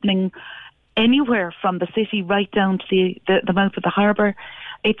are happening anywhere from the city right down to the mouth of the harbour.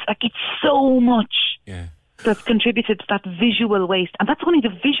 It's so much that's contributed to that visual waste. And that's only the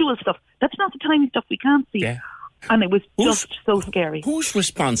visual stuff. That's not the tiny stuff we can't see. Yeah. And it was just so scary. Whose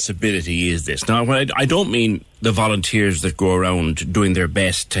responsibility is this? Now, I don't mean the volunteers that go around doing their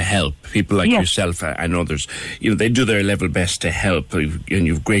best to help. People like yourself and others, they do their level best to help. And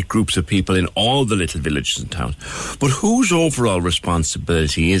you've great groups of people in all the little villages and towns. But whose overall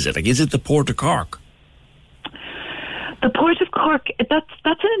responsibility is it? Is it the Port of Cork? The Port of Cork, that's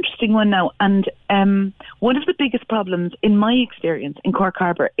an interesting one now. And one of the biggest problems, in my experience, in Cork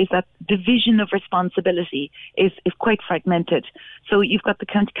Harbour is that division of responsibility is quite fragmented. So you've got the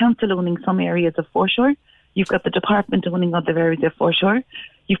County Council owning some areas of foreshore. You've got the Department owning other areas of foreshore.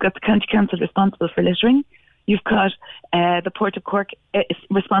 You've got the County Council responsible for littering. You've got the Port of Cork is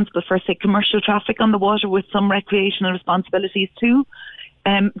responsible for, say, commercial traffic on the water with some recreational responsibilities too.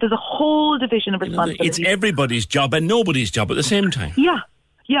 There's a whole division of responsibility. It's everybody's job and nobody's job at the same time. Yeah.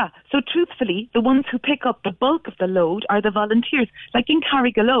 So truthfully, the ones who pick up the bulk of the load are the volunteers. Like in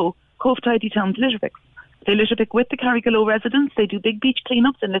Carrigallow, Cove Tidy Towns litter pick. They litter pick with the Carrigallow residents. They do big beach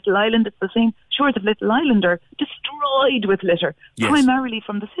cleanups in Little Island. It's the same. Shores of Little Island are destroyed with litter, primarily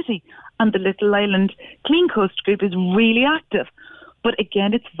from the city. And the Little Island Clean Coast group is really active. But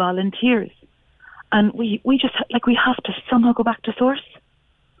again, it's volunteers. And we just, we have to somehow go back to source.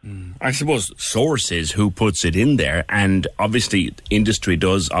 I suppose source is who puts it in there, and obviously industry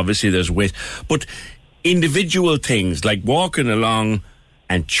does, obviously there's waste, but individual things like walking along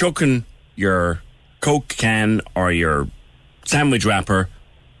and chucking your Coke can or your sandwich wrapper,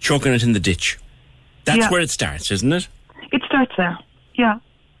 chucking it in the ditch. That's where it starts, isn't it? It starts there, yeah.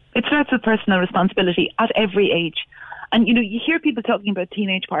 It starts with personal responsibility at every age. And, you hear people talking about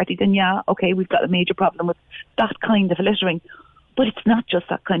teenage parties, and we've got a major problem with that kind of littering. But it's not just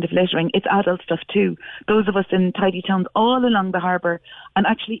that kind of littering, it's adult stuff too. Those of us in tidy towns all along the harbour, and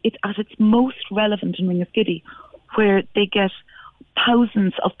actually it's at its most relevant in Ringaskiddy, where they get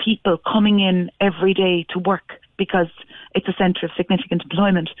thousands of people coming in every day to work because it's a centre of significant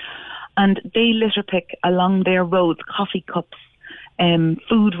employment. And they litter pick along their roads, coffee cups,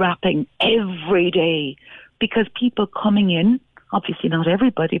 food wrapping every day, because people coming in, obviously not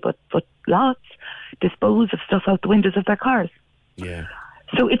everybody, but lots, dispose of stuff out the windows of their cars. Yeah.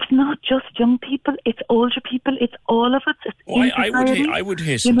 So it's not just young people, it's older people, it's all of us. I would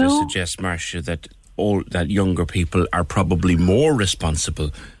hasten to suggest, Marcia, that younger people are probably more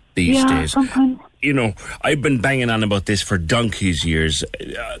responsible these days. Sometimes. I've been banging on about this for donkey's years,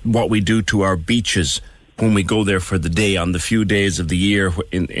 what we do to our beaches when we go there for the day, on the few days of the year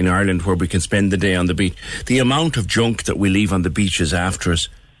in Ireland where we can spend the day on the beach. The amount of junk that we leave on the beaches after us.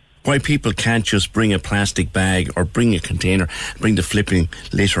 Why people can't just bring a plastic bag or bring a container, bring the flipping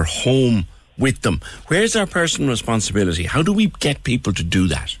litter home with them. Where's our personal responsibility? How do we get people to do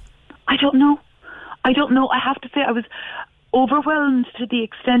that? I don't know. I have to say I was overwhelmed to the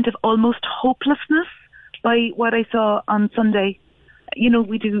extent of almost hopelessness by what I saw on Sunday.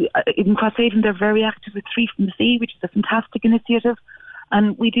 We do, in Crosshaven, they're very active with Three from the Sea, which is a fantastic initiative.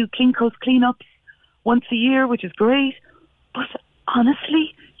 And we do Clean Coast cleanups once a year, which is great. But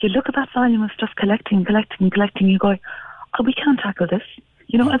honestly, you look at that volume of stuff collecting, you go, we can't tackle this.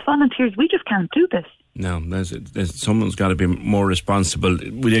 as volunteers, we just can't do this. No, someone's got to be more responsible.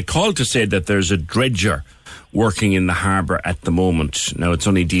 We had called to say that there's a dredger working in the harbour at the moment. Now, it's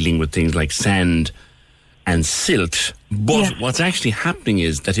only dealing with things like sand and silt, but what's actually happening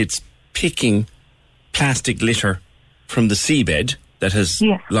is that it's picking plastic litter from the seabed that has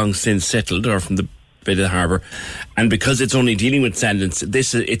long since settled, or from the bed of the harbour, and because it's only dealing with sand and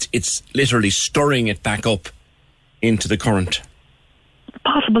it's literally stirring it back up into the current. It's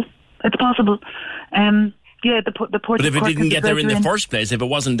possible. The port. But if it didn't get there in the first place, if it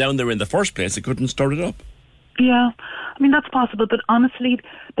wasn't down there in the first place, it couldn't stir it up. Yeah, I mean, that's possible. But honestly,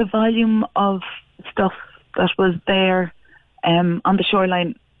 the volume of stuff that was there on the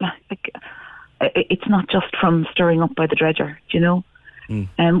shoreline, it's not just from stirring up by the dredger,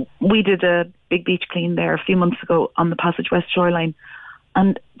 we did a big beach clean there a few months ago on the Passage West shoreline,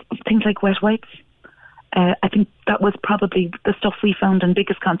 and things like wet wipes. I think that was probably the stuff we found in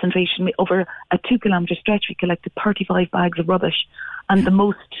biggest concentration. Over a 2-kilometre stretch, we collected 35 bags of rubbish, and the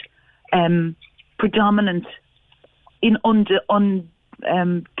most predominant in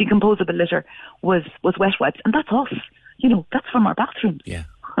decomposable litter was wet wipes, and that's us. That's from our bathrooms. Yeah,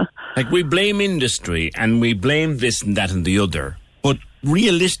 like we blame industry and we blame this and that and the other, but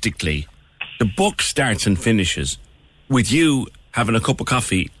realistically, the buck starts and finishes with you having a cup of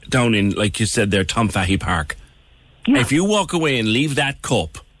coffee down in, like you said there, Tom Fahey Park. Yeah. If you walk away and leave that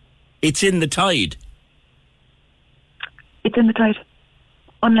cup, it's in the tide. It's in the tide.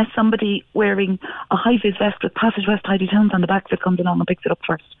 Unless somebody wearing a high-vis vest with Passage West Tidy Towns on the back that comes along and picks it up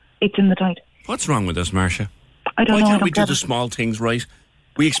first. It's in the tide. What's wrong with us, Marcia? I don't know. Why can't we do the small things right?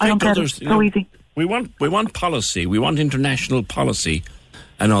 We expect others. So easy. We want policy. We want international policy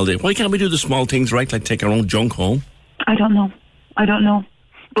and all that. Why can't we do the small things right, like take our own junk home? I don't know.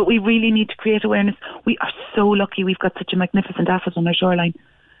 But we really need to create awareness. We are so lucky we've got such a magnificent asset on our shoreline.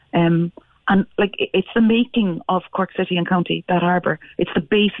 And it's the making of Cork City and County, that harbour. It's the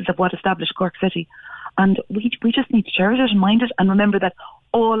basis of what established Cork City. And we just need to cherish it and mind it, and remember that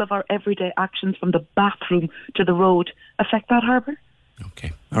all of our everyday actions, from the bathroom to the road, affect that harbour.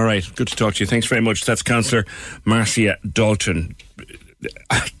 Okay. All right. Good to talk to you. Thanks very much. That's Councillor Marcia Dalton.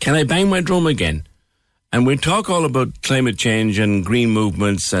 Can I bang my drum again? And we'll talk all about climate change and green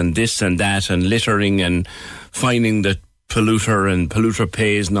movements and this and that and littering and finding the polluter and polluter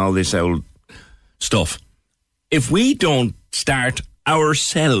pays and all this old stuff. If we don't start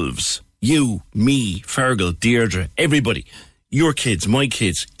ourselves, you, me, Fergal, Deirdre, everybody, your kids, my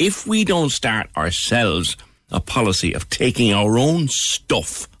kids, if we don't start ourselves a policy of taking our own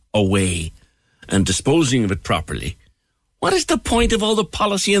stuff away and disposing of it properly, what is the point of all the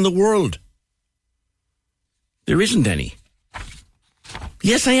policy in the world? There isn't any.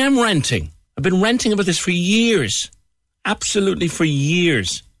 Yes, I am ranting. I've been ranting about this for years. Absolutely for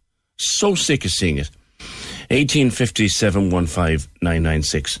years. So sick of seeing it.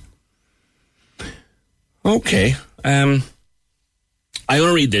 1857-15996. Okay. I want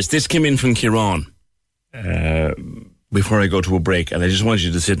to read this. This came in from Kieran before I go to a break, and I just want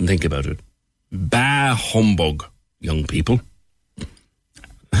you to sit and think about it. Bah humbug, young people.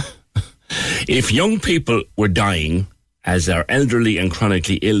 If young people were dying, as our elderly and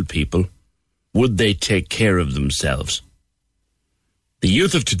chronically ill people, would they take care of themselves? The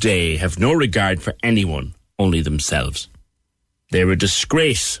youth of today have no regard for anyone, only themselves. They're a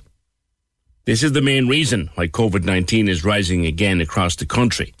disgrace. This is the main reason why COVID-19 is rising again across the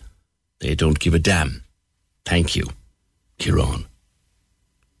country. They don't give a damn. Thank you, Kieran.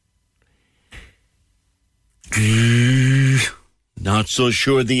 Not so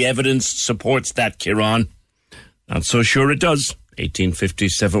sure the evidence supports that, Kieran. Not so sure it does.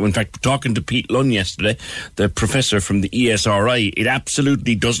 1857. In fact, talking to Pete Lunn yesterday, the professor from the ESRI, it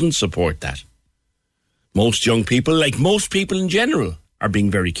absolutely doesn't support that. Most young people, like most people in general, are being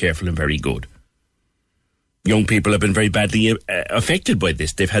very careful and very good. Young people have been very badly affected by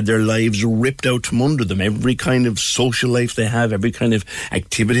this. They've had their lives ripped out from under them. Every kind of social life they have, every kind of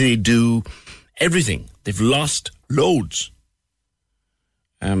activity they do, everything. They've lost loads.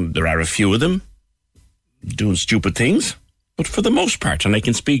 There are a few of them doing stupid things, but for the most part, and I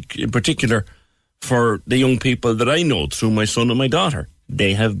can speak in particular for the young people that I know through my son and my daughter,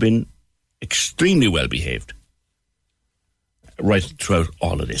 they have been extremely well behaved right throughout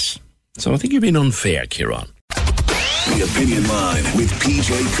all of this. So I think you're being unfair, Kieran. The Opinion Line with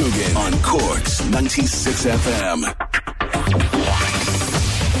PJ Coogan on Cork's 96 FM.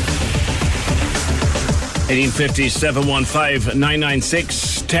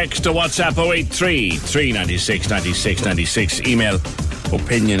 1850-715-996. Text to WhatsApp 083 396 96 96. Email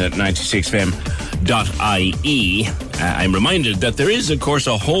opinion@96fm.ie. I'm reminded that there is, of course,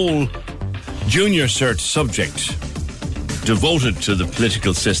 a whole junior cert subject devoted to the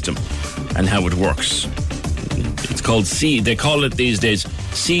political system and how it works. It's called they call it these days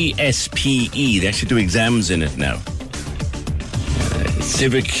CSPE. They actually do exams in it now.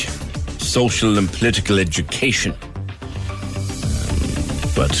 Civic, social and political education.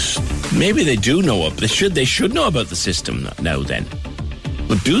 But maybe they do know they should know about the system now then.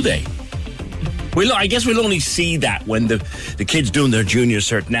 But do they? Well, I guess we'll only see that when the kids doing their junior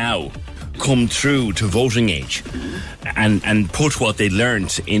cert now come through to voting age and put what they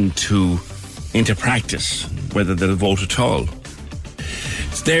learned into practice, whether they'll vote at all.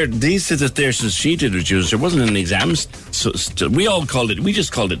 These said that there, since she did her junior, there wasn't an exam. We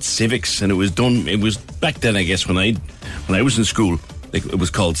just called it civics, and it was back then, I guess, when I was in school, it was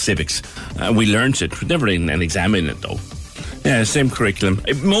called civics. We learned it. Never an exam in it, though. Yeah, same curriculum.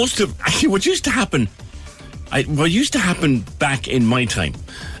 What used to happen back in my time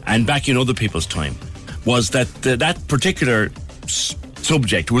and back in other people's time was that that particular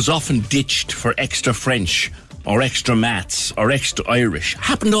subject was often ditched for extra French or extra maths or extra Irish.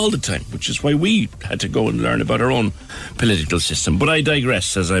 Happened all the time, which is why we had to go and learn about our own political system. But I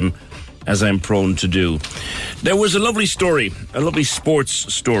digress, as I'm prone to do. There was a lovely story, a lovely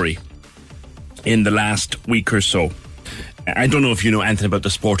sports story in the last week or so. I don't know if you know anything about the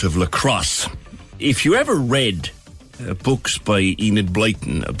sport of lacrosse. If you ever read books by Enid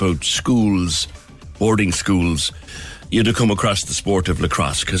Blyton about schools, boarding schools, you'd have come across the sport of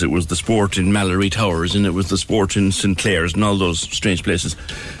lacrosse, because it was the sport in Mallory Towers and it was the sport in St. Clair's and all those strange places.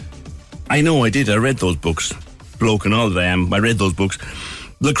 I know I did. I read those books. Bloke and all that I am. I read those books.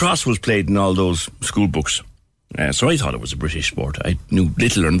 Lacrosse was played in all those school books. So I thought it was a British sport. I knew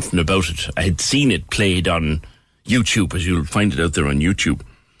little or nothing about it. I had seen it played on YouTube, as you'll find it out there on YouTube.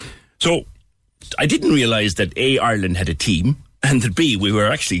 So I didn't realise that A, Ireland had a team, and that B, we were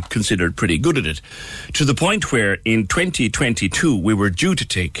actually considered pretty good at it, to the point where in 2022 we were due to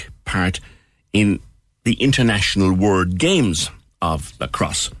take part in the International World Games of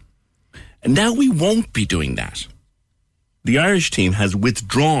Lacrosse. And now we won't be doing that. The Irish team has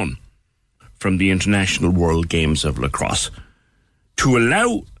withdrawn from the International World Games of Lacrosse to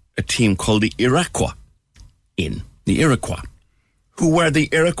allow a team called the Iroquois in. The Iroquois. Who were the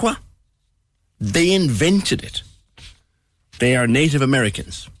Iroquois? They invented it. They are Native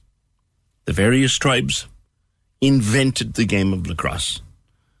Americans. The various tribes invented the game of lacrosse.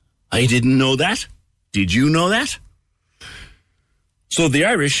 I didn't know that. Did you know that? So the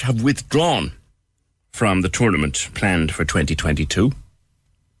Irish have withdrawn from the tournament planned for 2022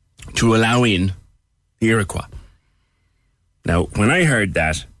 to allow in the Iroquois. Now, when I heard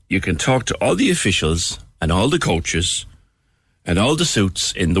that, you can talk to all the officials and all the coaches and all the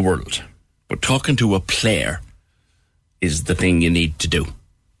suits in the world, but talking to a player is the thing you need to do.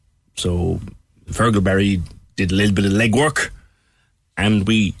 So Fergal Barry did a little bit of legwork, and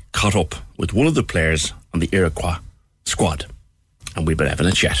we caught up with one of the players on the Iroquois squad, and we've been having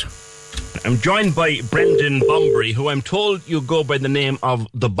a chat. I'm joined by Brendan Bombery, who I'm told you go by the name of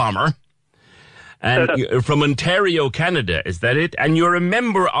the Bomber, and you're from Ontario, Canada. Is that it? And you're a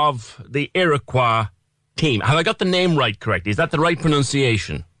member of the Iroquois team. Have I got the name right correctly? Is that the right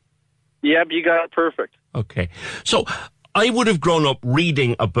pronunciation? Yep, you got it perfect. Okay. So I would have grown up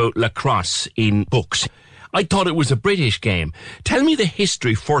reading about lacrosse in books. I thought it was a British game. Tell me the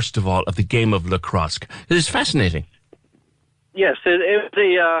history, first of all, of the game of lacrosse. It is fascinating. Yes, it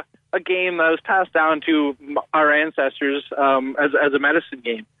was a game that was passed down to our ancestors as a medicine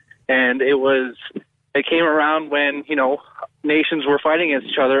game. And it came around when, nations were fighting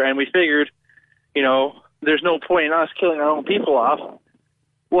against each other, and we figured, there's no point in us killing our own people off.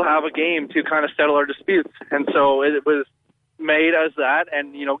 We'll have a game to kind of settle our disputes. And so it was made as that,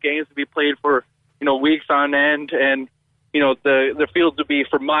 and, games would be played for, weeks on end, and, the fields would be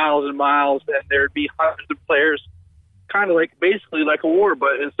for miles and miles, and there'd be hundreds of players, kind of basically like a war,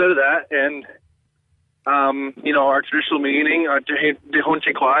 but instead of that, and, our traditional meaning,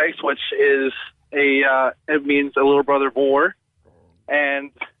 Dehunchiquais, which is it means a little brother of war,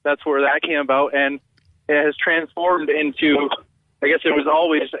 and that's where that came about, and it has transformed into, I guess it was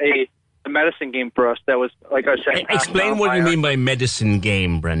always a medicine game for us. That was, like I said... Explain what you mean by medicine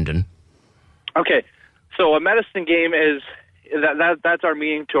game, Brendan. Okay, so a medicine game is, that's our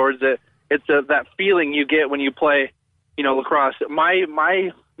meaning towards it. It's that feeling you get when you play, lacrosse.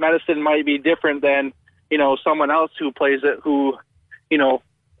 My medicine might be different than, someone else who plays it who,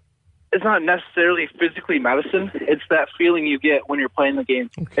 it's not necessarily physically medicine. It's that feeling you get when you're playing the game.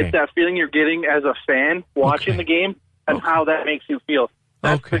 Okay. It's that feeling you're getting as a fan watching the game and how that makes you feel.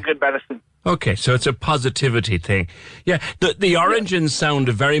 That's the good medicine. Okay, so it's a positivity thing. Yeah, the origins sound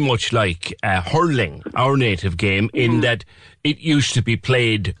very much like hurling, our native game, in that it used to be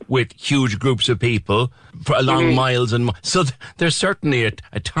played with huge groups of people for along miles and miles. So there's certainly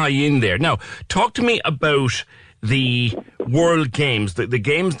a tie-in there. Now, talk to me about the World Games, the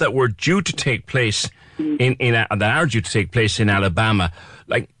games that were due to take place that are due to take place in Alabama.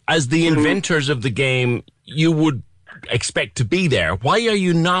 Like, as the inventors of the game, you would expect to be there. Why are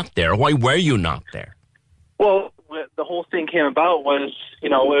you not there? Why were you not there? Well, the whole thing came about was, it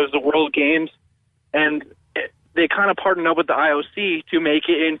was the World Games, and they kind of partnered up with the IOC to make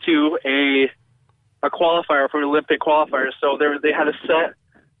it into a qualifier for Olympic qualifiers. So they had a set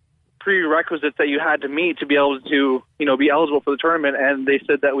prerequisites that you had to meet to be able to, be eligible for the tournament, and they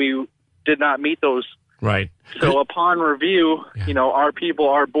said that we did not meet those. Right. So upon review, our people,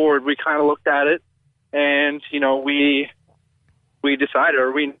 our board, we kind of looked at it, and we decided,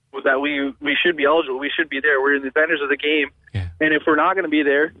 that we should be eligible. We should be there. We're the inventors of the game, and if we're not going to be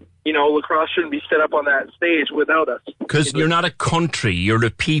there, lacrosse shouldn't be set up on that stage without us. Because you're not a country. You're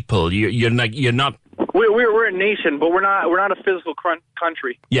a people. You're not. We're a nation, but we're not a physical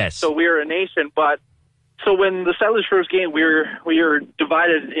country. Yes. So we're a nation, but so when the settlers first came, we were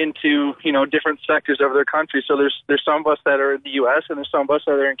divided into different sectors of their country. So there's some of us that are in the U.S. and there's some of us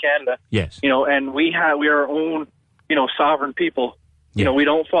that are in Canada. Yes. And we are our own sovereign people. Yeah. We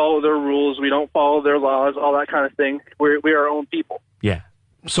don't follow their rules, we don't follow their laws, all that kind of thing. We are our own people. Yeah.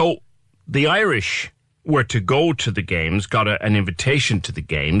 So the Irish were to go to the games, got an invitation to the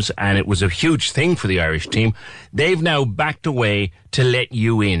games, and it was a huge thing for the Irish team. They've now backed away to let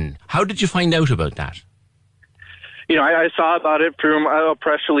you in. How did you find out about that? I saw about it through a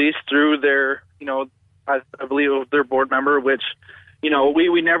press release through their, I believe it was their board member, which,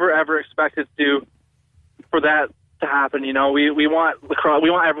 we never ever expected for that to happen. We want lacrosse, we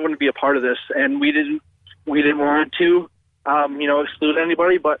want everyone to be a part of this, and we didn't want to, exclude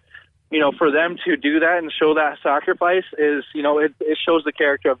anybody, but for them to do that and show that sacrifice is, it shows the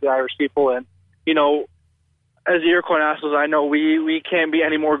character of the Irish people. And, as the Iroquois Nationals, I know we can't be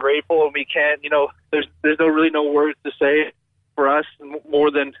any more grateful, and we can't, there's no words to say for us more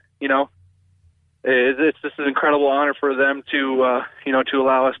than, it's just an incredible honor for them to, to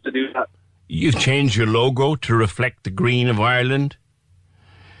allow us to do that. You've changed your logo to reflect the green of Ireland.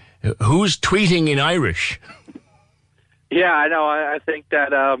 Who's tweeting in Irish? Yeah, I know. I think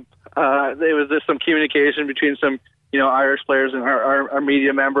that there was just some communication between some, Irish players and our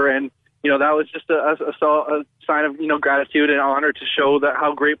media member, and that was just a sign of gratitude and honor to show that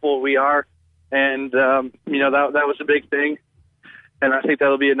how grateful we are, and that was a big thing, and I think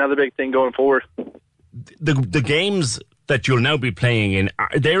that'll be another big thing going forward. The games that you'll now be playing in,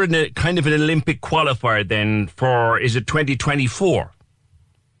 they're in a kind of an Olympic qualifier then for, is it 2024?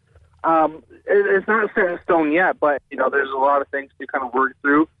 It's not set in stone yet, but there's a lot of things to kind of work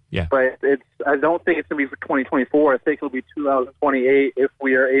through. Yeah. But I don't think it's going to be for 2024. I think it'll be 2028 if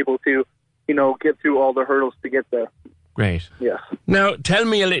we are able to, get through all the hurdles to get there. Great. Yes. Now, tell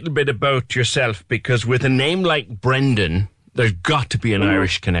me a little bit about yourself, because with a name like Brendan, there's got to be an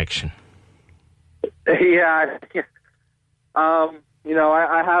Irish connection. Yeah.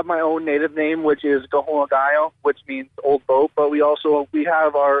 I have my own native name, which is Gohonagayo, which means old boat, but we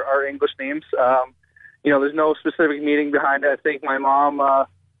have our English names. There's no specific meaning behind it. I think my mom,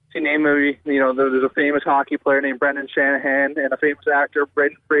 she named me, there's a famous hockey player named Brendan Shanahan and a famous actor,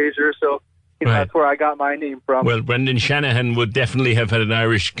 Brendan Fraser, so Right. That's where I got my name from. Well, Brendan Shanahan would definitely have had an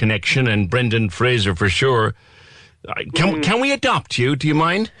Irish connection, and Brendan Fraser for sure. Can we adopt you? Do you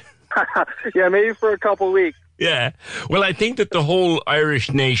mind? Yeah, maybe for a couple of weeks. Yeah. Well, I think that the whole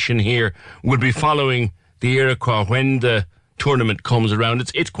Irish nation here would be following the Iroquois when the tournament comes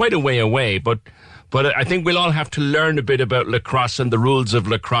around. It's quite a way away, but I think we'll all have to learn a bit about lacrosse and the rules of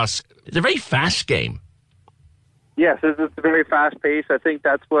lacrosse. It's a very fast game. Yes, it's a very fast pace. I think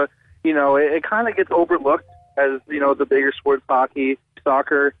that's what, it kind of gets overlooked as, the bigger sports, hockey,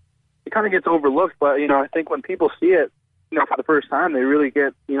 soccer. It kind of gets overlooked, but, I think when people see it, for the first time, they really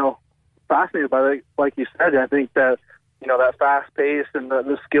get, fascinated by it. Like you said, I think that, that fast pace and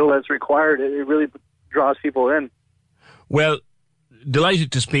the skill that's required, it really draws people in. Well,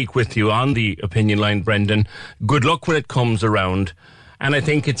 delighted to speak with you on the opinion line, Brendan. Good luck when it comes around. And I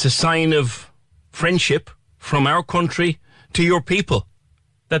think it's a sign of friendship from our country to your people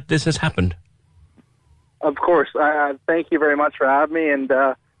that this has happened. Of course. Thank you very much for having me. And,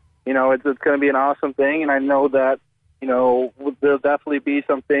 it's going to be an awesome thing. And I know that, there'll definitely be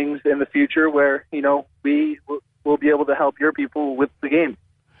some things in the future where, we will be able to help your people with the game.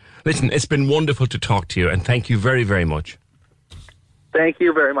 Listen, it's been wonderful to talk to you, and thank you very, very much. Thank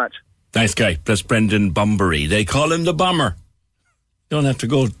you very much. Nice guy. That's Brendan Bombery. They call him the Bomber. You don't have to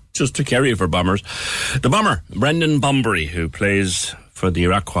go just to Kerry for bombers. The Bomber, Brendan Bombery, who plays for the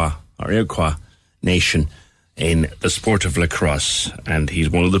Iroquois nation in the sport of lacrosse. And he's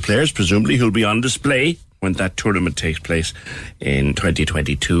one of the players, presumably, who'll be on display when that tournament takes place in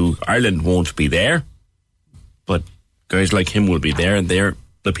 2022. Ireland won't be there, but guys like him will be there, and they're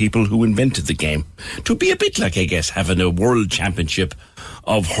the people who invented the game. To be a bit like, I guess, having a world championship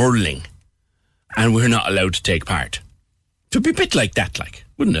of hurling, and we're not allowed to take part. To be a bit like that,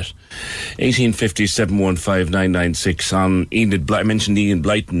 wouldn't it? 1850 715 996 on Enid I mentioned Ian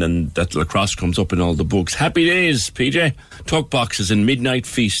Blyton, and that lacrosse comes up in all the books. Happy days, PJ. Tuck boxes and midnight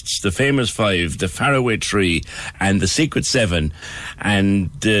feasts, the famous 5, the faraway 3, and the secret 7, and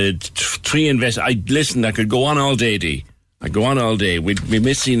the 3 Listen, I could go on all day, Dee. I'd go on all day. We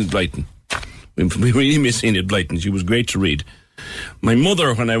miss Enid Blyton. We really miss Enid Blyton. She was great to read. My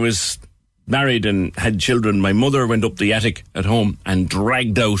mother, when I was married and had children, my mother went up the attic at home and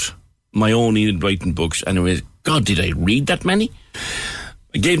dragged out my own Enid Blyton books, and it was, God, did I read that many?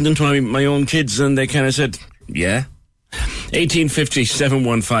 I gave them to my own kids, and they kind of said, yeah. 1850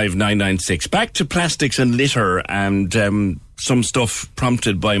 715 996. Back to plastics and litter, and some stuff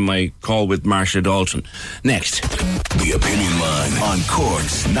prompted by my call with Marsha Dalton. Next. The Opinion Line on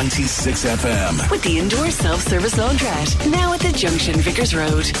Cork's 96 FM. With the indoor self-service laundrette, now at the Junction, Vickers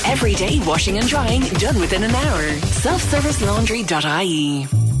Road. Every day washing and drying, done within an hour. Selfservicelaundry.ie.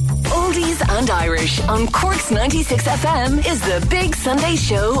 Oldies and Irish on Cork's 96 FM is the Big Sunday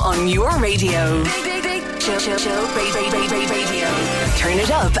Show on your radio. Big show, radio. Turn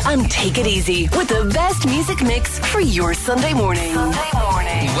it up and take it easy with the best music mix for your Sunday morning.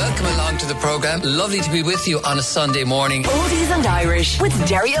 Welcome along to the programme. Lovely to be with you on a Sunday morning. Oldies and Irish with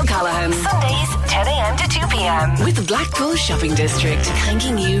Derry O'Callaghan. Sundays, 10 a.m. to 2 p.m. With Blackpool Shopping District,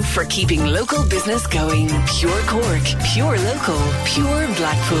 thanking you for keeping local business going. Pure Cork, pure local, pure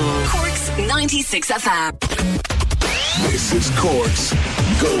Blackpool. Cork's 96 FM. This is Cork's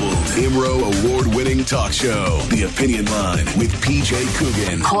Gold IMRO award-winning talk show, The Opinion Line with PJ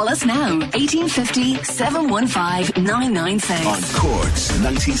Coogan. Call us now, 1850 715 996. On Cork's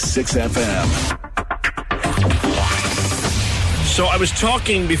 96 FM. So I was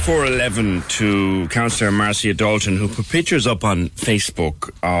talking before 11 to Councillor Marcia Dalton, who put pictures up on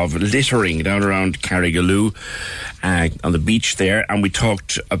Facebook of littering down around Carrigaloo on the beach there, and we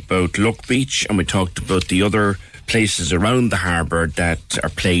talked about Luck Beach, and we talked about the other places around the harbour that are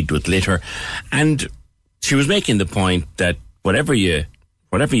plagued with litter. And she was making the point that whatever you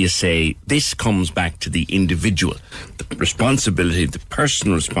say, this comes back to the individual, the responsibility, the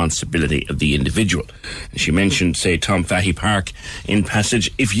personal responsibility of the individual. And she mentioned, say, Tom Fahey Park in Passage.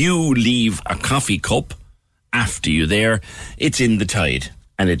 If you leave a coffee cup after you there, it's in the tide,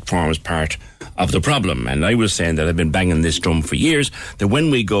 and it forms part of the problem. And I was saying that I've been banging this drum for years, that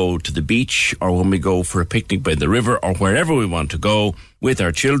when we go to the beach or when we go for a picnic by the river or wherever we want to go with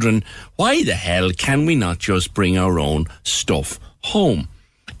our children, why the hell can we not just bring our own stuff home?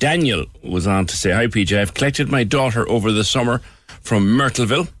 Daniel was on to say, hi PJ, I've collected my daughter over the summer from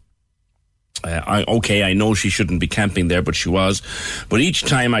Myrtleville. I know she shouldn't be camping there, but she was. But each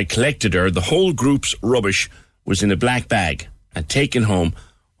time I collected her, the whole group's rubbish was in a black bag and taken home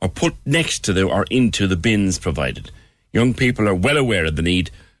or put next to or into the bins provided. Young people are well aware of the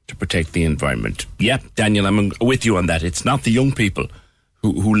need to protect the environment. Yep, Daniel, I'm with you on that. It's not the young people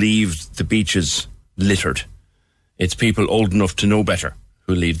who leave the beaches littered. It's people old enough to know better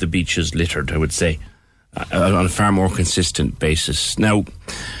who leave the beaches littered, I would say, on a far more consistent basis. Now,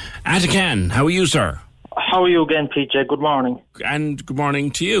 Atakan, how are you, sir? How are you again, PJ? Good morning. And good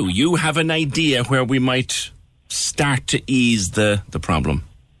morning to you. You have an idea where we might start to ease the problem.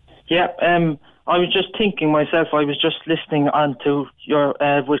 Yeah, I was just thinking myself, I was just listening on to your,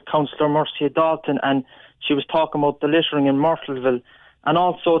 with Councillor Marcia Dalton, and she was talking about the littering in Myrtleville, and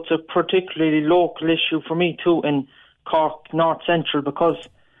also it's a particularly local issue for me too in Cork North Central, because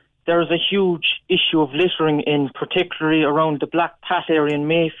there's a huge issue of littering in particularly around the Black Pat area in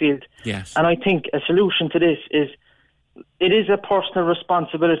Mayfield. Yes. And I think a solution to this is, it is a personal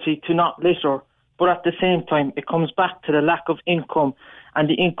responsibility to not litter, but at the same time it comes back to the lack of income and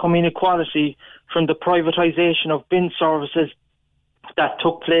the income inequality from the privatisation of bin services that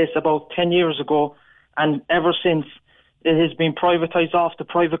took place about 10 years ago, and ever since it has been privatised off to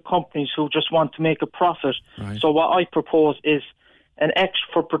private companies who just want to make a profit. Right. So what I propose is an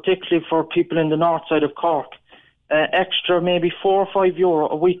extra, particularly for people in the north side of Cork, extra maybe €4 or €5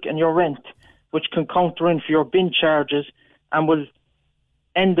 a week in your rent, which can counter in for your bin charges and will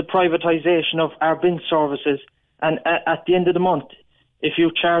end the privatisation of our bin services. And at the end of the month, if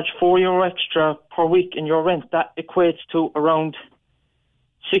you charge €4 extra per week in your rent, that equates to around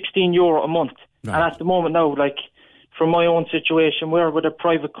 €16 a month. Right. And at the moment now, like, from my own situation, we're with a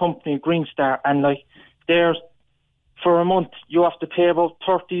private company, Green Star, and like, there's, for a month, you have to pay about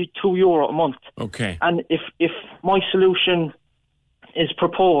 €32 a month. Okay. And if my solution is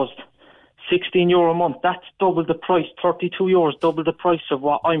proposed, €16 a month, that's double the price. €32, double the price of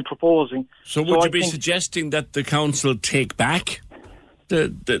what I'm proposing. So would you be suggesting that the council take back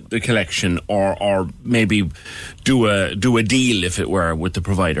the collection, or maybe do a deal, if it were, with the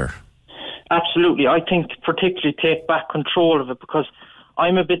provider? Absolutely. I think particularly take back control of it, because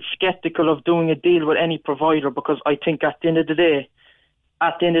I'm a bit sceptical of doing a deal with any provider, because I think at the end of the day,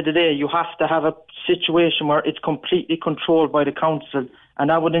 you have to have a situation where it's completely controlled by the council, and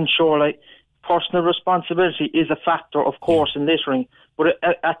that would ensure, like, personal responsibility is a factor, of course, in littering. But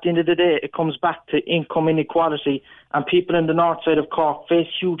at the end of the day, it comes back to income inequality, and people in the north side of Cork face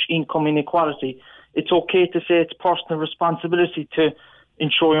huge income inequality. It's okay to say it's personal responsibility to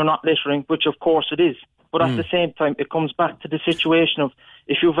ensure you're not littering, which of course it is. But at the same time, it comes back to the situation of,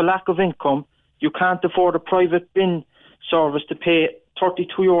 if you have a lack of income, you can't afford a private bin service to pay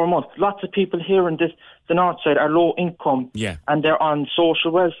 €32 a month. Lots of people here in the north side are low income, and they're on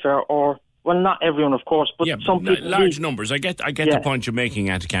social welfare, or, well, not everyone, of course, but some people. Large numbers. I get the point you're making,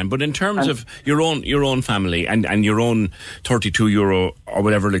 Atakan. But in terms of your own family and your own €32 or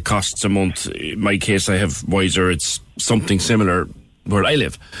whatever it costs a month, in my case, I have Wiser. It's something similar where I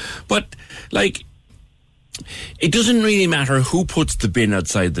live. But, like, it doesn't really matter who puts the bin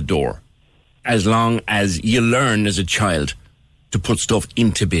outside the door, as long as you learn as a child to put stuff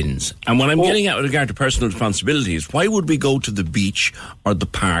into bins. And what I'm getting at with regard to personal responsibility is, why would we go to the beach or the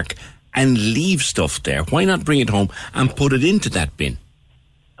park and leave stuff there? Why not bring it home and put it into that bin?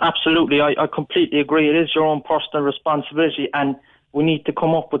 Absolutely. I completely agree. It is your own personal responsibility, and we need to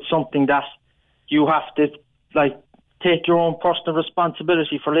come up with something that you have to, like, take your own personal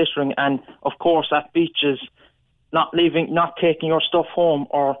responsibility for littering. And of course at beaches, not taking your stuff home,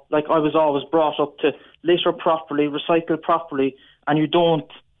 or, like, I was always brought up to litter properly, recycle properly, and you don't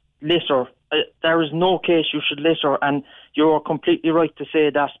litter. There is no case you should litter, and you're completely right to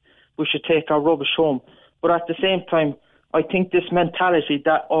say that we should take our rubbish home. But at the same time, I think this mentality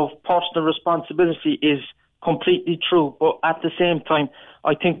that of personal responsibility is completely true. But at the same time,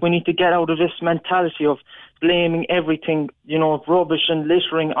 I think we need to get out of this mentality of blaming everything, rubbish and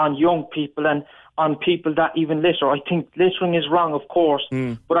littering on young people and on people that even litter. I think littering is wrong, of course,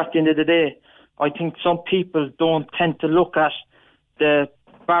 but at the end of the day, I think some people don't tend to look at the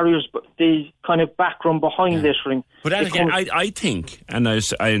barriers, the kind of background behind littering. But again, I think, and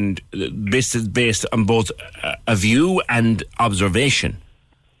this is based on both a view and observation,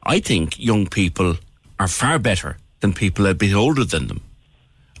 I think young people are far better than people a bit older than them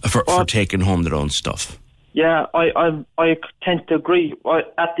for taking home their own stuff. Yeah, I tend to agree.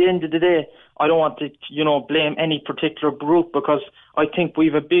 At the end of the day, I don't want to, blame any particular group, because I think we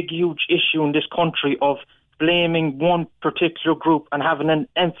have a big, huge issue in this country of blaming one particular group and having an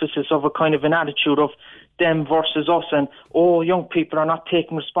emphasis of a kind of an attitude of them versus us, and, young people are not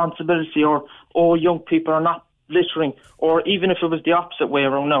taking responsibility, or, young people are not littering, or even if it was the opposite way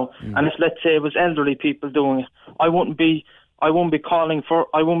around now, and if, let's say, it was elderly people doing it, I won't be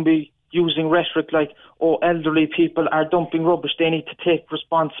using rhetoric like, elderly people are dumping rubbish. They need to take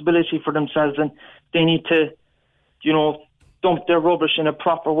responsibility for themselves, and they need to, dump their rubbish in a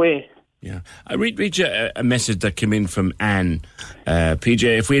proper way. Yeah. I read you a message that came in from Anne.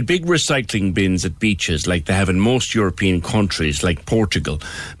 PJ, if we had big recycling bins at beaches like they have in most European countries, like Portugal,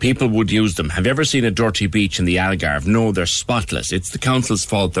 people would use them. Have you ever seen a dirty beach in the Algarve? No, they're spotless. It's the council's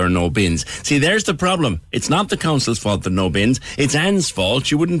fault there are no bins. See, there's the problem. It's not the council's fault there are no bins. It's Anne's fault.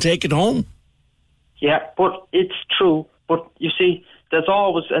 She wouldn't take it home. Yeah, but it's true. But you see, there's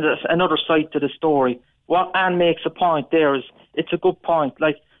always another side to the story. What Anne makes a point there is, it's a good point.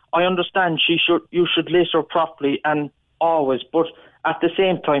 Like, I understand you should litter properly and always, but at the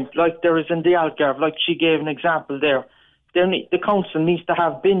same time, like there is in the Algarve, like she gave an example there, the council needs to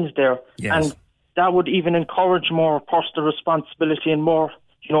have bins there, and that would even encourage more personal responsibility and more,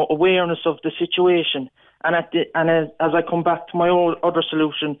 awareness of the situation. And as I come back to my other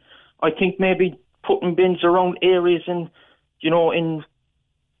solution, I think maybe putting bins around areas in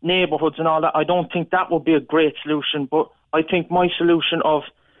neighbourhoods and all that, I don't think that would be a great solution. But I think my solution of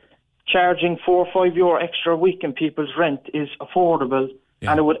charging €4 or €5 extra a week in people's rent is affordable,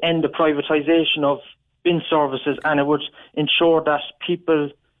 and it would end the privatisation of bin services, and it would ensure that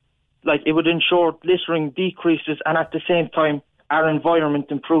it would ensure littering decreases, and at the same time our environment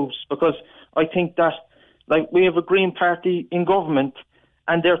improves. Because I think that, we have a Green Party in government,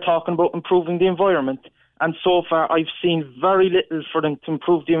 and they're talking about improving the environment. And so far, I've seen very little for them to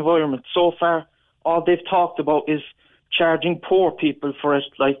improve the environment. So far, all they've talked about is charging poor people for it,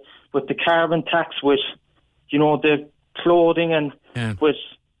 like with the carbon tax, with, the clothing, and with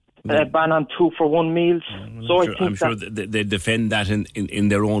ban on 2-for-1 meals. I'm sure they defend that in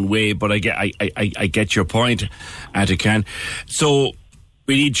their own way, but I get your point, Atakan. So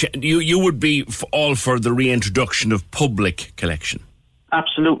we need you would be all for the reintroduction of public collection.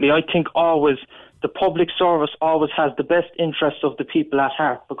 Absolutely. I think always the public service always has the best interests of the people at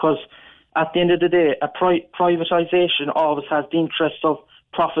heart, because at the end of the day, a privatisation always has the interests of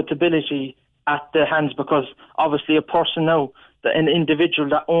profitability at the hands, because obviously a person now, an individual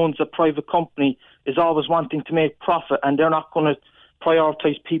that owns a private company, is always wanting to make profit, and they're not going to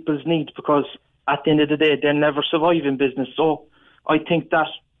prioritise people's needs, because at the end of the day, they'll never survive in business. So I think that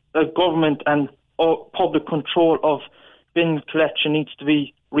government and public control of bin collection needs to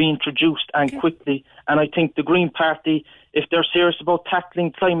be reintroduced, and quickly. And I think the Green Party, if they're serious about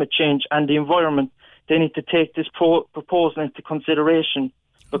tackling climate change and the environment, they need to take this proposal into consideration,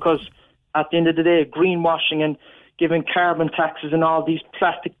 because at the end of the day, greenwashing and giving carbon taxes and all these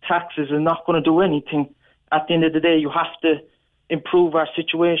plastic taxes is not going to do anything. At the end of the day, you have to improve our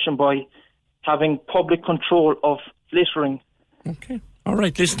situation by having public control of littering. Okay. All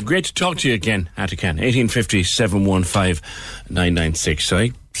right, listen, great to talk to you again, Atakan. 1850 715 996.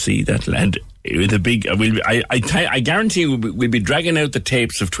 I see that lad with a big... I guarantee we'll be dragging out the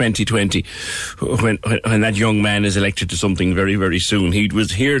tapes of 2020 when that young man is elected to something very, very soon. He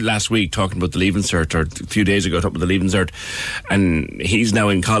was here last week talking about the Leaving Cert, or a few days ago talking about the Leaving Cert, and he's now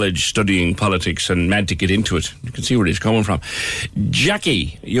in college studying politics and mad to get into it. You can see where he's coming from.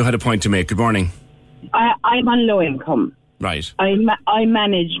 Jackie, you had a point to make. Good morning. I'm on low income. Right. I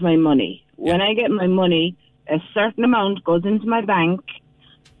manage my money. When I get my money, a certain amount goes into my bank,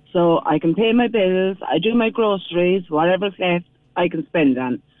 so I can pay my bills, I do my groceries, whatever's left, I can spend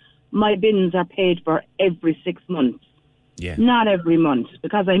on. My bins are paid for every 6 months. Yeah. Not every month,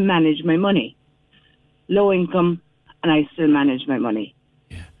 because I manage my money. Low income, and I still manage my money.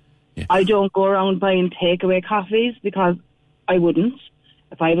 Yeah. I don't go around buying takeaway coffees, because I wouldn't.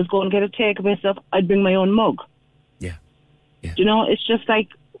 If I was going to get a takeaway stuff, I'd bring my own mug. Yeah. You know, it's just like,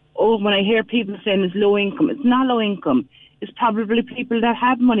 when I hear people saying it's low income, it's not low income. It's probably people that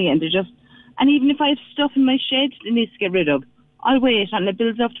have money, and and even if I have stuff in my shed that needs to get rid of, I'll wait and it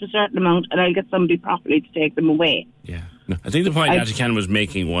builds up to a certain amount, and I'll get somebody properly to take them away. Yeah. No, I think the point Atakan was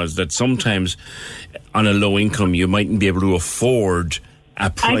making was that sometimes on a low income you mightn't be able to afford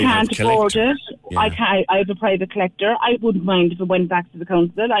a private collector. I can't afford it. Yeah. I have a private collector. I wouldn't mind if it went back to the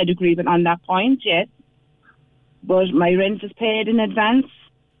council. I'd agree with on that point, yes. But my rent is paid in advance.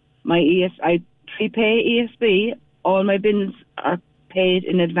 I prepay ESB. All my bins are paid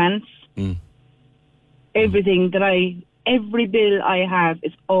in advance. Every bill I have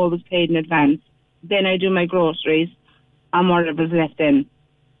is always paid in advance. Then I do my groceries, and whatever's left then,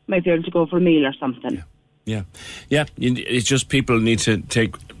 might be able to go for a meal or something. Yeah. It's just people need to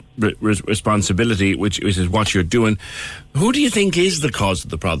take responsibility, which is what you're doing. Who do you think is the cause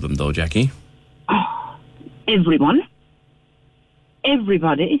of the problem, though, Jackie? Everyone.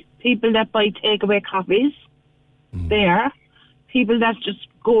 Everybody. People that buy takeaway coffees. There. People that just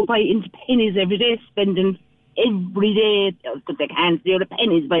go buy into pennies every day, spending every day, because they can't see the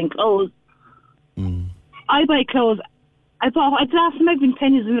pennies buying clothes. I buy clothes. I'd last time I've been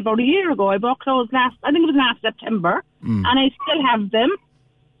pennies in about a year ago. I bought clothes last September, and I still have them.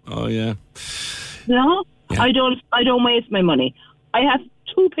 Oh, yeah. No, yeah. I don't waste my money. I have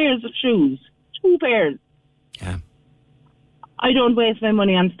 2 pairs of shoes. 2 pairs. Yeah. I don't waste my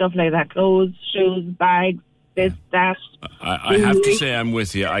money on stuff like that. Clothes, shoes, bags, this, that. I have to say I'm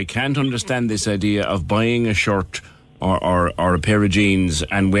with you. I can't understand this idea of buying a shirt or a pair of jeans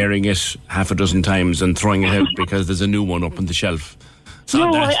and wearing it half a dozen times and throwing it out because there's a new one up on the shelf. The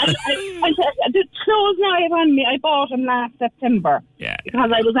clothes now I have on me, I bought them last September. Yeah.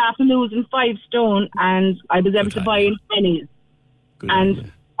 Because I was after losing 5 stone and I was able to buy in pennies.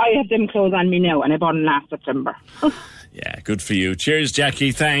 I have them clothes on me now, and I bought them last September. Yeah, good for you. Cheers,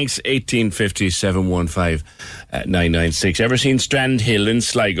 Jackie. Thanks. 1850 715 996. Ever seen Strand Hill in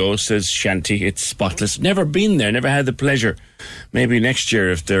Sligo, says Shanty. It's spotless. Never been there, never had the pleasure. Maybe next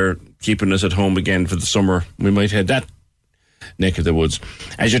year, if they're keeping us at home again for the summer, we might head that neck of the woods.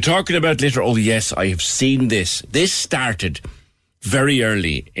 As you're talking about litter, oh yes, I have seen this. This started very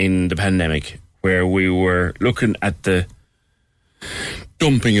early in the pandemic, where we were looking at the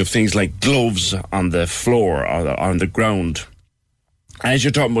dumping of things like gloves on the floor or on the ground. And as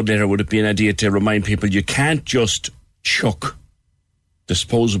you're talking about litter, would it be an idea to remind people you can't just chuck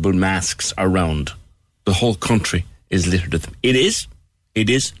disposable masks around. The whole country is littered with them. It is.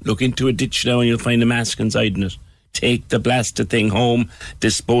 Look into a ditch now and you'll find a mask inside in it. Take the blasted thing home,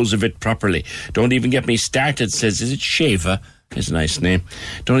 dispose of it properly. Don't even get me started, says, is it Sheva? It's a nice name.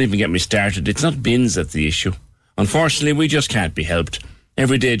 Don't even get me started. It's not bins that's the issue. Unfortunately, we just can't be helped.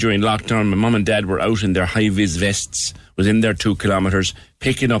 Every day during lockdown, my mum and dad were out in their high-vis vests within their 2 kilometres,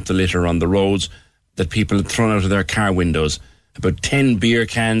 picking up the litter on the roads that people had thrown out of their car windows. About 10 beer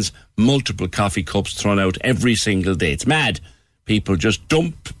cans, multiple coffee cups thrown out every single day. It's mad. People just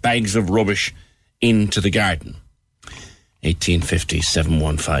dump bags of rubbish into the garden. 1850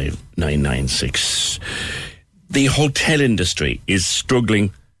 715 996. The hotel industry is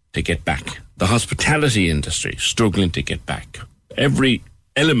struggling to get back. The hospitality industry struggling to get back. Every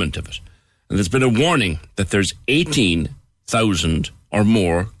element of it. And there's been a warning that there's 18,000 or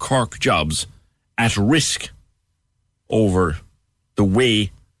more Cork jobs at risk over the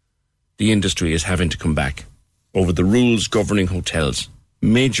way the industry is having to come back, over the rules governing hotels.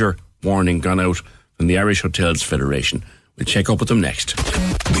 Major warning gone out from the Irish Hotels Federation. We'll check up with them next.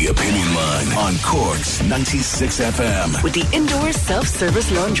 The Opinion Line on Cork's 96 FM. With the indoor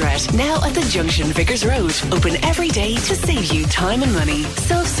self-service laundrette now at the Junction Vickers Road. Open every day to save you time and money.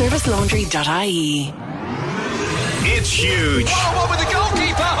 Selfservicelaundry.ie. It's huge. Oh, what with the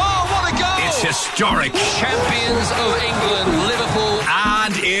goalkeeper? Oh, what a goal! It's historic. Champions of England, Liverpool.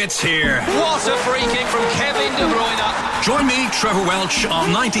 And it's here. What a free kick from Kevin De Bruyne. Join me, Trevor Welch,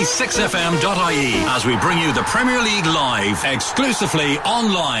 on 96fm.ie as we bring you the Premier League live, exclusively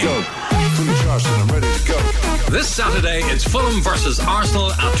online. Go. Fully charged and I'm ready to go. This Saturday, it's Fulham versus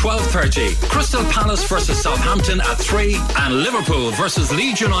Arsenal at 12:30, Crystal Palace versus Southampton at 3, and Liverpool versus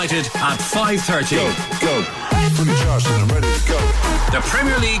Leeds United at 5:30. Go. Fully charged and I'm ready to go. The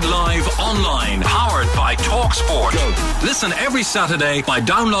Premier League live online, powered by TalkSport. Go. Listen every Saturday by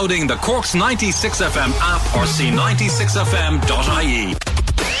downloading the Cork's 96FM app or c96fm.ie.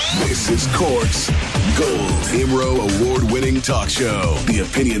 This is Cork's Gold IMRO award-winning talk show, The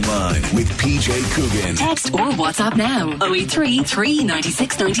Opinion Line with PJ Coogan. Text or WhatsApp now 083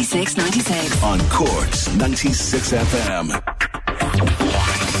 396 96 96 on Cork's 96 FM.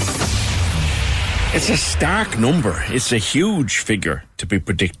 It's a stark number. It's a huge figure to be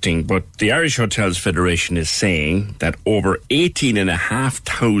predicting, but the Irish Hotels Federation is saying that over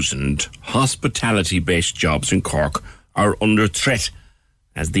 18,500 hospitality-based jobs in Cork are under threat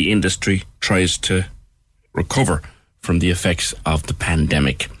as the industry tries to recover from the effects of the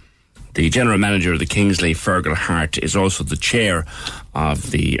pandemic. The General Manager of the Kingsley, Fergal Hart, is also the chair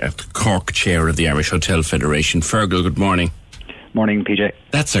of the Cork chair of the Irish Hotel Federation. Fergal, good morning. Morning, PJ.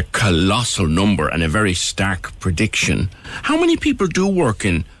 That's a colossal number and a very stark prediction. How many people do work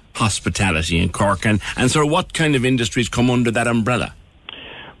in hospitality in Cork, and so what kind of industries come under that umbrella?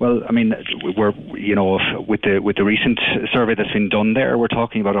 Well, I mean, we're, you know, with the recent survey that's been done there, we're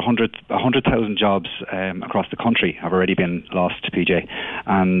talking about 100,000 jobs across the country have already been lost, PJ,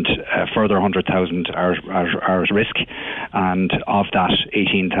 and a further 100,000 are at risk, and of that,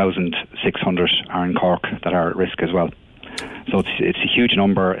 18,600 are in Cork that are at risk as well. So it's a huge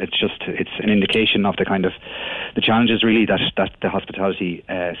number. It's an indication of the kind of the challenges really that the hospitality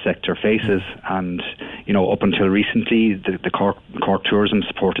sector faces. And you know, up until recently, the Cork Tourism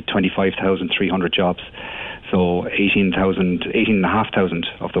supported 25,300 jobs. So 18,500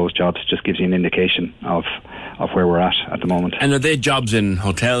 of those jobs just gives you an indication of where we're at the moment. And are they jobs in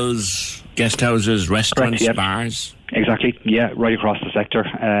hotels, guest houses, restaurants, Correct, yep. bars? Exactly, yeah, right across the sector.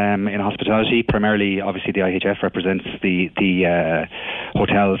 In hospitality, primarily, obviously, the IHF represents the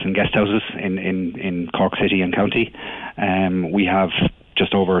hotels and guest houses in Cork City and County. We have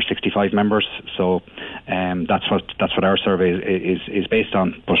just over 65 members, so that's what our survey is based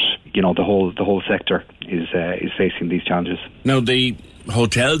on. But you know, the whole sector is facing these challenges. Now, the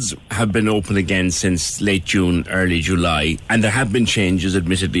hotels have been open again since late June, early July, and there have been changes.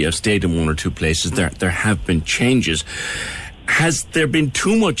 Admittedly, I've stayed in one or two places. There have been changes. Has there been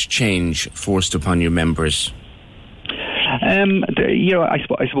too much change forced upon your members? You know, I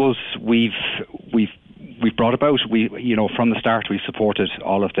suppose we've brought about, from the start we've supported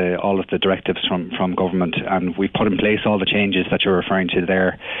all of the directives from government, and we've put in place all the changes that you're referring to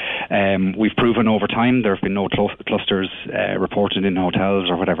there. We've proven over time there have been no clusters reported in hotels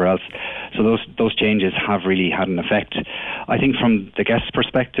or whatever else. So those changes have really had an effect. I think from the guest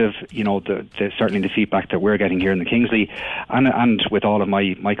perspective, you know, certainly the feedback that we're getting here in the Kingsley, and with all of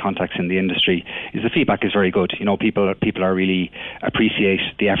my contacts in the industry, is the feedback is very good. You know, people are really appreciate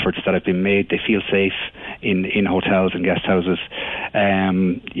the efforts that have been made. They feel safe in hotels and guest houses.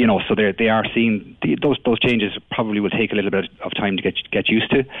 So they are seeing those changes probably will take a little bit of time to get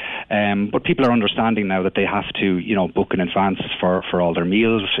used to. But people are understanding now that they have to, book in advance for all their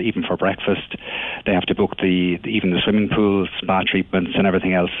meals, even for breakfast. They have to book even the swimming pools, spa treatments, and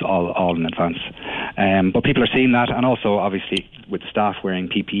everything else all in advance. But people are seeing that, and also obviously with staff wearing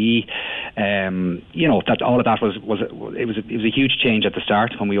PPE, that all of that was a huge change at the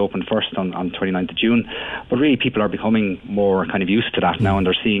start when we opened first on 29th of June. But really, people are becoming more kind of used to that now, and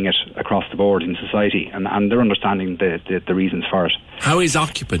they're seeing it across the board in society, and they're understanding the reasons for it. How is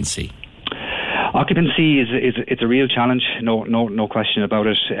occupancy? Occupancy it's a real challenge, no question about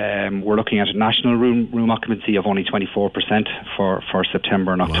it. We're looking at a national room occupancy of only 24% for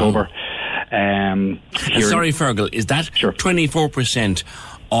September and October. Sorry, Fergal, is that 24%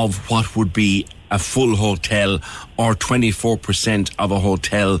 of what would be a full hotel, or 24% of a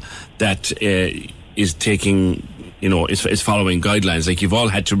hotel that is taking, is following guidelines? Like, you've all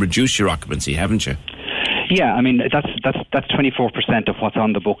had to reduce your occupancy, haven't you? Yeah, I mean that's 24% of what's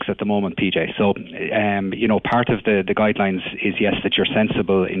on the books at the moment, PJ. So, part of the guidelines is, yes, that you're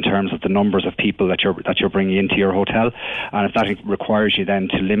sensible in terms of the numbers of people that you're bringing into your hotel, and if that requires you then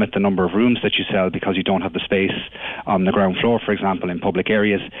to limit the number of rooms that you sell because you don't have the space on the ground floor, for example, in public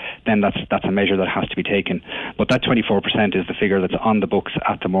areas, then that's a measure that has to be taken. But that 24% is the figure that's on the books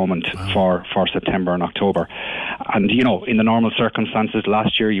at the moment for September and October. And in the normal circumstances,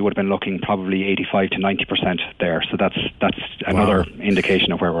 last year you would have been looking probably 85 to 90% there. So that's another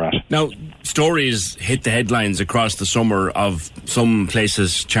indication of where we're at. Now, stories hit the headlines across the summer of some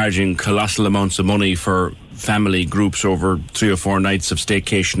places charging colossal amounts of money for family groups over 3 or 4 nights of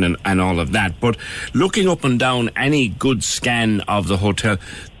staycation and all of that. But looking up and down any good scan of the hotel,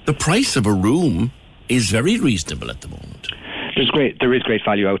 the price of a room is very reasonable at the moment. There is great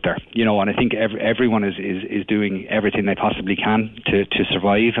value out there, and I think everyone is doing everything they possibly can to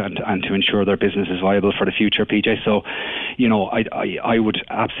survive and to ensure their business is viable for the future, PJ. So, I would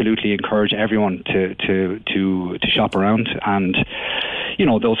absolutely encourage everyone to shop around, and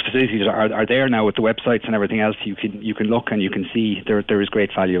those facilities are there now with the websites and everything else. You can look and you can see there is great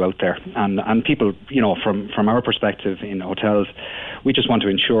value out there, and people, from our perspective in hotels, we just want to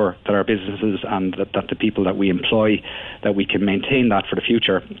ensure that our businesses and that the people that we employ, that we can maintain that for the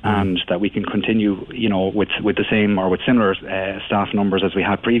future, and that we can continue, with the same or with similar staff numbers as we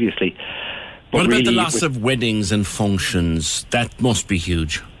had previously. But what about the loss of weddings and functions? That must be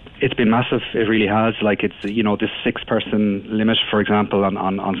huge. It's been massive. It really has. Like, it's, this 6-person limit, for example,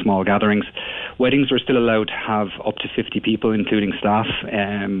 on small gatherings. Weddings were still allowed to have up to 50 people, including staff,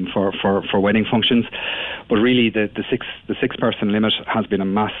 for wedding functions. But really, the 6-person limit has been a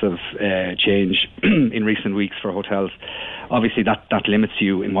massive change in recent weeks for hotels. Obviously, that limits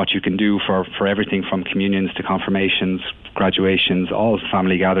you in what you can do for everything from communions to confirmations, graduations, all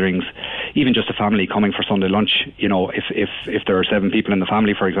family gatherings, even just a family coming for Sunday lunch. If there are 7 people in the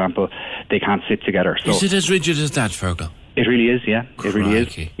family, for example, they can't sit together. So is it as rigid as that, Fergal? It really is, yeah. It really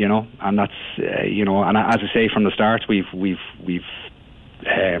is, and that's, and as I say from the start, we've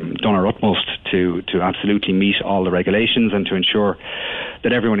done our utmost to absolutely meet all the regulations and to ensure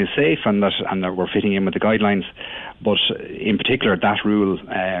that everyone is safe and that we're fitting in with the guidelines. But in particular, that rule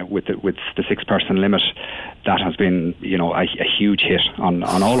with the 6-person limit, that has been a huge hit on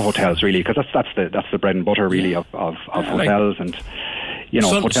all hotels, really, because that's the bread and butter, really, of hotels. And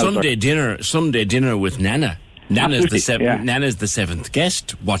Sunday dinner with Nana. Nana's the 7th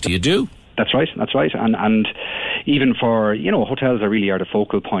guest. What do you do? That's right. And even for, hotels are the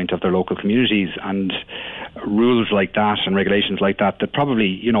focal point of their local communities, and rules like that and regulations like that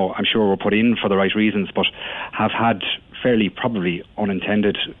probably, I'm sure were put in for the right reasons, but have had fairly probably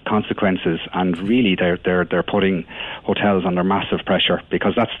unintended consequences, and really they're putting hotels under massive pressure,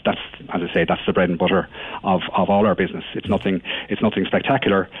 because that's as I say, that's the bread and butter of all our business. It's nothing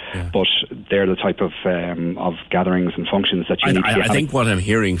spectacular, but they're the type of gatherings and functions that you need to get. I think what I'm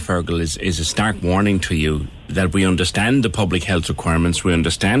hearing, Fergal, is a stark warning to you that we understand the public health requirements, we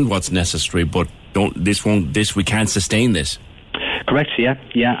understand what's necessary, but we can't sustain this. Correct, yeah,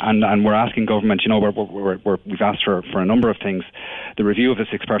 and we're asking government, we've asked for a number of things. The review of the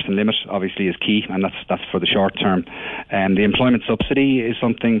 6-person limit obviously is key, and that's for the short term. The employment subsidy is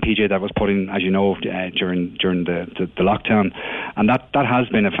something, PJ, that was put in, as you know, during the lockdown, and that has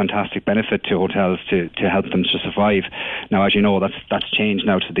been a fantastic benefit to hotels to help them to survive. Now, as you know, that's changed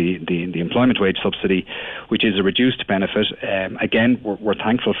now to the employment wage subsidy, which is a reduced benefit. Again, we're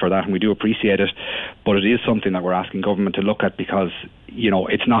thankful for that, and we do appreciate it, but it is something that we're asking government to look at, because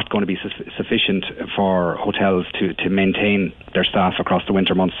it's not going to be sufficient for hotels to maintain their staff across the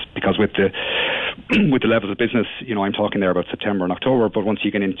winter months, because with the with the levels of business, you know, I'm talking there about September and October, but once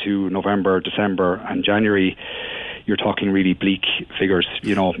you get into November, December and January, you're talking really bleak figures,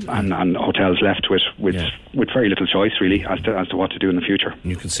 you know, and hotels left with very little choice, really, as to what to do in the future.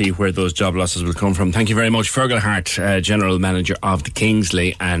 You can see where those job losses will come from. Thank you very much. Fergal Hart, General Manager of the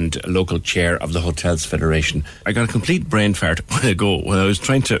Kingsley and local chair of the Hotels Federation. I got a complete brain fart a while ago when I was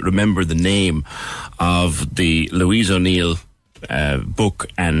trying to remember the name of the Louise O'Neill book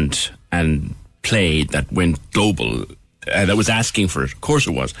and play that went global. That was asking for it. Of course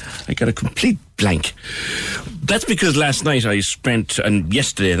it was. I got a complete blank. That's because last night and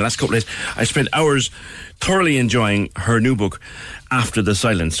yesterday, the last couple of days, I spent hours thoroughly enjoying her new book, After the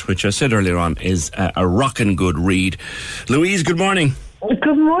Silence, which I said earlier on is a rockin' good read. Louise, good morning.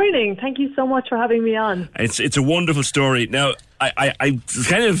 Good morning. Thank you so much for having me on. It's a wonderful story. Now, I was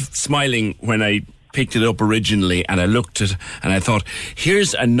kind of smiling when I picked it up originally and I looked at it and I thought,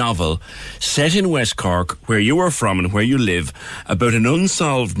 here's a novel set in West Cork, where you are from and where you live, about an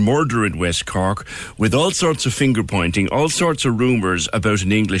unsolved murder in West Cork with all sorts of finger pointing, all sorts of rumours about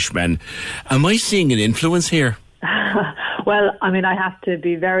an Englishman. Am I seeing an influence here? Well, I mean, I have to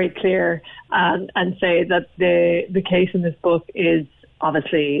be very clear and say that the case in this book is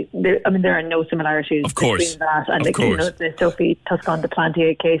obviously, there are no similarities between that and the Sophie Toscan de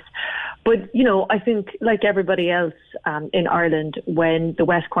Plantier case. But, you know, I think like everybody else in Ireland, when the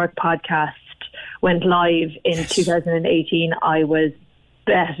West Cork podcast went live in 2018, I was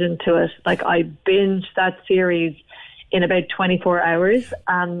bet into it. Like, I binged that series in about 24 hours.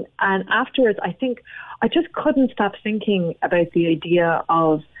 And afterwards, I think I just couldn't stop thinking about the idea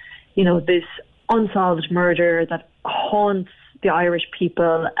of, you know, this unsolved murder that haunts the Irish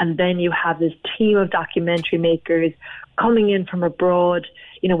people. And then you have this team of documentary makers coming in from abroad,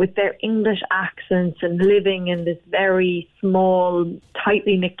 you know, with their English accents and living in this very small,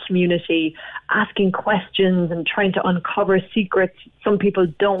 tightly knit community, asking questions and trying to uncover secrets some people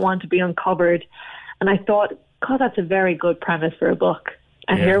don't want to be uncovered. And I thought, God, that's a very good premise for a book.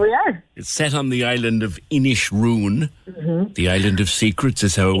 And here we are. It's set on the island of Inishrún. Mm-hmm. The island of secrets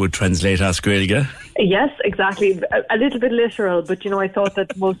is how it would translate Oscarilga. Yes, exactly. A little bit literal, but, you know, I thought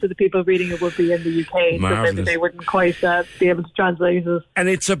that most of the people reading it would be in the UK, so maybe they wouldn't quite be able to translate it. And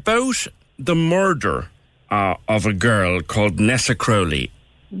it's about the murder of a girl called Nessa Crowley,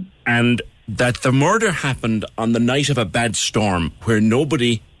 and that the murder happened on the night of a bad storm where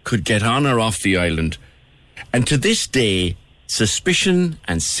nobody could get on or off the island. And to this day, suspicion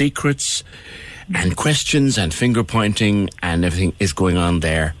and secrets and questions and finger pointing and everything is going on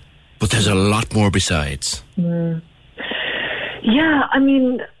there. But there's a lot more besides. Mm. Yeah, I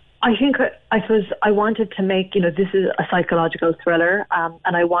mean, I suppose I wanted to make, you know, this is a psychological thriller,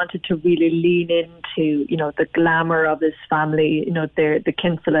 and I wanted to really lean into, you know, the glamour of this family. You know, the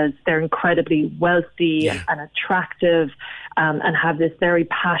Kinselas, they're incredibly wealthy and attractive, and have this very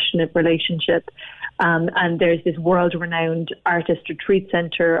passionate relationship. And there's this world-renowned artist retreat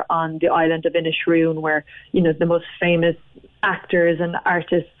centre on the island of Inishrún where, you know, the most famous actors and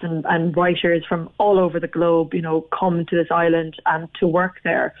artists and writers from all over the globe, you know, come to this island to work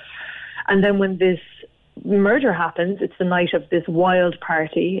there. And then when this murder happens, it's the night of this wild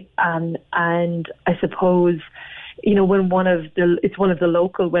party. And I suppose, you know, when it's one of the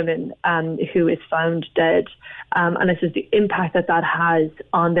local women who is found dead. And I suppose the impact that has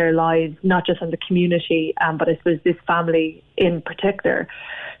on their lives, not just on the community, but I suppose this family in particular.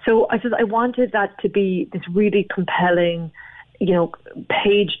 So I suppose I wanted that to be this really compelling, you know,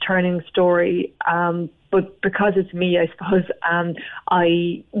 page-turning story. But because it's me, I suppose,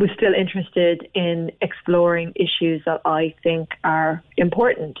 I was still interested in exploring issues that I think are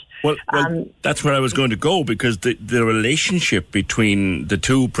important. Well, that's where I was going to go, because the relationship between the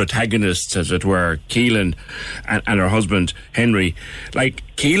two protagonists, as it were, Keelan and her husband, Henry, like,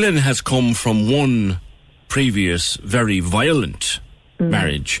 Keelan has come from one previous very violent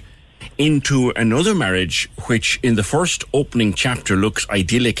marriage into another marriage which in the first opening chapter looks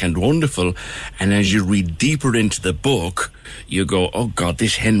idyllic and wonderful, and as you read deeper into the book you go, oh God,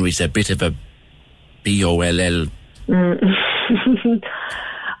 this Henry's a bit of a B-O-L-L.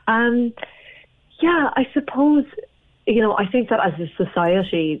 Yeah, I suppose, you know, I think that as a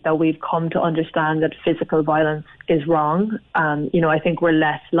society that we've come to understand that physical violence is wrong. You know, I think we're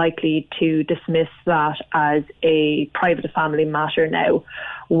less likely to dismiss that as a private family matter now.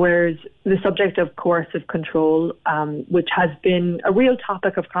 Whereas the subject of coercive control, which has been a real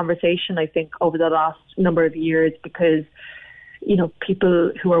topic of conversation, I think, over the last number of years, because, you know,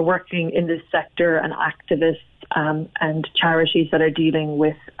 people who are working in this sector and activists and charities that are dealing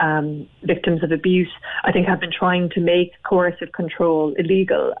with victims of abuse, I think, have been trying to make coercive control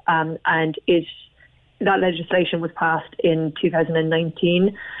illegal, and that legislation was passed in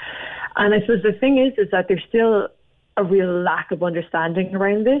 2019. And I suppose the thing is that there's still a real lack of understanding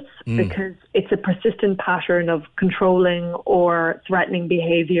around this, because it's a persistent pattern of controlling or threatening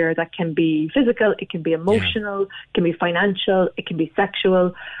behaviour that can be physical, it can be emotional, it can be financial, it can be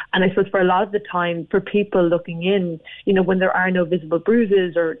sexual. And I suppose for a lot of the time, for people looking in, when there are no visible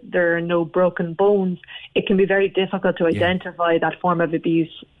bruises or there are no broken bones, it can be very difficult to identify that form of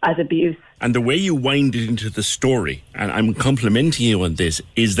abuse as abuse. And the way you wind it into the story, and I'm complimenting you on this,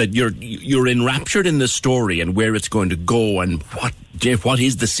 is that you're enraptured in the story and where it's going to go and what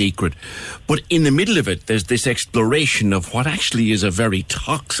is the secret. But in the middle of it, there's this exploration of what actually is a very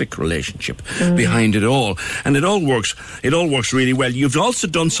toxic relationship behind it all. And it all works really well. You've also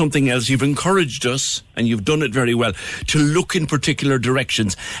done something else. You've encouraged us, and you've done it very well, to look in particular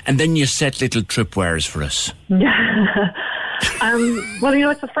directions, and then you set little tripwires for us. Yeah. Well,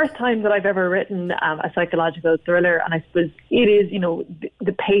 it's the first time that I've ever written a psychological thriller, and I suppose it is,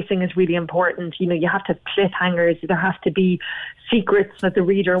 the pacing is really important. You have to have cliffhangers. There has to be secrets that the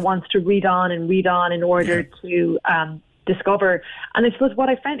reader wants to read on in order to discover. And I suppose what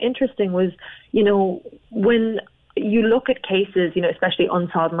I found interesting was, when you look at cases, especially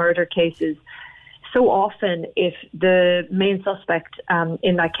unsolved murder cases, so often if the main suspect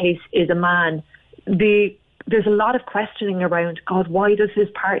in that case is a man, there's a lot of questioning around, God, why does his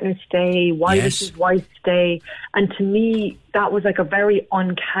partner stay? Why does his wife stay? And to me, that was like a very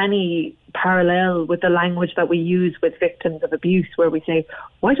uncanny parallel with the language that we use with victims of abuse, where we say,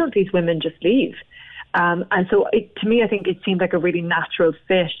 why don't these women just leave? And so to me, I think it seemed like a really natural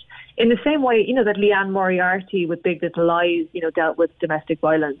fit. In the same way, that Leanne Moriarty with Big Little Lies, dealt with domestic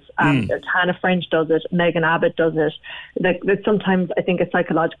violence. Tana French does it. Megan Abbott does it. That sometimes I think a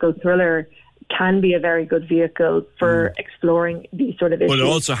psychological thriller can be a very good vehicle for exploring these sort of issues. But it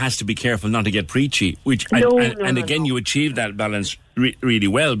also has to be careful not to get preachy, you achieve that balance really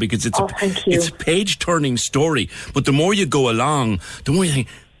well, because it's a page-turning story. But the more you go along, the more you think,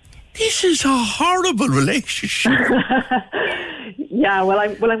 this is a horrible relationship. Yeah,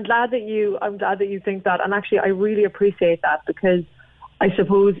 I'm glad that you think that, and actually I really appreciate that, because I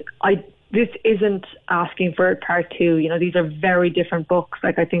suppose this isn't asking for part two. These are very different books.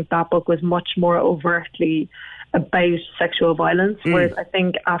 Like, I think that book was much more overtly about sexual violence, whereas I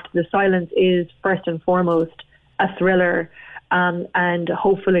think After the Silence is first and foremost a thriller, and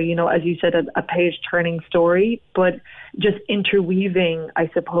hopefully, as you said, a page-turning story, but just interweaving, I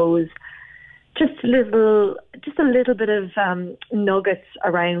suppose, just a little bit of nuggets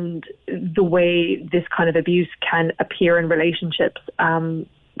around the way this kind of abuse can appear in relationships.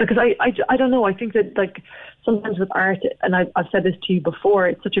 Because I don't know, I think that, like, sometimes with art, and I've said this to you before,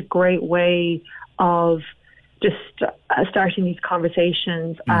 it's such a great way of just starting these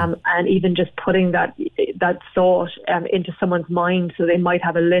conversations, and even just putting that thought into someone's mind, so they might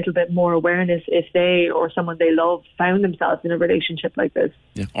have a little bit more awareness if they or someone they love found themselves in a relationship like this.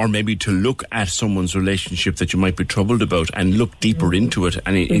 Yeah. Or maybe to look at someone's relationship that you might be troubled about and look deeper into it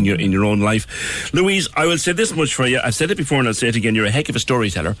and in your own life. Louise, I will say this much for you. I've said it before and I'll say it again. You're a heck of a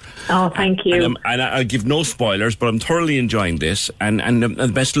storyteller. Oh, thank you. And I'll give no spoilers, but I'm thoroughly enjoying this, and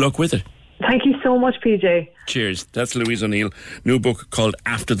best of luck with it. Thank you so much, PJ. Cheers. That's Louise O'Neill. New book called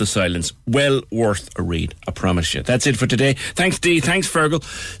After the Silence. Well worth a read, I promise you. That's it for today. Thanks, Dee. Thanks, Fergal.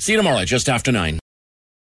 See you tomorrow, just after 9.